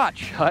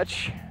crotch,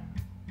 Hutch,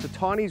 to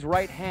Tawny's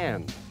right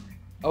hand.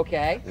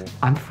 Okay.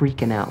 I'm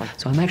freaking out.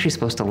 So I'm actually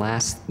supposed to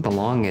last the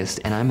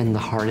longest, and I'm in the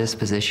hardest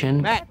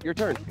position. Matt, your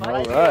turn.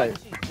 All right.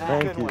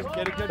 Thank you.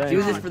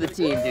 Do this for the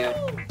team, dude.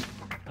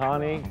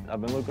 Tawny,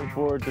 I've been looking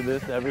forward to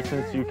this ever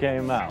since you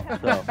came out.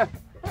 So,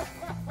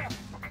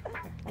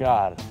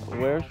 God,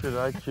 where should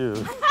I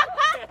choose?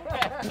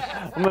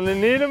 I'm gonna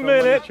need a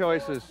minute.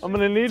 Choices. I'm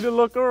gonna need to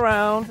look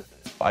around.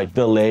 I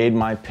delayed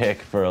my pick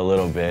for a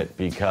little bit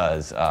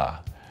because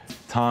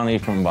Tawny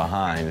from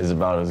behind is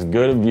about as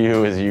good a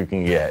view as you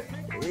can get.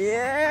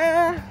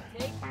 Yeah.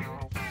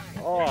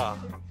 Oh,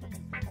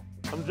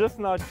 I'm just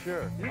not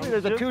sure. Usually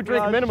there's a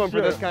 2-drink minimum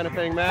for this kind of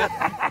thing, Matt.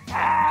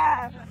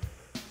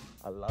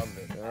 I love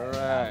it. All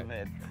right.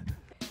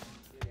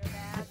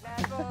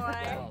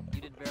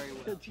 You did very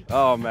well.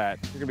 Oh, Matt,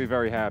 you're gonna be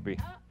very happy.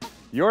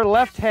 Your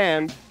left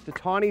hand to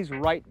Tawny's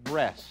right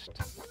breast.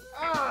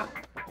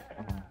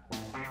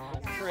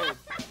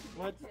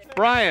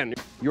 Brian,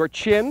 your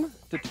chin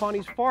to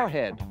Tawny's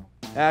forehead.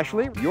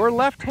 Ashley, your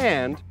left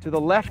hand to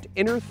the left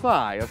inner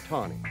thigh of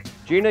Tawny.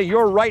 Gina,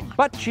 your right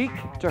butt cheek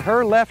to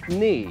her left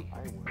knee.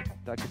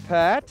 Dr.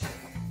 Pat,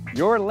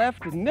 your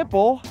left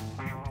nipple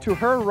to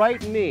her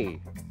right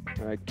knee.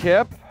 All right,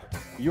 Kip,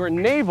 your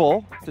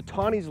navel to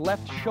Tawny's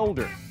left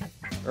shoulder.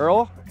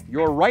 Earl,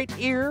 your right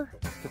ear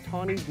to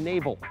Tawny's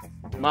navel.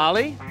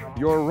 Molly,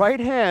 your right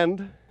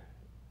hand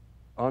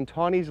on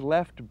Tawny's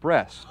left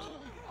breast.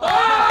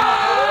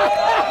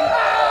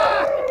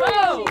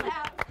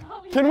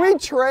 Can we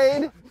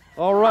trade?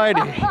 All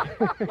righty.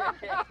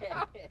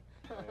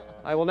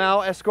 I will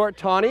now escort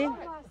Tawny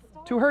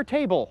to her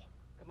table.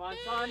 Come on,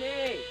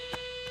 Tawny.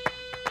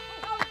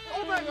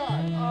 Oh my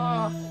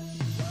God.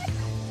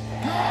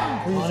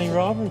 Tawny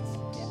Roberts.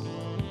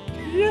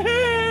 Are you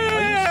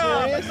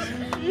serious?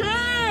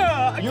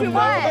 Yeah! I You can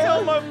what?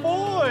 tell my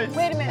voice.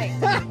 Wait a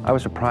minute. I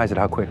was surprised at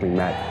how quickly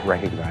Matt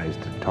recognized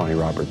Tawny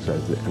Roberts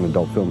as an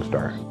adult film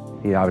star.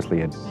 He obviously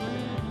had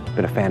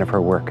been a fan of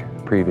her work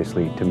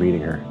previously to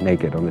meeting her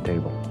naked on the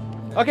table.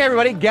 Okay,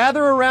 everybody,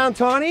 gather around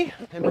Tawny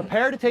and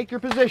prepare to take your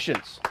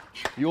positions.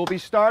 You will be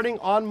starting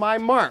on my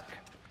mark.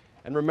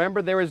 And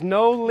remember, there is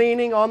no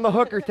leaning on the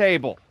hooker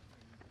table.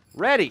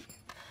 Ready,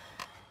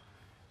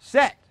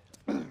 set,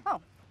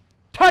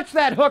 touch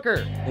that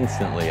hooker.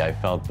 Instantly, I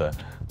felt the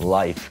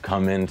life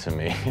come into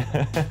me.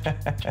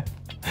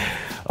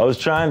 I was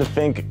trying to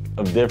think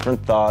of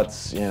different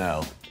thoughts, you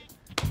know,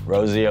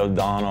 Rosie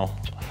O'Donnell,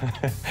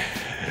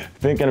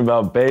 thinking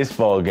about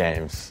baseball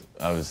games.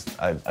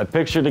 I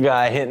pictured a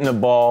guy hitting the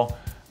ball,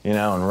 you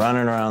know, and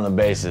running around the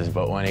bases,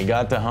 but when he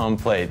got to home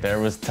plate, there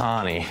was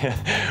Tawny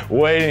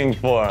waiting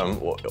for him,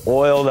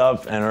 oiled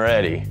up and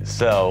ready.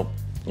 So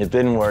it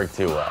didn't work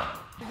too well.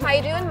 How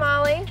you doing,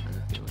 Molly?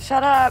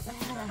 Shut up.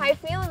 How you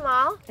feeling,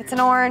 Mol? It's an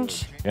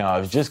orange. You know, I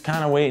was just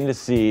kind of waiting to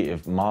see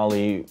if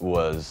Molly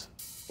was,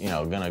 you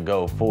know, gonna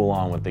go full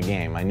on with the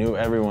game. I knew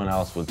everyone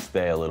else would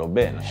stay a little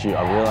bit.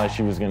 I realized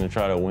she was gonna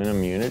try to win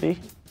immunity,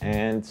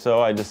 and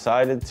so I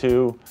decided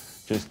to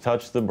just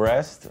touch the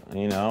breast,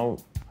 you know,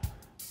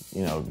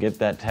 get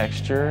that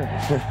texture.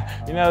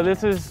 You know,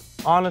 this is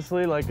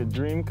honestly like a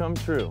dream come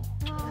true.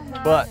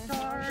 But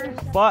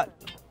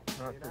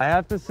I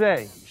have to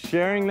say,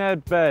 sharing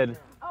that bed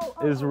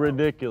is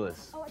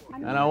ridiculous,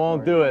 and I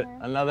won't do it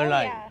another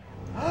night.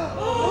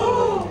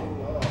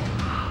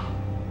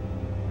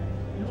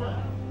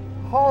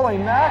 Holy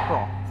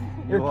mackerel.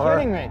 You're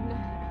kidding me.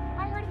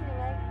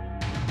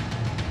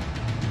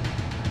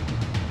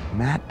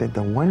 Matt did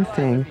the one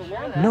thing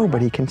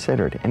nobody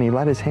considered, and he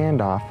let his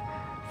hand off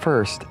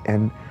first,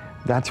 and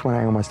that's when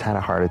I almost had a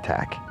heart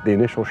attack. The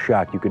initial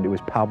shock, it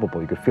was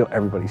palpable. You could feel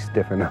everybody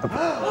stiffen up.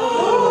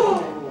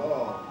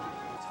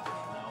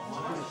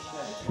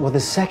 Well, the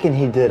second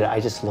he did it, I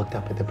just looked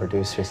up at the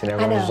producers, and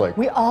everyone was like,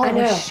 We all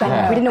were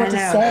shocked. We didn't know what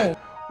to say.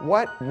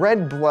 What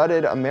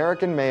red-blooded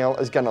American male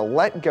is gonna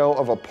let go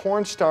of a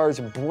porn star's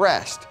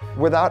breast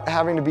without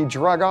having to be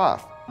drug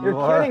off? You're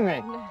kidding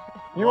me.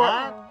 You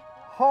are.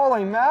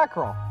 Holy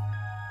mackerel.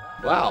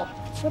 Wow.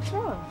 What's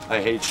wrong?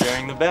 I hate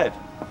sharing the bed.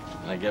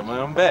 I get my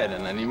own bed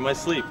and I need my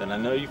sleep, and I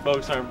know you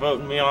folks aren't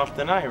voting me off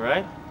tonight,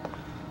 right?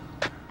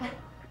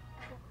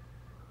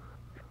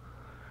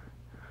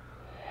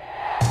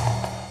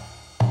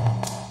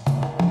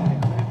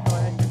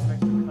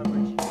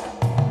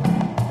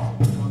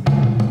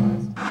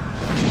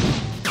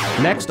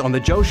 Next on the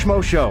Joe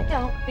Schmo Show.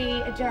 Don't be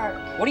a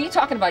jerk. What are you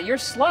talking about? You're a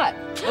slut.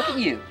 Look at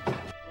you.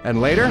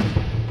 And later,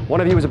 one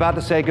of you is about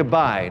to say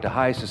goodbye to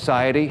high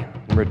society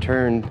and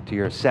return to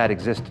your sad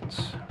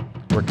existence,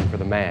 working for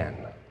the man.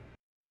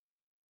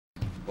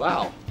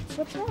 Wow.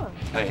 What's wrong?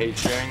 I hate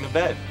sharing the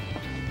bed.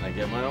 I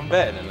get my own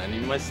bed and I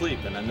need my sleep,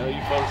 and I know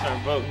you folks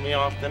aren't voting me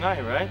off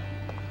tonight, right?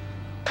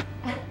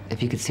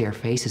 If you could see our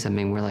faces, I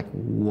mean, we're like,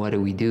 what do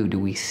we do? Do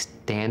we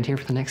stand here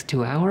for the next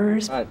 2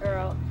 hours?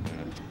 Girl.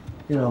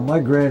 You know, my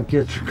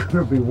grandkids are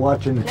gonna be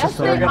watching this. Yes,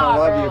 they're gonna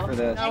love you for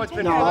this. No, it's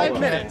been 5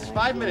 minutes.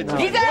 5 minutes.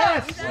 He's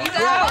out! He's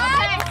out!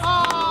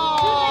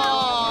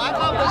 I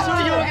thought for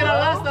sure you were gonna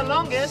last the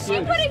longest. She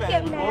couldn't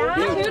get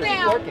mad. 2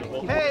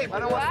 down. Hey, I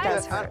don't want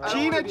that.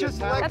 Gina, just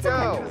let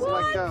go.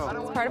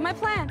 It's part of my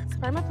plan. It's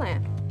part of my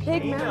plan.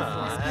 Big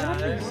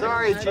mouth.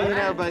 Sorry,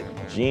 Gina, but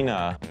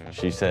Gina,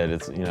 she said,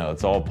 it's, you know,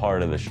 it's all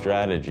part of the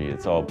strategy.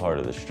 It's all part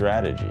of the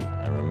strategy.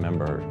 I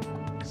remember her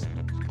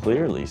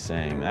clearly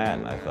saying that,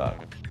 and I thought,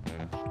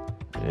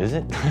 is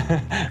it?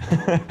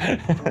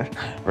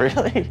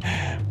 Really?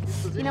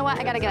 You know what?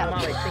 I gotta get up.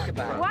 Molly, think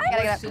about it. What?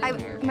 I gotta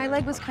get up. My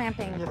leg was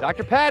cramping.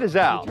 Dr. Pat is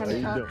out.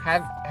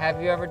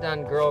 Have you ever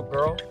done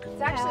girl-girl?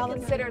 It's actually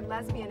considered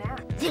lesbian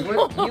act. You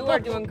are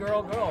doing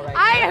girl-girl right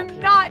now. I am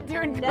not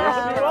doing girl.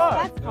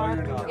 That's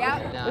hard.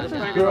 Yep. This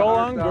is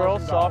girl-on-girl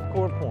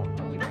softcore porn.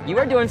 You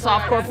are doing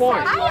softcore porn.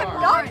 I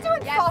am not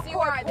doing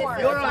softcore porn.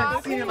 You're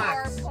on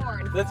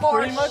Cinemax. That's For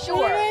pretty much sure.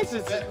 what it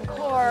is.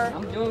 Core.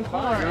 I'm doing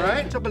porn. all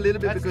right. Up a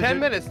little bit That's because 10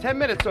 minutes. 10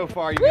 minutes so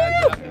far. You guys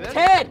after this.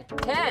 10!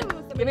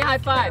 Give me a high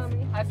five.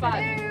 High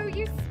five. Ew,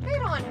 you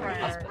spit on her.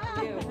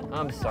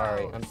 I'm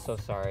sorry. I'm so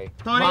sorry.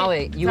 Tony,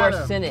 Molly, you tell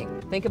are him.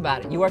 sinning. Think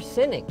about it. You are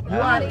sinning.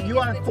 You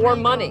are For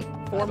money.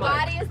 For money.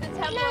 Body is the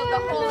temple of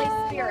the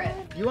Holy Spirit.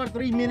 You are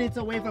 3 minutes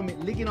away from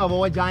licking a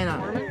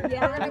vagina.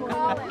 Yeah, we're gonna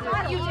call it.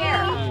 Don't you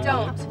dare.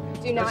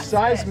 Don't. Do not. Does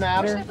size spit.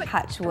 matter?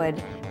 Hutch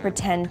would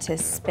pretend to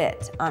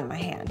spit on my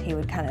hand. He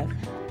would kind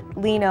of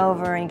lean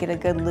over and get a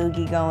good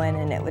loogie going,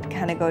 and it would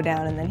kind of go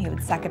down, and then he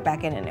would suck it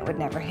back in, and it would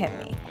never hit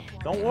me.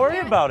 Don't worry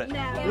about it.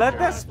 Let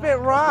that spit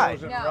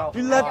ride. No.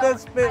 You let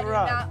that spit I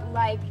ride. do not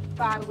like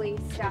bodily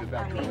stuff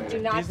on me. Do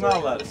not He's do not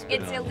it. allowed to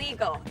spit It's on you.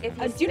 illegal. If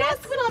you Do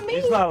not spit on me.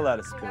 He's not allowed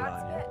to spit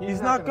on you.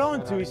 He's not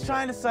going to. He's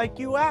trying to psych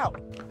you out.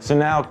 So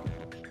now,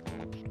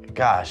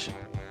 gosh,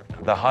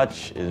 the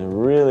Hutch is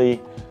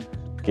really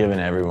giving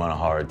everyone a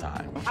hard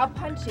time. I'll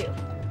punch you.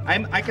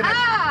 I can.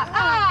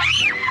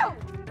 Ow!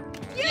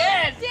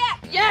 Yes!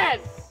 Yes!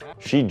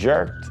 She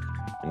jerked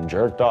and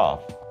jerked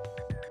off.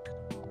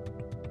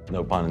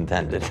 No pun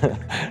intended.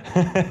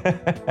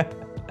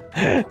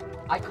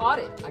 I caught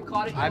it. I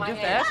caught it in I'm my just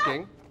hand.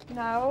 asking.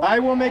 No. I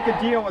will make a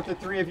deal with the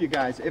 3 of you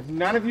guys. If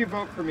none of you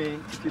vote for me,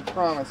 if you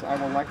promise, I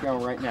will let go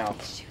right now.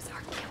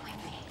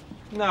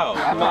 No,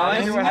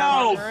 Molly,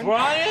 no,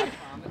 Brian.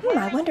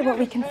 I wonder what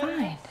we can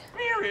find.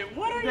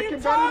 What are you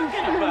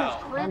talking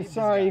about? I'm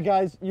sorry, you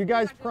guys. You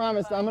guys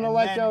promised. I'm gonna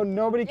let go.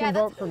 Nobody can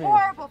vote for me.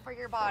 Horrible for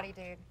your body,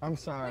 dude. I'm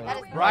sorry. That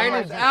is Brian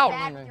is out.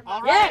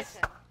 Yes!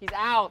 He's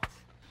out.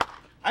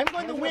 I'm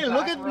going to win.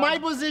 Look at my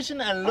position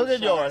and look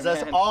at yours.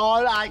 That's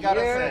all I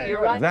gotta say.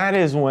 You're right. That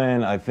is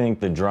when I think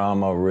the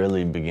drama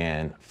really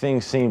began.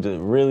 Things seem to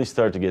really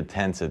start to get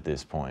tense at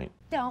this point.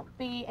 Don't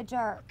be a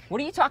jerk. What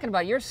are you talking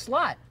about? You're a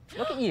slut.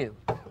 Look at you.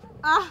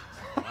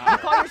 You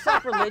call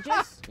yourself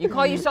religious? You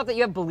call yourself that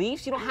you have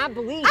beliefs? You don't have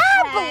beliefs.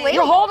 I have beliefs.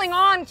 You're holding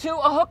on to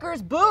a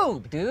hooker's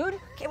boob, dude.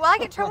 Okay, will I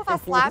get in trouble if I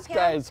slap him? This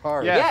guy's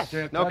hard. Yes.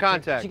 No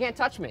contact. She can't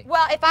touch me.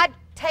 Well, if I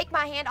take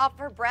my hand off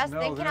her breast,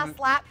 then can I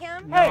slap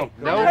him? Hey,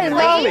 No. hey,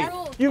 Molly,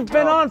 Please? you've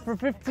been on for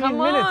 15 Come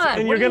minutes, on,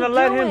 and what you're are gonna you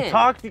let doing?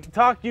 him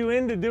talk you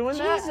into doing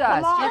that? Jesus.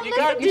 Come on, You're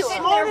listen to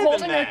sitting it. there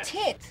holding her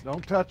tit.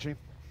 Don't touch him.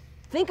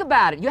 Think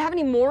about it. You have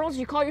any morals?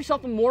 You call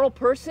yourself a moral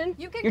person?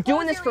 You can You're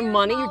doing close this your for ears,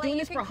 money. You're Molly. doing You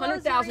this for can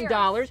close your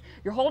 $100,000.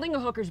 You're holding a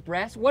hooker's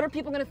breast. What are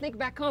people going to think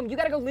back home? You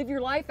got to go live your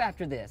life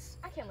after this.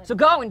 I can't live So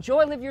go,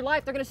 enjoy, live your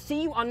life. They're going to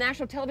see you on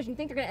national television. You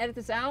think they're going to edit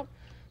this out?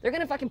 They're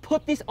going to fucking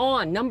put this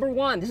on,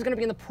 #1. This is going to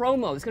be in the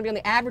promo. This is going to be on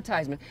the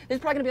advertisement. This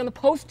is probably going to be on the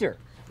poster.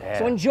 Yeah.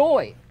 So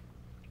enjoy.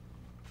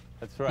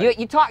 That's right.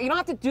 You talk. You don't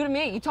have to do to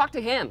me. You talk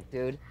to him,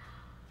 dude.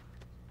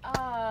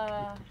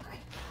 Oh,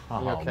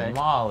 Okay.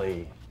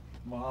 Molly.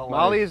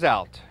 Molly is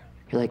out.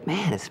 You're like,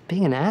 man,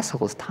 being an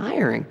asshole is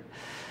tiring.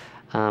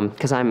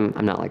 Because I'm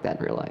not like that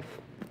in real life.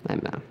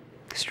 I'm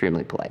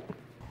extremely polite.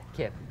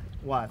 Kip,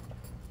 What?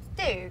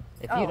 Dude.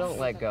 if you don't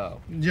let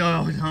go,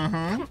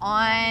 Come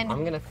on.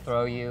 I'm gonna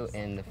throw you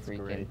in the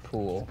freaking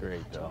pool.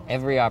 Great, though.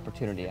 Every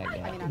opportunity I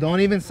get. Don't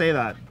even say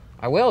that.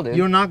 I will, dude.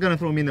 You're not gonna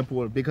throw me in the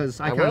pool because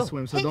I I can't will.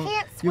 swim. So He don't.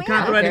 can't You swim. can't I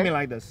don't threaten care. me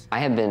like this. I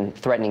have been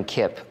threatening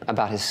Kip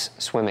about his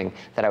swimming,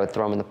 that I would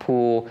throw him in the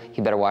pool,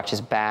 he better watch his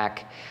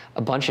back,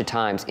 a bunch of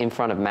times in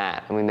front of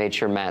Matt, and we made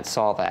sure Matt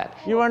saw that.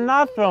 You are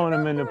not throwing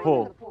him in the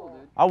pool.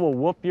 I will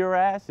whoop your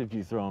ass if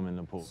you throw him in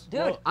the pool.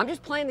 Dude, I'm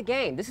just playing the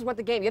game. This is what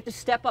the game. You have to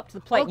step up to the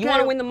plate. You Okay,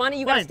 want to win the money,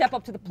 you got to fine. step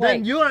up to the plate.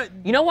 Then you're.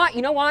 You know what?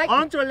 You know why?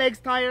 Aren't your legs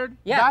tired?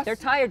 Yeah, That's- they're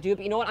tired, dude,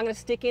 but you know what? I'm gonna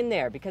stick in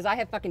there because I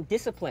have fucking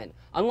discipline.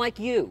 Unlike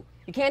you.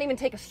 You can't even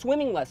take a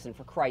swimming lesson,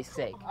 for Christ's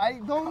sake. I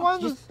don't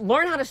want to. Just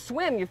learn how to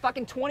swim. You're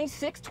fucking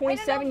 26,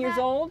 27 years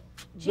old.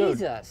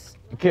 Jesus.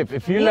 Kip,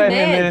 if you Be a let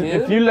man, him in,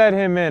 dude. if you let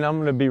him in, I'm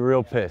gonna be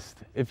real pissed.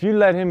 If you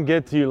let him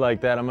get to you like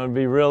that, I'm gonna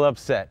be real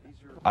upset.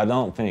 I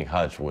don't think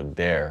Hutch would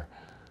dare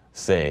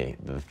say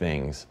the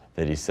things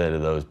that he said to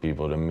those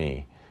people to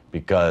me,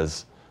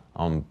 because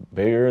I'm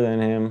bigger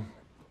than him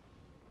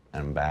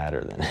and I'm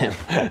badder than him.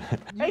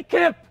 Hey,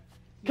 Kip!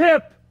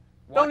 Kip!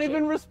 Don't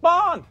even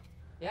respond!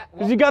 Yeah,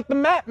 Because you got the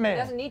Mat He Man.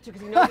 doesn't need to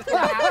because he knows it's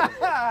gonna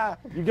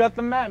happen. You got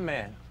the Mat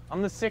Man.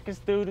 I'm the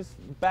sickest dude,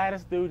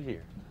 baddest dude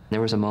here. There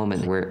was a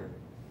moment where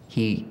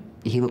he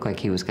looked like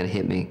he was gonna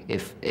hit me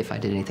if I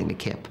did anything to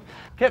Kip.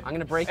 Kip, I'm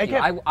gonna break hey, you.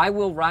 Kip. I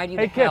will ride you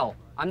Hey, to Kip. hell.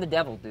 I'm the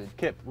devil, dude.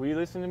 Kip, will you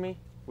listen to me?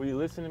 Will you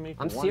listen to me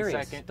for I'm 1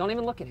 serious. second? Don't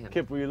even look at him.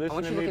 Kip, will you listen I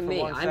want to you to me look at for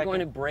me. 1 second? I'm going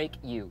to break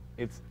you.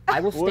 It's. I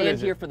will what stand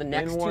is here it? for the In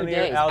next 2 one ear,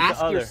 days. out the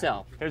Ask other.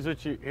 yourself. Here's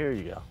what you. Here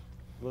you go.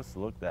 Let's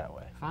look that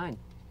way. Fine.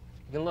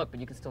 You can look, but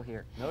you can still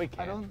hear. No, he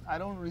can't. I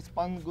don't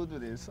respond good to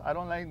this. I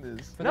don't like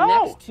this. For the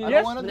next two, I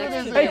don't want to do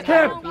this. Hey,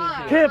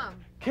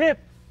 Kip!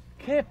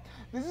 Kip!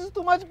 This is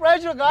too much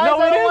pressure, guys. No,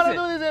 I don't it want to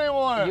isn't. do this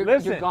anymore.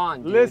 You're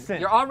gone, dude. Listen.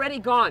 You're already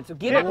gone, so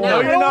give Kip, up no, now.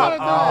 you're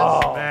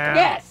not. Oh, man.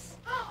 Yes.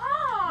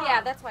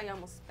 Yeah, that's why you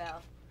almost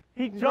fell.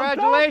 He jumped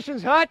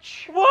Congratulations,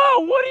 Hutch.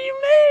 Whoa, what do you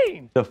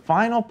mean? The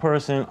final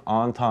person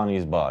on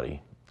Tawny's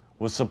body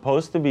was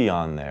supposed to be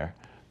on there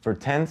for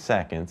 10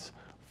 seconds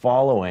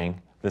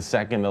following the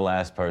second to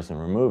last person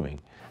removing.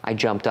 I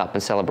jumped up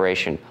in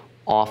celebration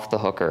off the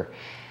hooker.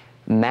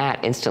 Matt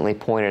instantly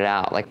pointed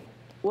out, like,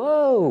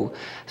 whoa.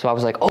 So I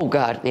was like, oh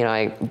God, you know,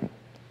 I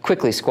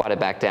quickly squatted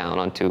back down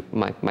onto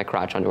my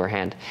crotch onto her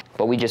hand.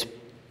 But we just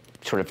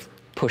sort of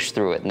pushed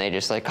through it, and they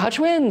just like, Hutch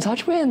wins,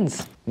 Hutch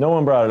wins. No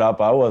one brought it up.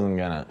 I wasn't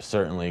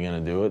certainly gonna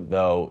do it,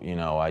 though, you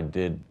know,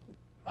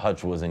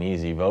 Hutch was an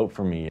easy vote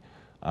for me.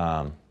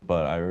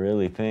 But I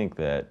really think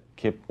that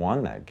Kip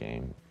won that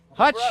game.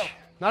 Hutch,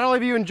 not only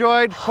have you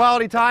enjoyed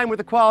quality time with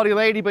a quality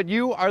lady, but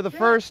you are the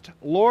first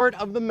Lord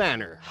of the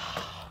Manor.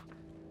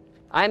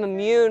 I'm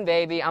immune,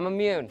 baby. I'm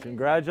immune.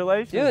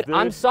 Congratulations, dude.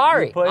 I'm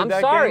sorry. You played I'm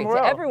that sorry game to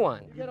well.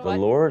 everyone. The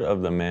Lord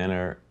of the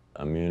Manor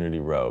immunity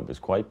robe is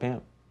quite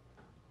pimp.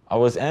 I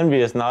was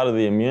envious not of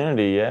the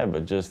immunity, yeah,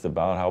 but just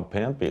about how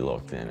pimp he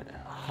looked in it.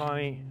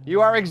 Honey.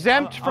 You are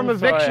exempt from I'm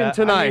sorry, eviction I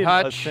tonight, need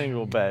Hutch. a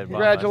single bed by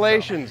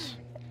Congratulations.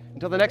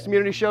 Until the next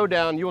immunity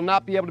showdown, you will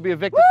not be able to be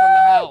evicted from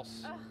the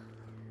house.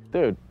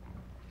 Dude,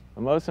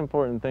 the most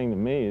important thing to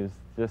me is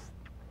just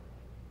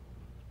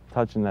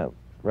touching that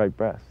right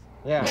breast.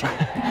 Yeah.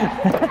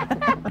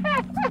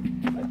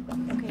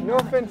 No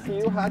offense to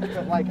you, Hutch,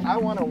 but like, I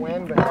want to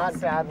win, but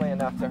not badly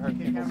enough to hurt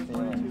people's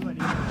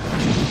feelings.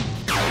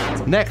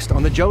 Next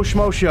on the Joe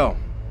Schmo Show.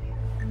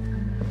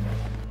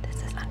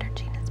 This is under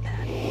Gina's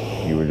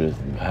bed. You were just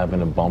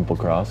having a bump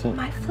across it?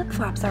 My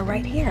flip-flops are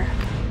right here.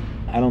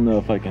 I don't know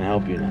if I can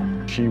help you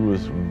now. She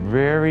was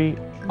very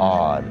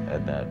odd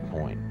at that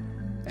point.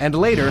 And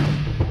later,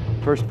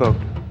 first vote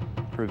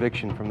for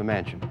eviction from the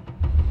mansion.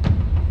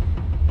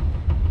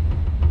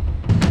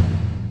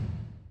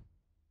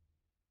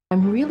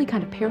 I'm really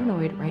kind of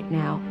paranoid right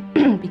now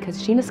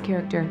because Gina's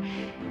character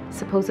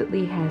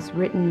supposedly has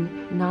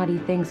written naughty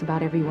things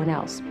about everyone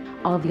else,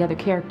 all of the other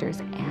characters,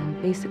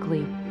 and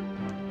basically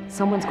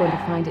someone's going to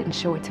find it and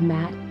show it to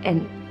Matt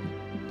and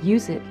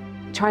use it,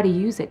 try to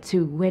use it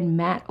to win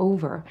Matt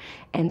over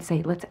and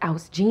say, let's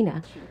oust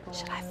Gina.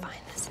 Should I find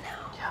this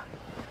now? Yeah.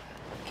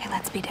 Okay,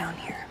 let's be down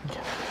here.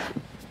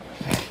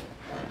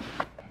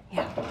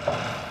 Yeah.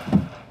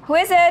 Who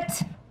is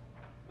it?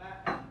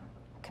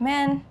 Come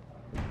in.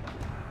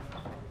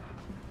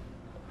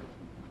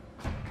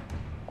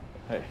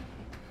 Hey.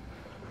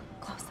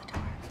 Close the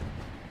door.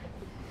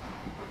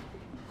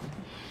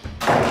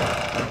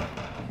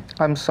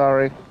 I'm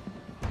sorry.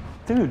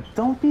 Dude,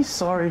 don't be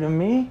sorry to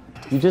me.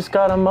 You just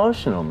got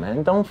emotional,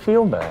 man. Don't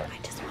feel bad. I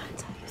just want to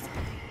tell you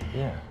something.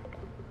 Yeah.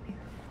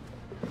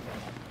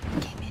 I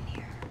came in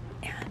here,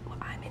 and while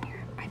I'm in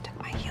here, I took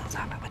my heels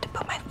off. I went to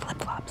put my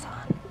flip-flops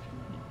on.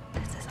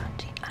 This is on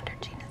under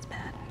Gina's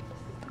bed.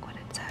 Look what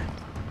it says.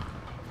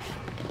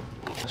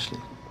 Ashley.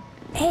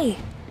 Hey,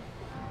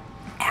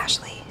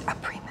 Ashley, a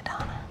prima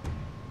donna.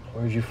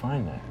 Where'd you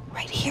find that?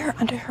 Right here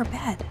under her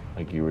bed.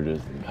 Like you were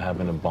just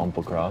having a bump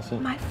across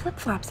it? My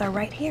flip-flops are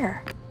right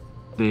here.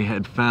 They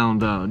had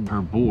found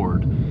her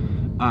board,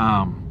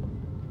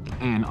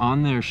 and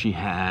on there she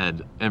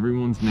had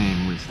everyone's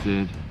name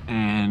listed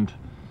and,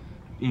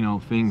 you know,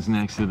 things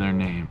next to their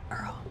name.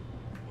 Earl,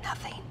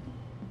 nothing.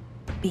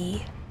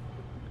 B,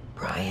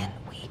 Brian,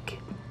 weak.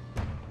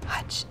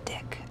 Hutch,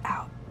 Dick,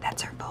 out.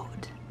 That's her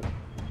vote.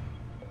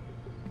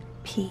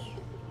 P,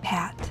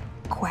 Pat,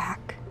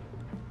 quack.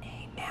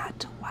 A,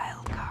 Matt,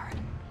 wild card.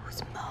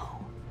 Who's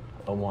Mo?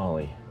 Oh,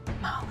 Molly.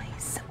 Molly,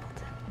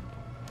 simpleton.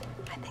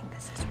 I think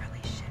this is really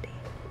shitty.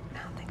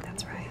 I don't think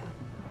that's right.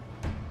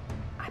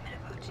 I'm gonna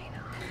vote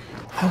Gina.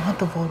 I want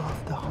to vote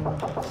off the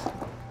hormones.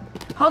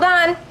 Hold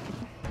on.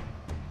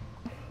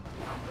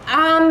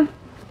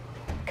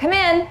 Come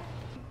in.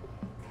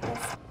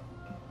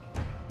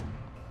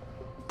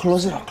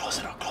 Close it up, close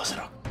it up, close it up.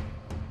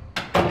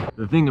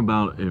 The thing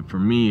about it for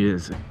me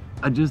is,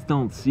 I just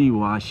don't see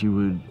why she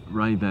would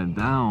write that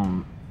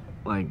down,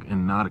 like,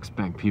 and not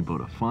expect people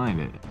to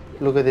find it.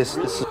 Look at this.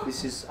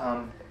 This is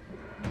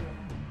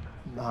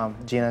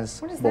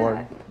Gina's board.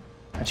 that?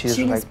 And she's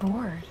Gina's like,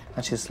 board.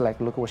 And she's like,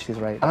 look at what she's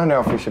writing. I don't know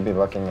if we should be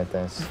looking at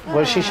this.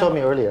 Well, she showed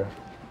me earlier.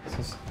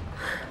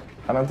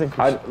 I don't think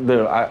I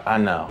know.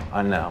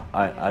 I know. I know.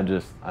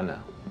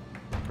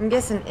 I'm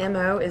guessing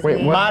MO is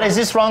Wait, me. Matt, is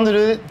this wrong to do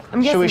it?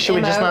 I'm guessing Should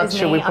we just MO not? is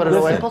Should we me. put I'm it a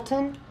away?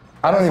 simpleton.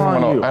 I don't even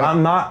want to.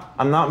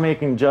 I'm not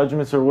making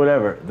judgments or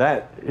whatever.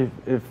 That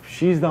if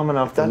she's dumb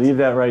enough to leave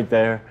that right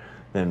there,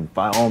 then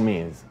by all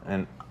means.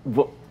 And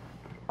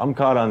I'm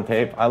caught on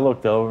tape. I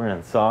looked over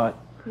and saw it.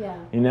 Yeah.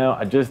 You know,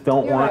 I just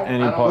don't want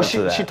any parts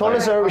of that. She told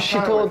us. She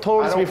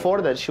told us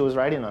before that she was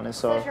writing on it.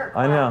 So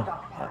I know.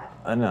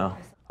 I know.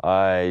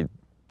 I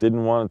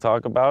didn't want to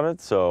talk about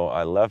it, so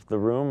I left the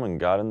room and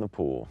got in the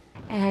pool.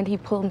 And he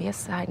pulled me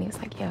aside and he was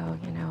like, yo,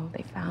 you know,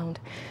 they found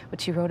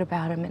what you wrote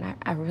about him and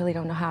I really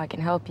don't know how I can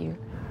help you.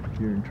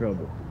 You're in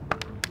trouble.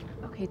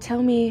 Okay,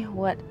 tell me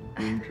what...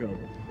 You're in trouble.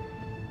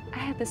 I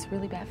had this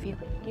really bad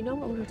feeling. You know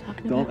what we were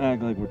talking Don't about?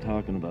 act like we're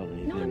talking about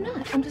anything. No, I'm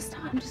not. I'm just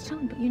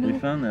telling, but you know... They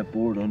found that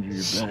board under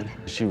your bed.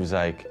 She was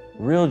like,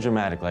 real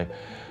dramatic, like,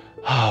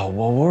 oh,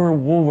 well,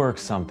 we'll work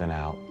something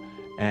out.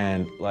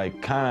 And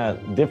like, kind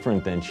of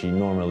different than she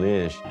normally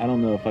is. I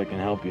don't know if I can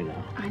help you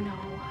now. I know.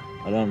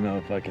 I don't know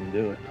if I can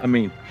do it. I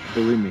mean,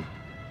 believe me,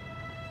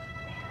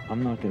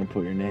 I'm not gonna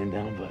put your name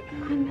down, but...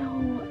 I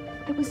know.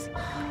 That was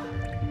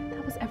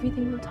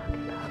everything we were talking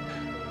about.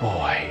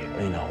 Boy,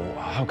 you know,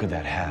 how could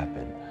that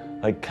happen?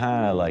 Like,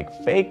 kind of like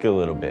fake a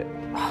little bit.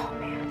 Oh,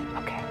 man,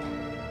 okay.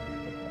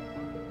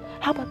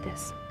 How about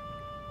this?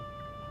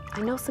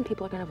 I know some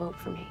people are gonna vote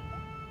for me,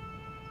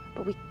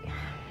 but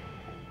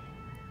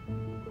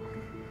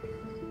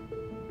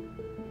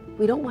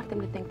we don't want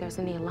them to think there's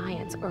any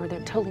alliance or they're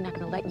totally not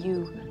gonna let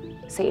you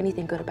say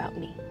anything good about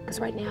me. Because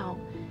right now,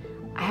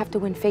 I have to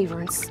win favor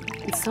in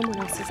someone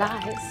else's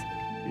eyes.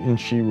 And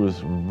she was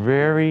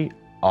very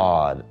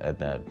odd at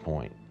that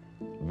point.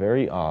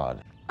 Very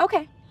odd.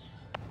 Okay.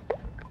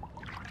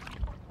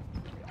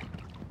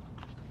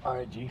 All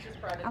right, G.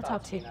 I'll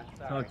talk to you.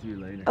 Talk to you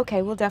later.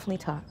 Okay, we'll definitely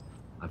talk.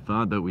 I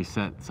thought that we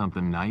set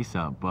something nice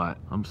up, but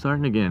I'm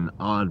starting to get an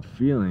odd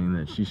feeling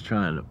that she's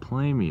trying to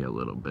play me a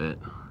little bit.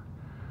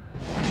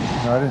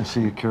 No, I didn't see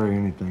you carry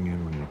anything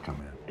in when you come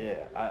in.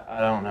 Yeah,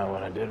 I don't know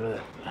what I did with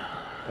it.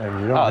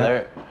 And you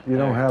don't, you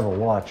don't have a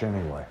watch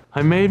anyway.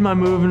 I made my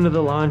move into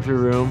the laundry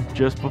room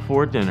just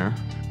before dinner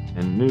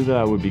and knew that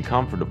I would be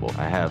comfortable.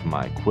 I have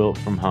my quilt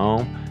from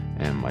home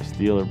and my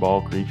Steeler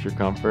ball creature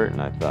comfort, and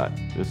I thought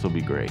this will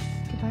be great.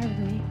 Goodbye,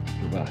 everybody.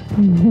 Goodbye.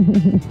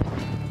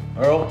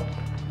 Earl,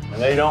 I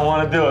know you don't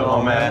want to do it,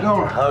 my man.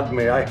 Don't hug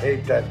me. I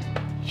hate that.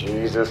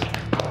 Jesus.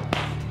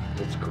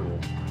 It's cool.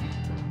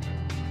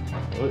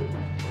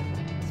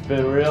 It's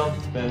been real,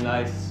 it's been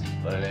nice,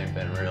 but it ain't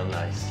been real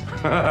nice.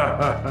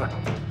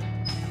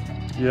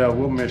 Yeah,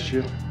 we'll miss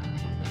you.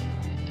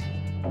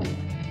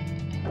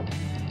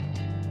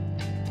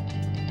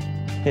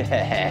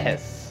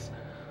 Yes.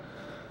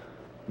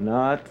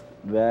 Not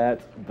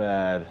that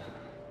bad.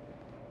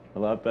 A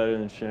lot better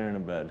than sharing a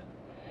bed.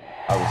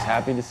 I was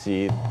happy to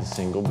see the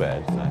single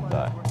bed, and I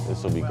thought,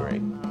 this will be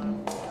great.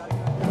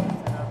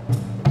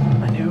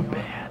 A new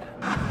bed.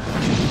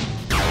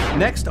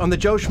 Next on the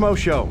Joe Schmo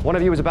Show. One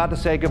of you is about to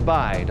say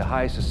goodbye to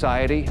high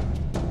society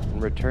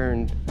and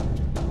return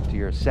to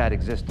your sad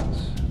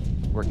existence,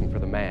 working for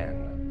the man.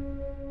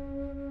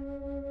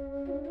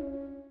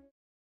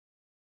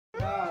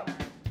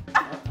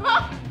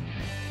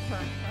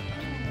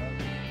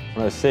 When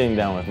I was sitting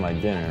down with my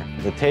dinner,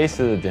 the taste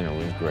of the dinner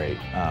was great.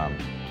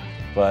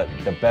 But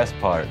the best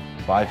part,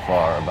 by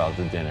far, about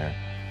the dinner,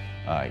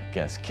 I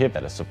guess Kip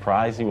had a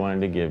surprise he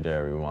wanted to give to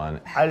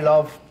everyone. I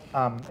love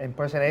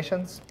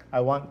impersonations. I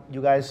want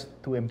you guys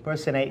to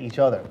impersonate each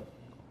other.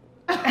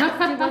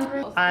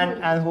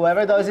 and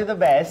whoever does it the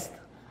best,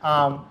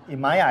 in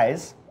my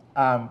eyes,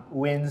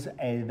 wins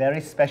a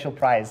very special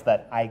prize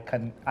that I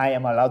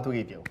am allowed to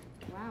give you.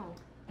 Wow.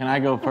 Can I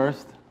go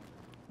first?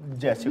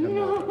 Yes, you can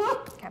go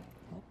first.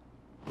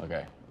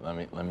 Okay, let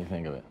me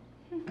think of it.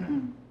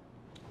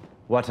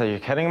 What, are you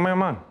kidding me,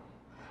 man?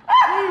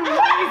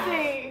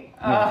 Crazy.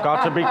 You've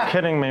got to be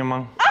kidding me,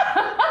 man.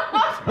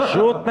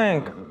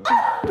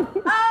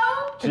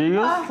 Do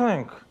you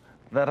think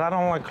that I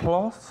don't like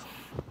clothes?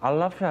 I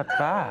love that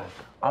bag.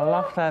 I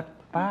love that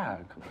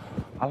bag.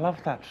 I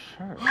love that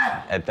shirt.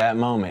 At that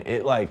moment,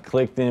 it like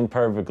clicked in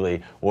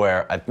perfectly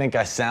where I think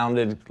I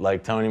sounded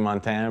like Tony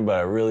Montana, but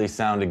I really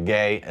sounded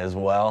gay as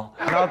well.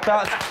 Now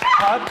that's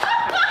Hutch,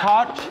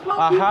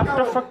 I have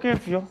to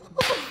forgive you.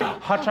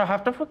 Hutch, I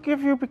have to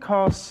forgive you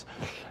because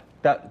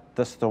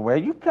that's the way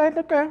you play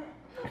the game.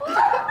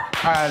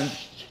 And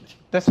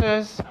this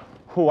is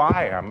who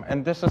I am,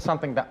 and this is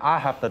something that I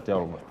have to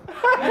deal with.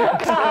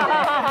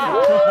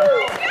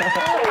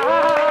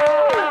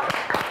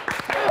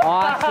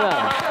 Awesome.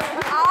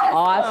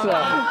 Awesome.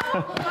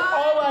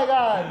 Oh my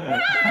God.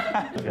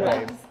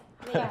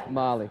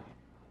 Molly.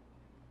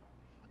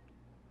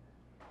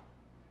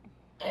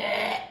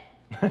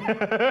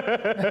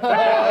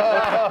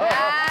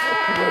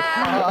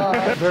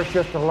 There's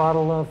just a lot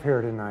of love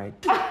here tonight.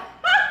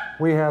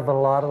 We have a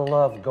lot of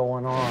love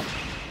going on.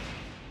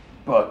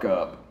 Buck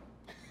up.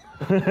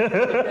 I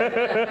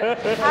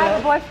have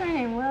a boyfriend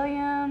named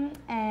William,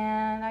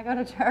 and I go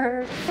to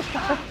church.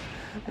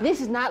 This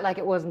is not like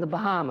it was in the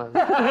Bahamas.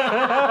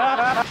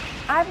 I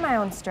have my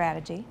own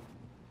strategy.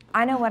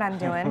 I know what I'm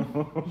doing.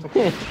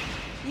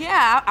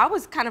 Yeah, I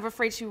was kind of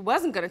afraid she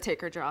wasn't gonna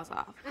take her drawers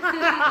off.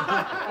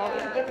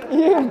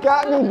 You've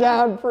got me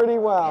down pretty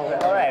well.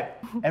 All right.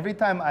 Every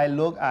time I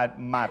look at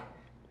Matt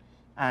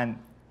and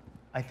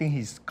I think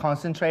he's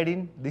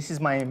concentrating, this is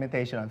my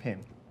imitation of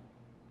him.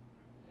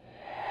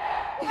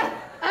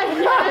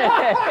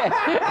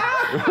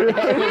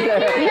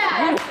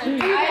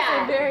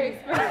 Very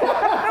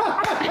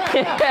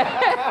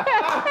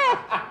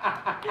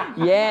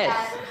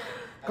yes.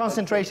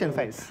 Concentration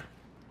face.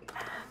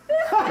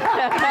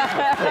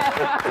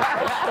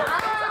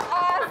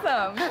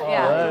 Awesome.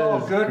 Yeah. Oh,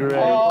 good. great.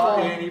 Oh,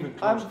 ain't even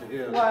close to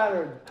his.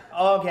 Flattered.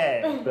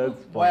 Okay.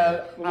 That's fun.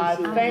 Well,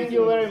 thank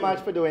you very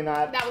much for doing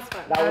that. That was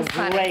fun. That was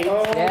great.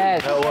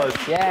 Yes. That was.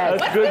 Yes.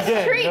 That's a good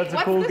game. That's a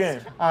cool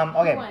game.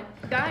 Okay.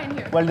 Guy in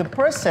here. Well, the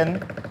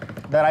person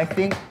that I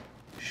think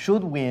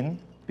should win,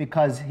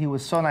 because he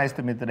was so nice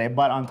to me today,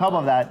 but on top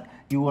of that,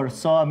 you were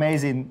so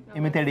amazing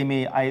imitating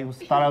me. I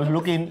thought I was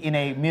looking in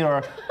a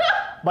mirror,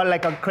 but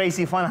like a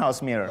crazy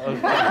funhouse mirror.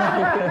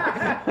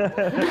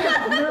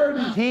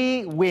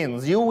 He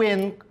wins. You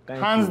win,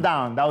 hands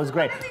down. That was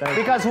great.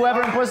 Because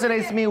whoever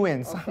impersonates me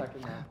wins.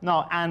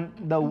 No, and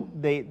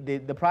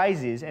the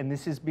prize is, and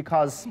this is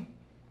because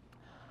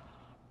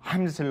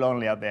I'm just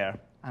lonely out there,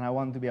 and I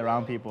want to be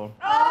around people.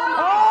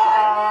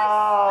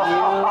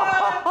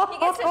 He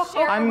gets to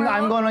share.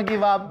 I'm gonna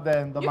give up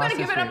the You're master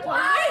gonna give it up. suite.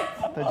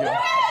 What? To Joe.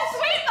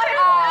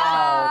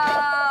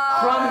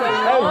 From the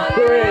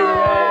laundry.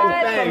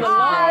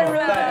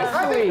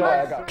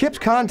 Kip's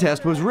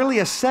contest was really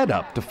a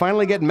setup to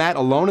finally get Matt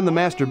alone in the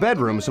master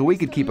bedroom so we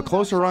could keep a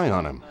closer eye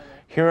on him.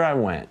 Here I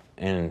went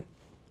in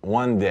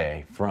one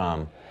day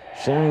from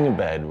sharing a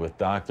bed with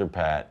Dr.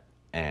 Pat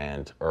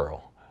and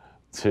Earl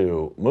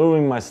to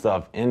moving my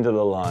stuff into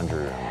the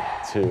laundry room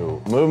to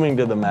moving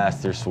to the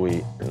master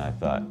suite, and I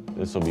thought,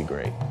 this will be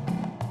great.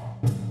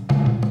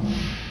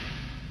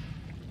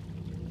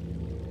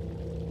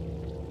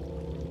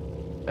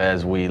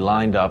 As we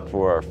lined up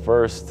for our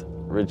first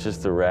Riches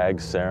to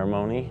Rags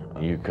ceremony,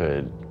 you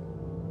could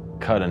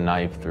cut a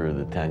knife through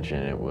the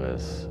tension. It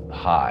was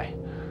high.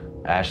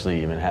 Ashley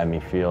even had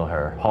me feel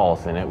her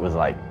pulse, and it was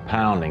like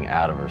pounding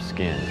out of her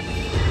skin.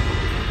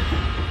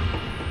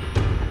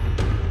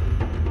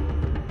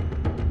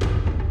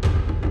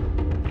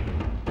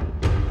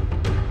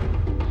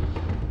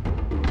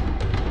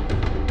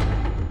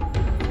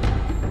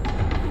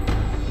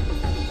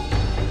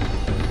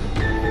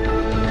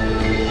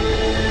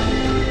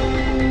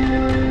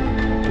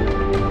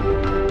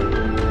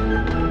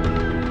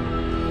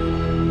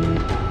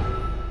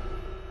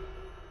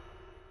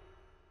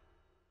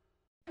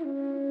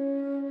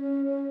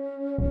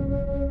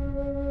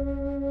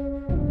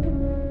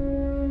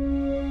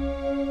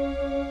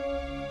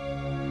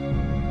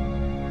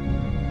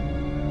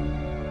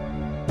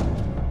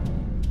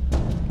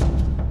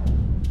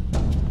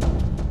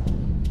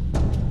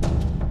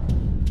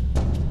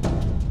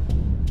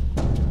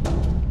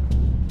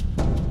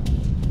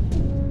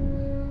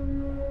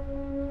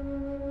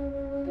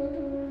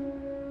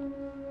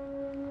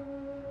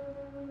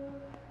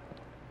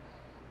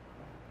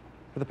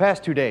 For the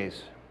past 2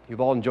 days, you've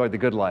all enjoyed the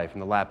good life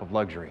in the lap of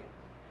luxury.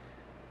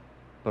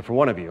 But for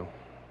one of you,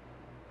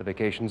 the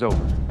vacation's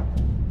over.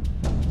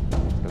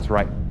 That's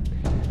right.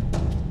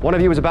 One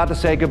of you is about to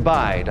say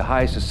goodbye to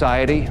high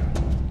society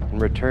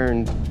and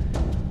return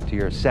to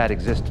your sad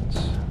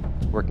existence,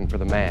 working for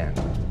the man.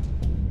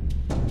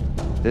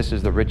 This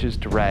is the Riches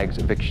to Rags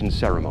eviction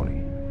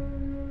ceremony.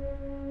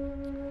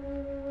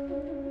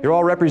 You're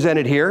all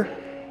represented here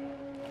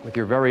with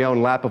your very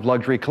own lap of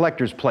luxury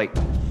collector's plate.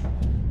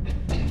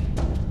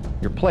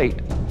 Your plate,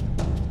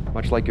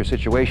 much like your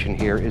situation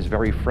here, is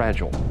very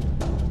fragile.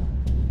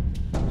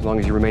 As long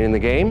as you remain in the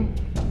game,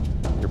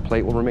 your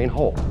plate will remain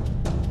whole.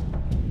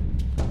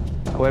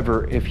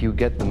 However, if you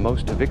get the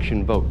most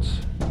eviction votes,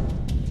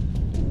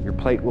 your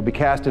plate will be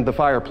cast into the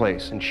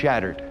fireplace and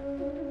shattered,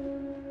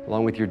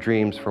 along with your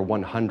dreams for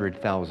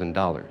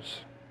 $100,000.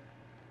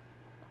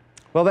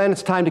 Well then,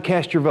 it's time to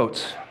cast your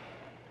votes.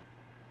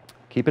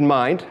 Keep in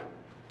mind,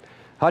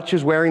 Hutch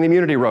is wearing the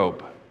immunity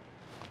robe.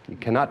 You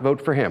cannot vote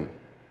for him.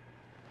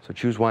 So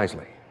choose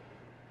wisely.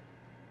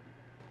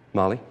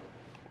 Molly,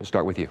 we'll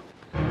start with you.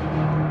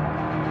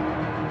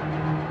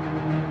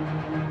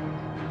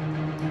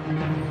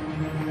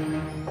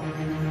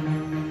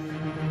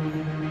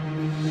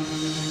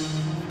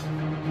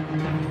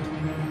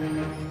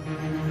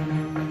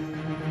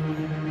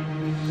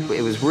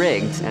 It was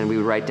rigged, and we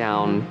would write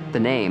down the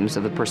names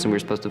of the person we were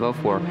supposed to vote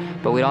for,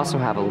 but we'd also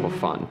have a little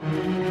fun.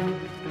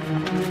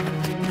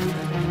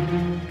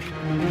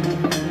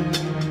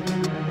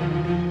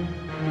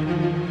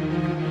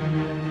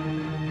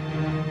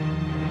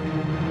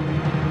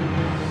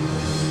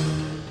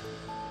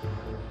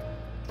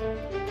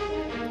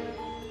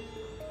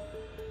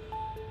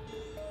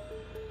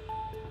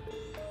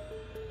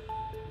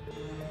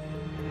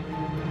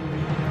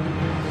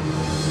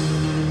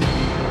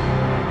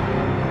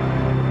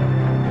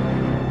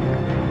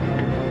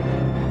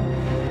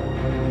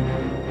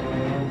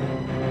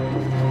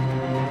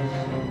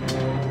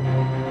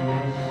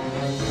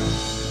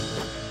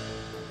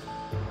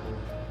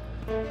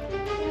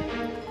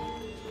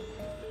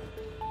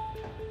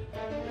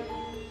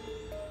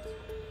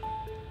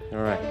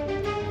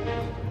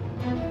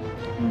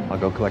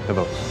 go collect the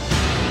votes.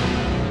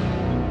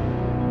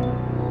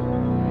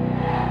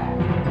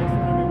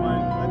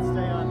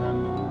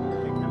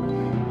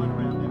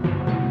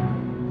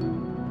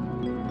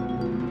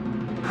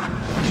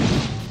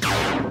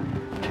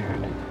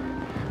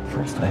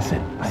 First I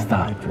said,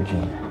 stop,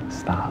 Virginia,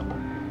 stop,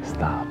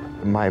 stop.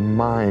 My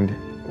mind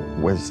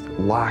was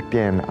locked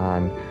in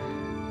on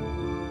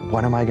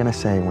what am I gonna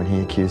say when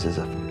he accuses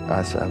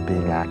us of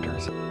being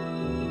actors.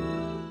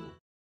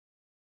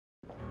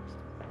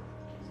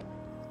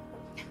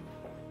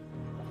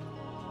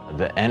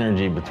 The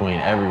energy between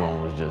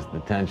everyone was just, the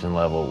tension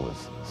level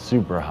was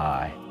super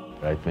high.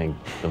 I think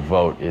the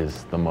vote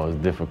is the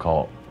most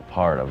difficult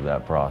part of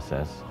that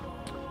process.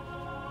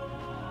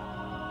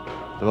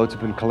 The votes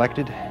have been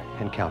collected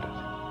and counted.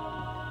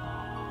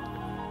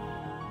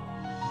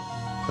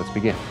 Let's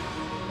begin.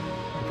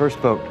 The first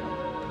vote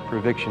for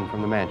eviction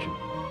from the mansion.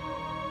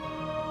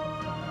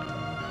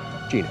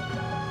 Gina.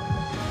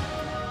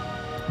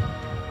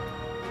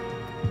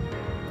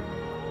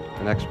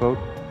 The next vote.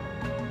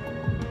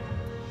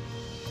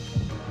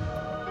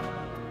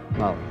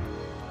 Molly.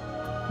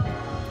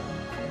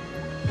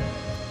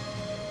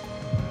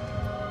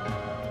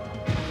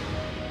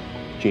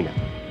 Gina.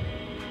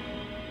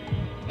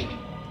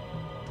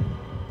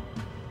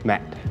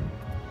 Matt.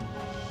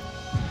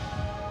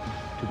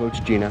 2 votes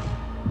Gina,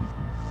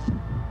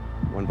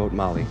 1 vote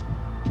Molly,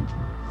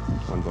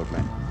 1 vote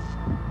Matt.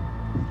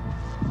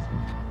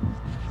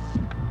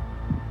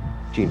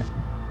 Gina.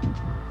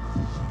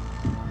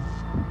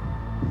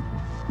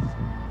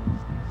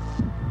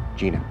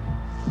 Gina.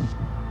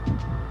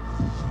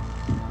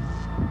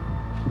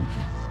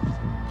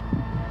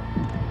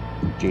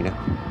 Gina.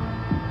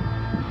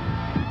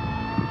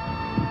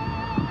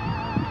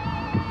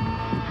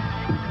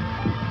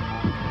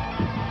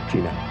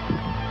 Gina.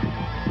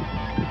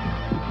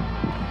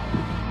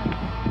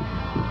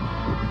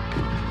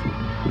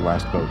 The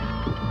last vote,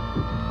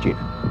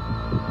 Gina.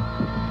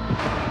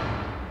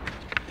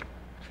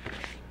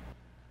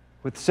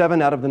 With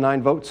 7 out of the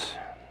 9 votes,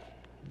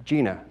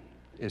 Gina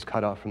is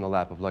cut off from the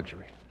lap of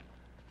luxury.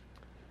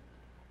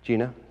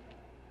 Gina,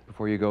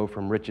 before you go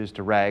from riches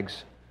to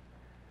rags,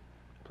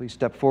 please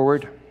step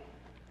forward,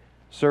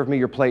 serve me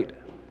your plate,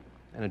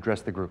 and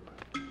address the group.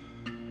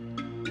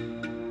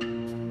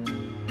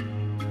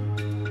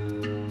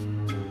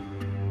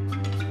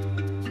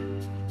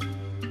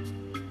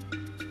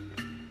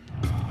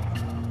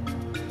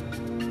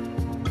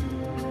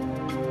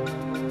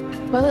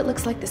 Well, it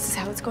looks like this is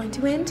how it's going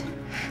to end.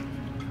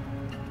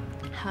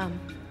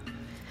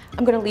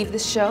 I'm going to leave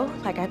this show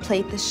like I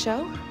played this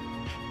show,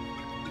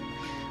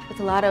 with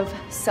a lot of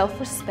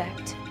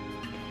self-respect,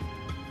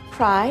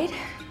 pride,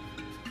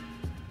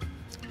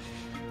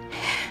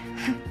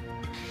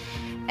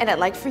 and I'd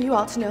like for you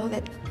all to know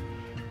that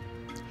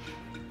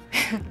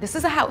this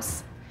is a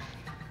house,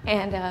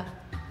 and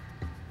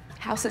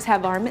houses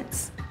have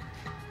varmints.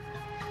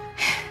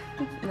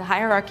 And the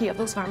hierarchy of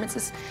those varmints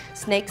is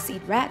snakes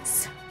eat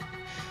rats.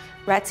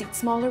 Rats eat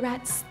smaller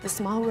rats, the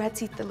small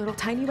rats eat the little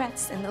tiny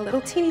rats, and the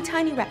little teeny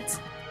tiny rats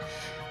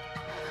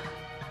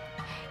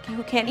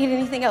who can't eat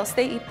anything else,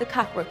 they eat the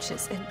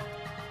cockroaches. And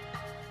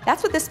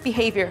that's what this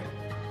behavior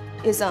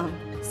is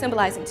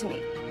symbolizing to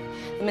me.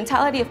 The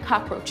mentality of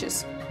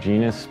cockroaches.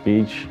 Gina's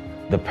speech,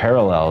 the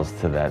parallels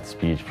to that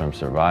speech from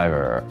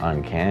Survivor are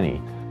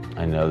uncanny.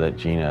 I know that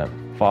Gina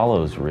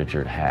follows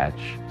Richard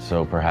Hatch,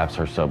 so perhaps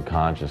her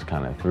subconscious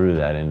kind of threw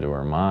that into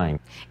her mind.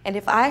 And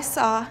if I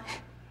saw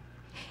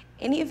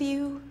any of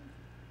you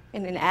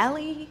in an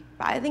alley,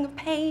 writhing of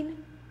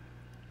pain,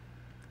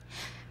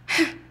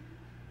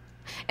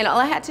 and all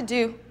I had to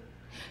do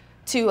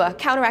to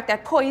counteract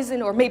that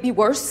poison, or maybe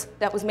worse,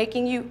 that was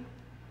making you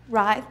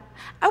writhe,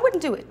 I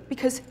wouldn't do it,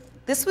 because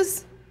this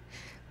was,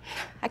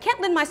 I can't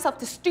lend myself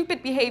to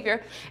stupid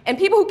behavior and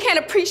people who can't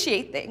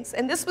appreciate things,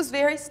 and this was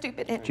very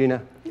stupid. And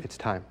Gina, it's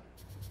time.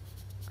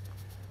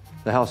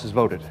 The House has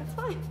voted. That's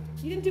fine.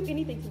 You didn't do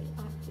anything to me.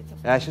 It's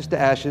okay. Ashes to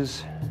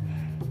ashes,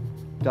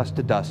 dust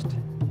to dust.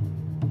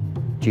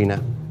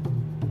 Gina,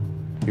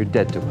 you're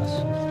dead to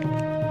us.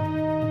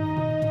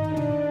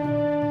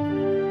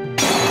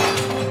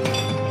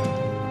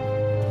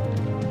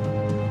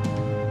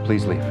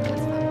 Please leave.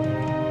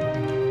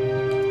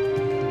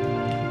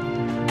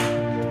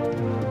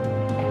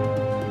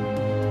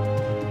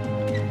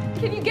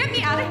 Can you get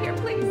me out of here,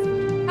 please?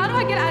 How do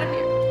I get out of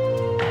here?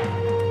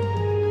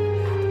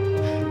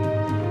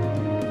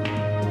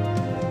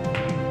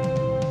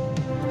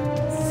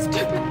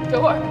 Stupid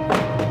door.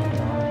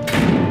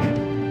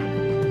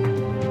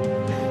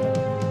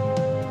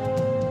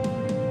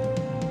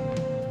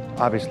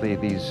 Obviously,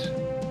 these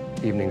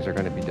evenings are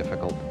going to be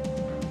difficult.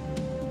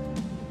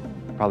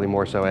 Probably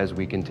more so as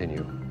we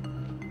continue.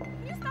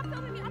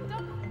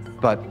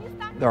 But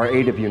there are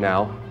 8 of you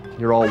now.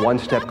 You're all one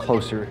step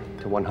closer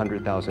to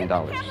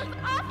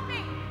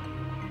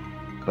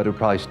 $100,000. But it would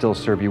probably still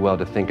serve you well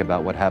to think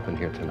about what happened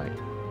here tonight,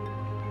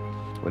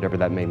 whatever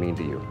that may mean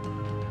to you.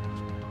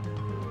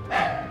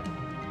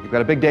 You've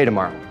got a big day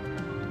tomorrow.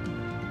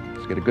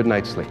 Let's get a good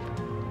night's sleep.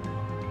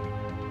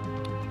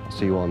 I'll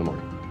see you all in the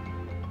morning.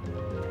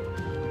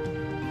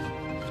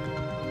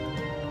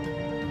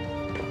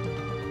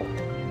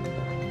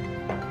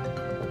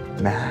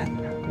 Matt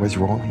was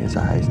rolling his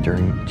eyes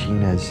during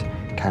Gina's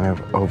kind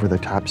of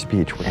over-the-top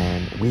speech,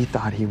 and we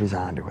thought he was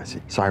onto us.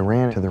 So I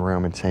ran to the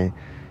room and say,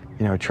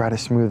 you know, try to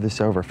smooth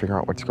this over, figure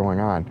out what's going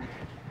on.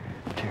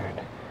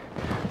 Dude,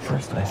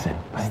 first I said,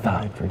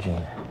 stop,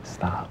 Regina,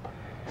 stop,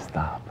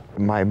 stop.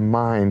 My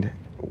mind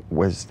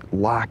was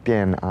locked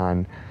in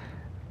on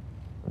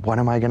what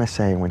am I gonna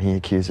say when he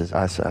accuses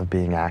us of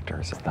being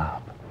actors?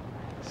 Stop.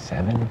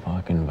 7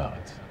 fucking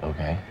votes,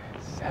 okay?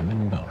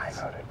 7 votes. I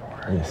voted for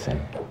her. Listen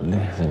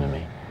to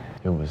me.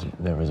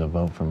 There was a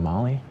vote for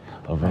Molly,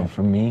 a vote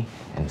for me,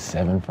 and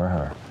 7 for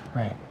her.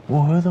 Right.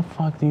 Well, who the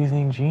fuck do you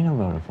think Gina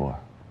voted for?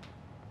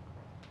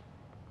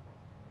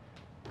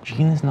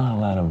 Gina's not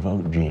allowed to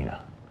vote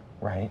Gina.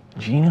 Right.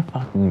 Gina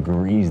fucking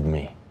greased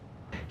me.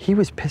 He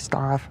was pissed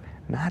off,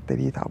 not that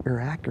he thought we were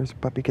actors,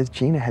 but because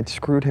Gina had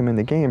screwed him in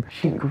the game.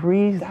 She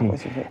greased me.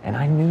 And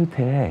I knew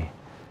today,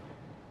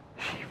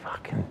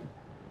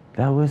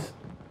 that was,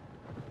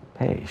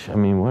 hey, I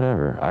mean,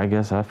 whatever. I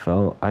guess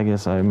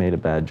I made a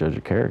bad judge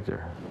of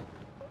character.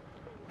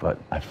 But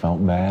I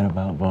felt bad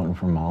about voting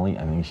for Molly.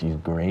 I think she's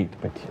great.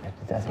 But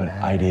it doesn't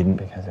matter. I didn't.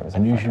 Because it was I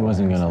knew she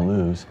wasn't gonna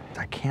lose.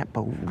 I can't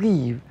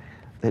believe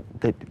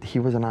that he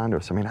wasn't onto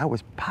us. I mean, I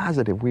was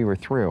positive we were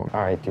through. All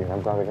right, dude,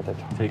 I'm glad we got to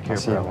talk. Take care, I'll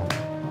see you, bro. man.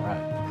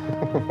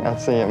 All right. I'll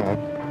see you,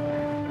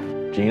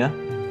 man. Gina,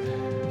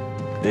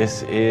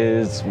 this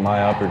is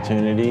my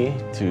opportunity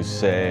to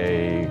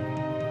say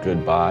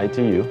goodbye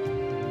to you.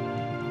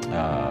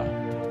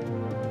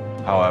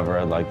 However,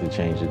 I'd like to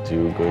change it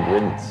to good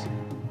riddance.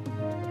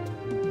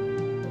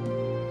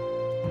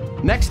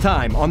 Next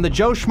time on The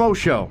Joe Schmo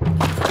Show.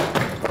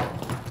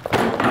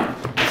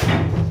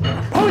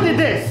 Who did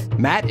this?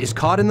 Matt is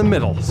caught in the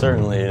middle.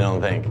 Certainly you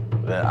don't think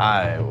that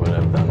I would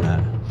have done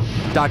that.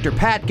 Dr.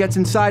 Pat gets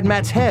inside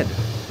Matt's head.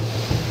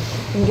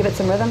 You can give it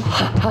some rhythm.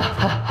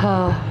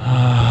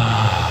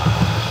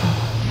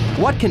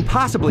 What can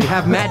possibly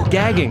have Matt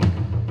gagging?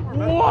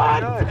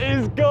 What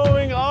is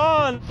going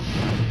on?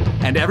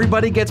 And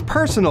everybody gets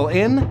personal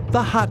in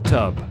the hot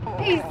tub.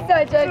 He's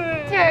such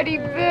a teddy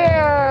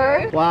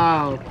bear.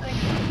 Wow.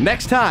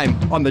 Next time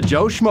on The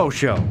Joe Schmo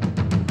Show.